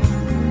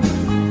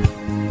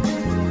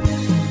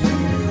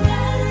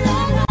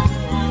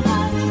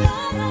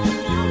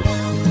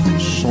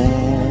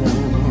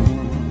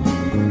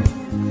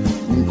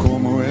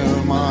 Como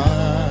el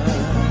mar,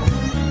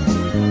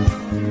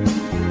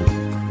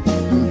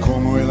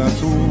 como el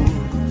azul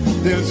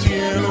del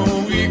cielo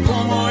y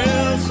como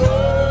el sol,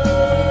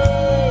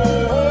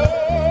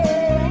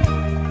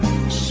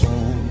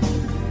 son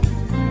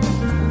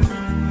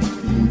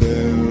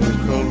del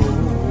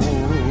calor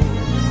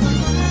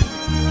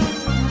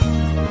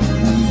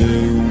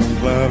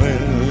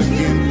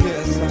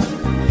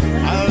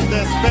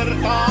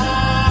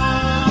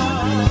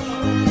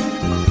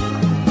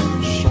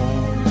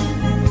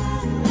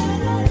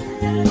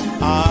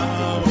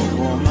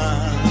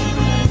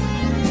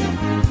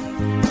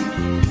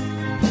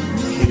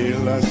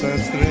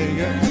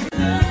estrellas.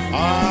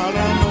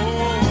 Ahora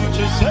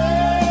anochecer.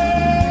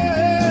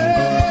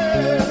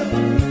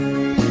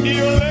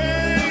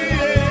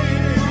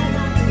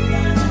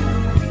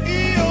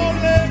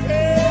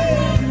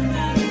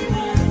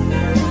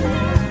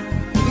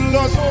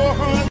 Los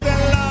ojos de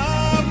la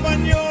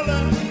española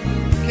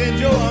que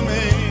yo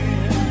amé.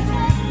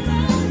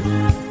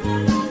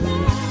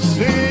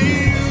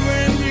 See you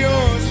in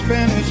your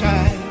Spanish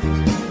eyes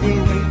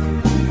will wait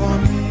for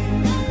me.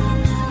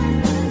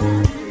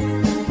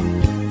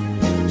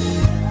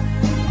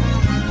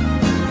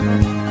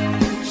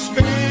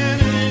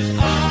 Spanish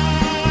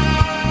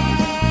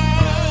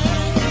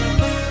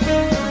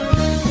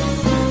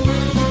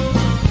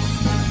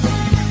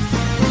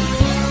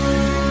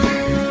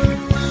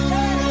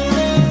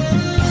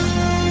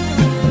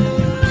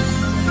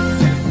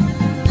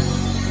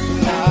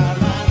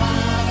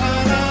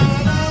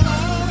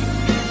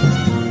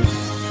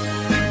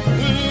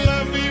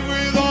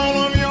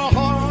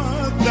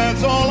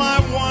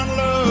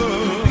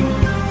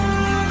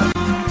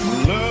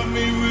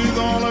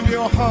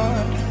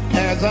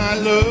as I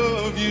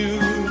love you.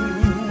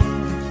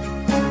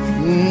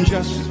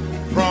 Just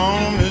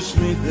promise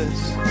me this,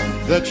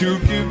 that you'll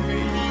give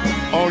me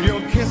all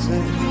your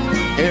kissing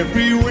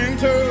every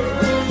winter,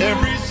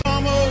 every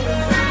summer,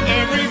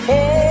 every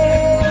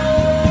fall.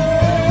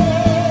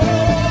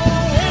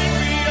 When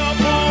we are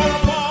far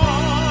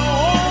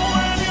apart,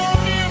 when you're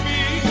near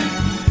me,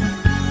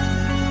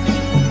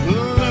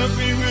 love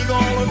me with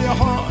all of your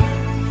heart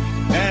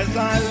as I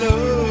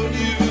love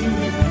you.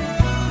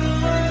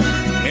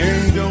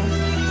 And don't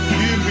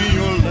give me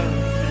your love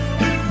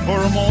for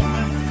a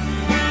moment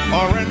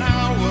or an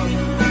hour.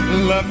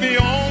 Love me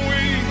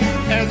always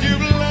as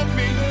you've loved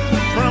me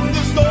from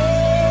the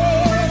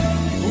start,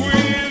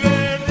 with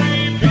every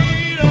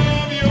beat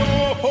of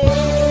your heart.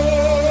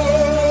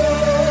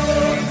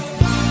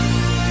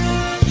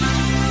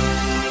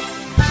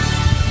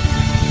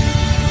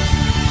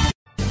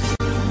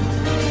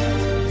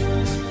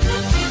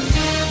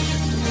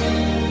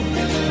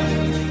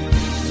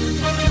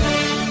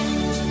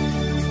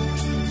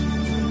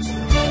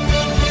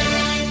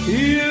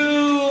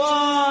 You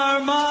are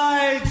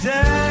my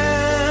destiny.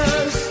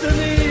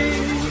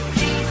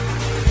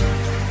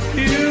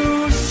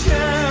 You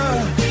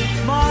share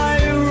my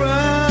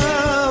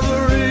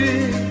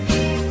reverie.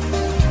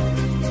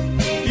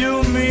 You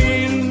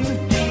mean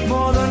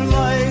more than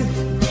life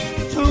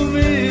to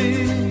me.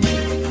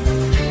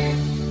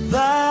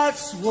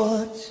 That's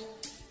what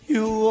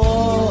you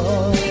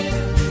are.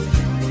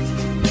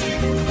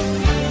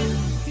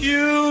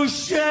 You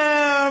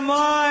share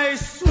my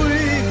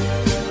sweet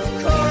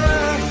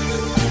caress.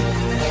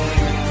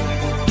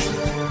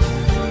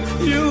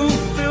 You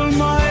fill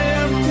my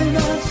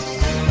emptiness.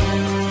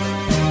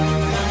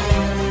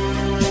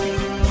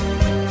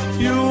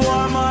 You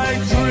are my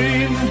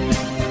dream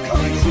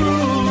come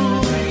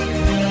true.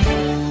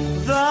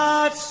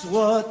 That's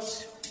what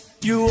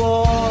you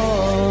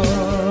are.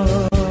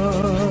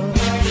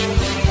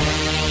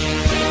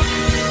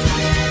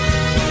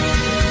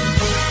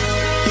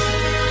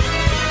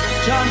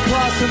 John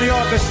Cross and the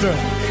orchestra.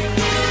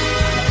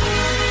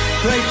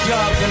 Great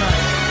job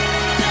tonight.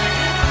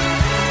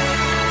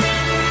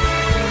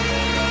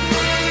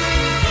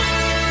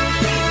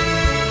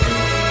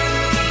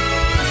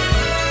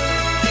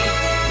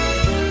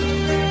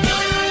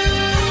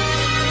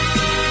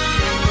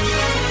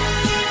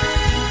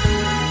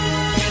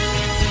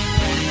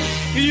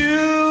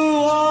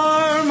 You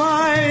are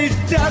my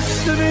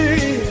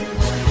destiny.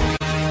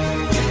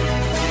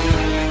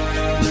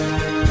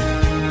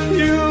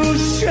 You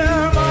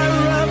share my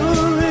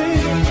reverie.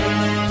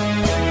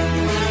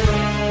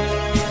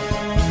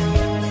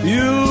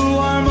 You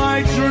are my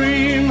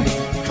dream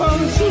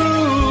come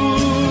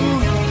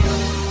true.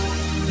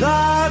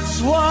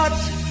 That's what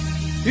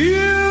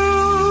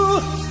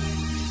you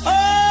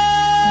are.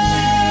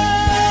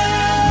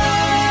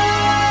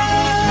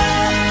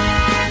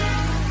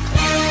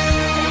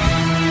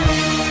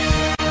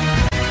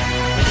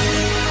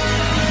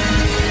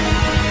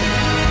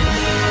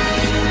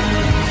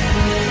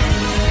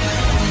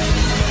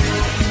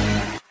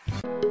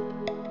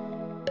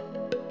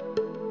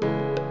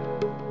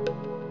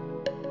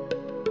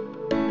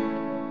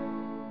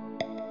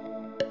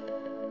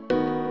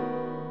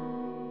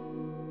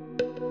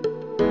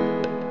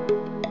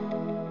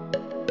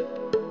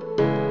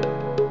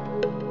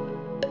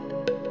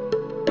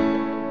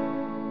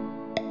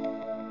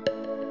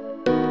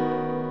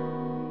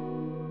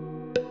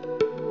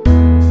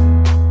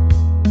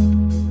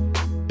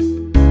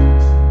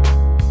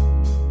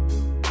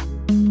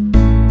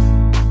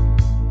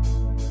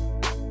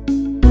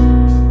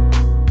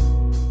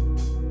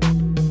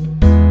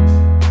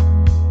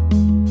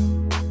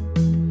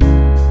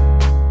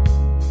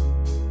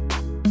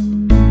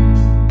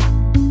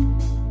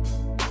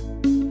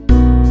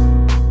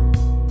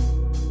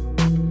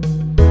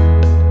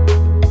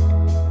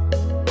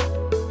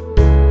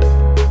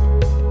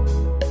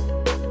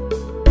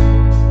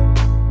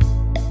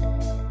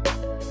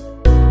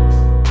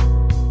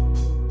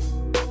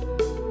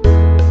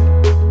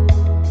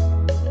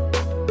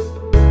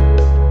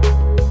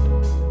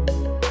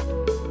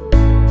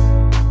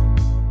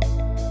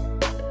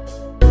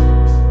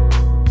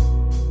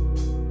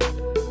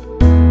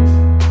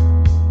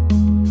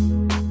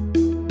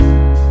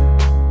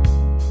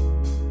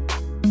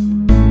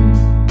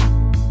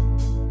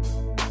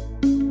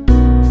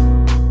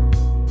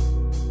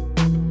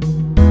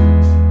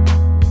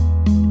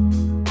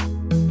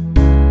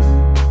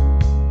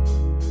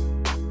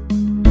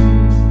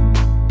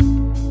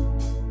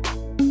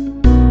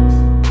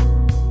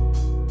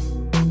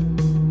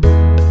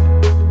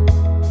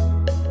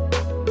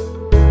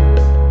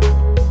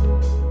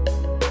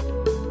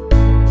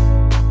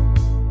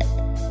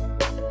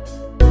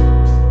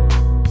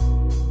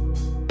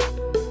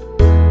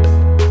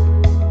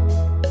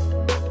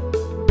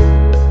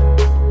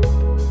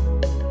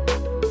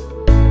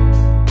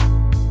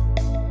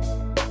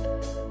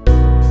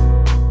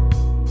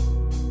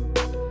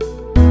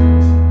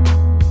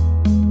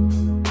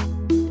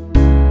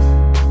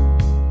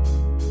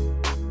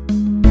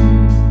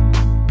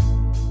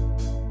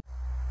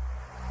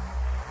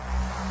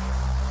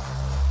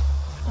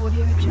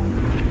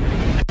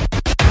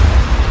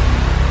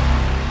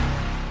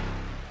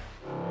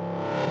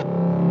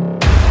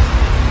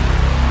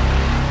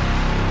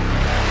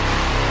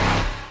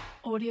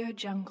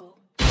 Audio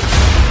Jungle.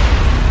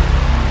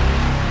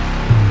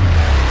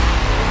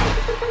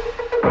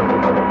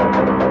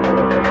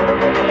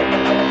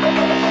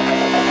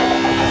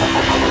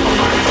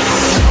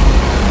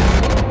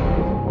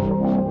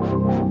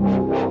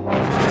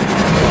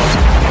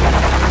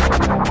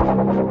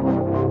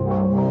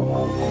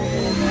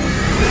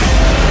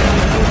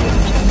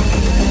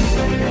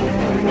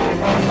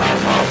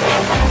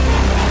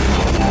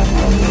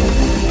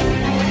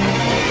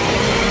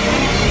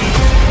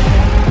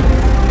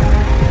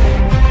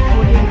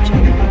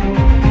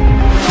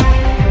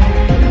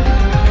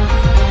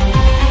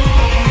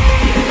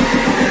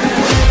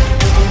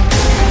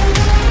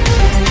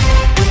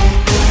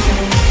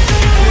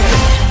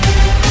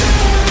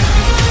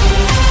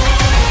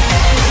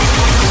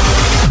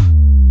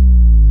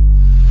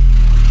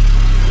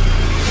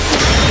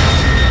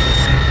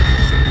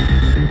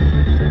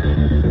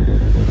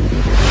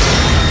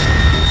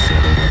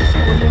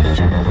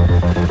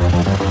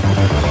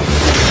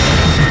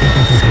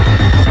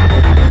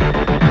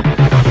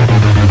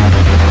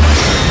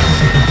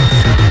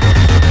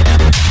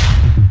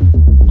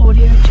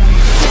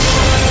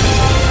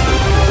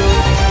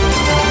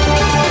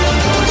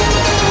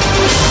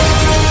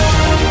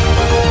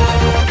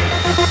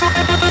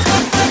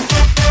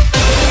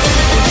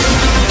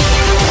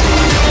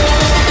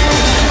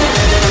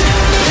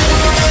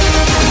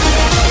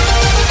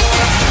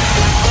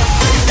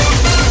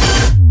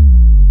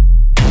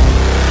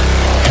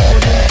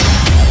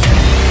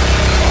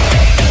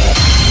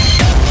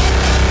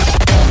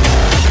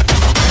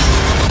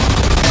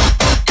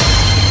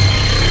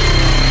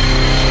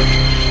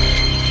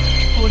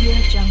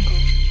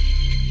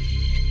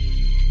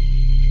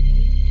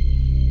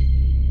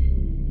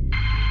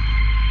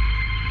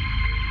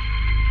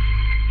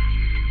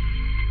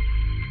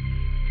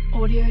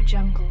 Audio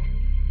Jungle.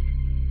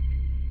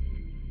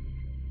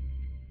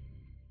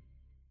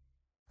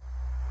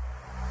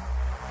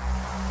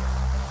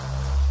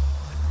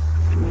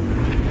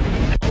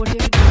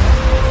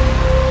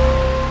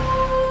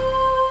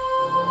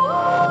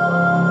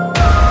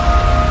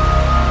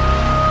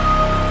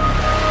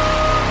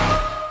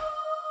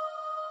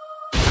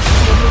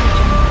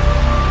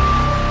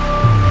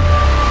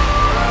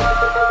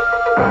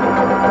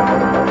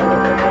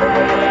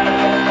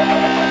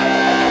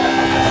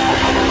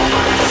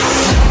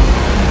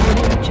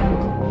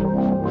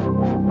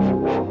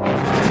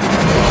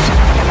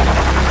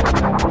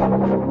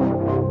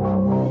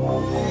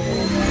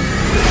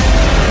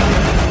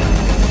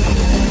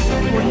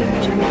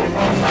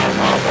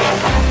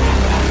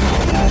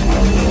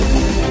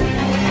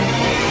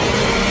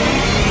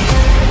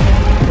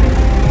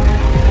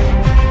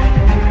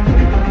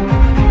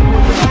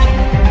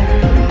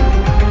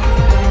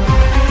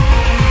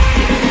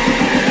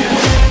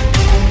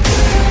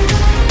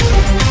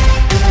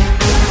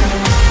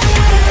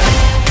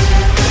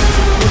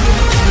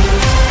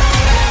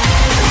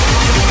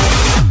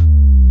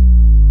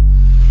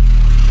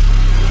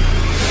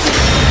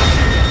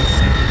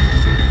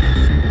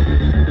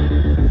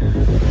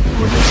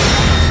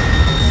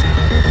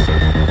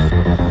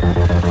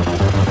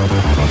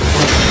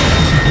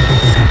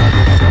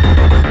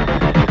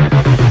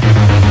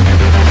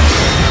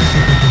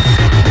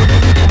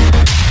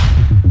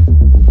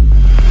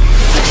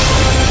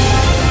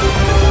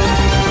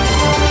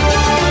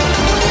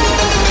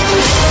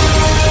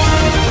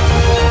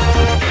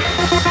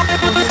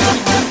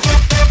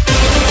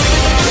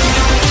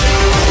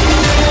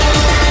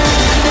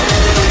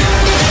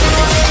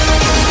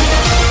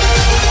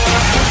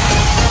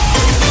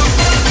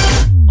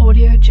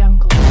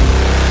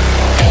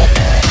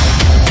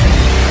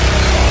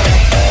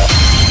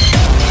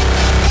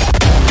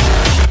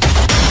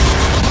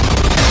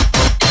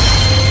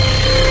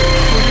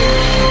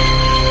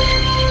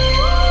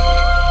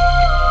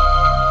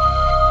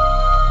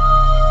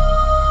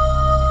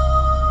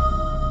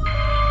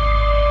 Audio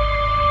Jungle.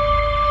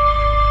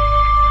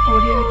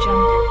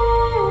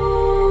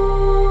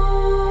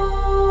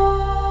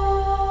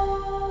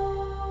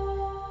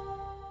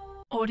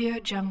 Audio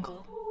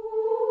Jungle.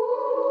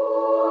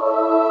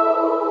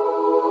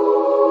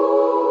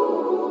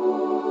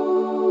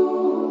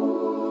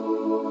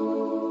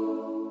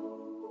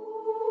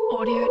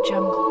 Audio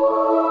Jungle.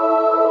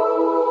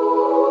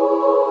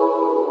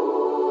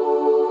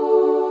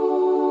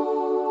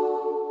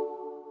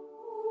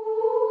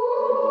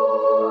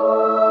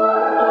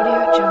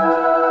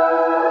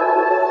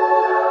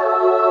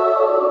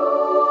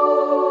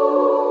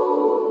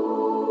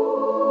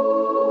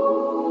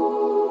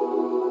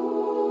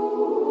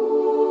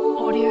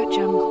 Audio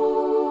Jungle.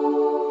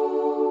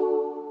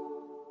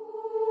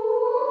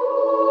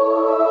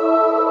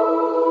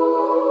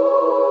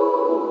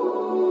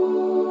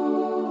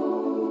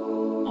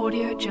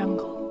 Audio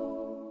Jungle.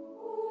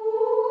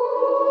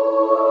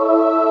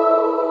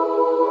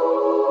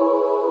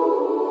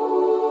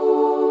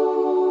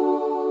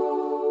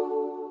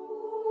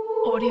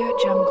 Audio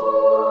Jungle.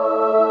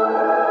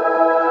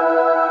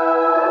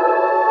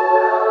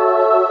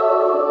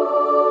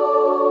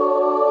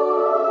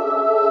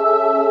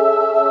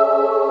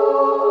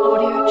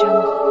 Audio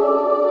Jungle.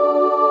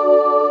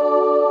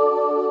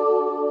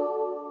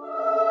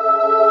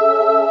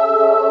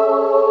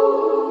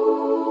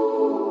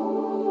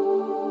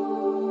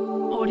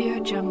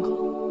 Audio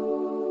Jungle.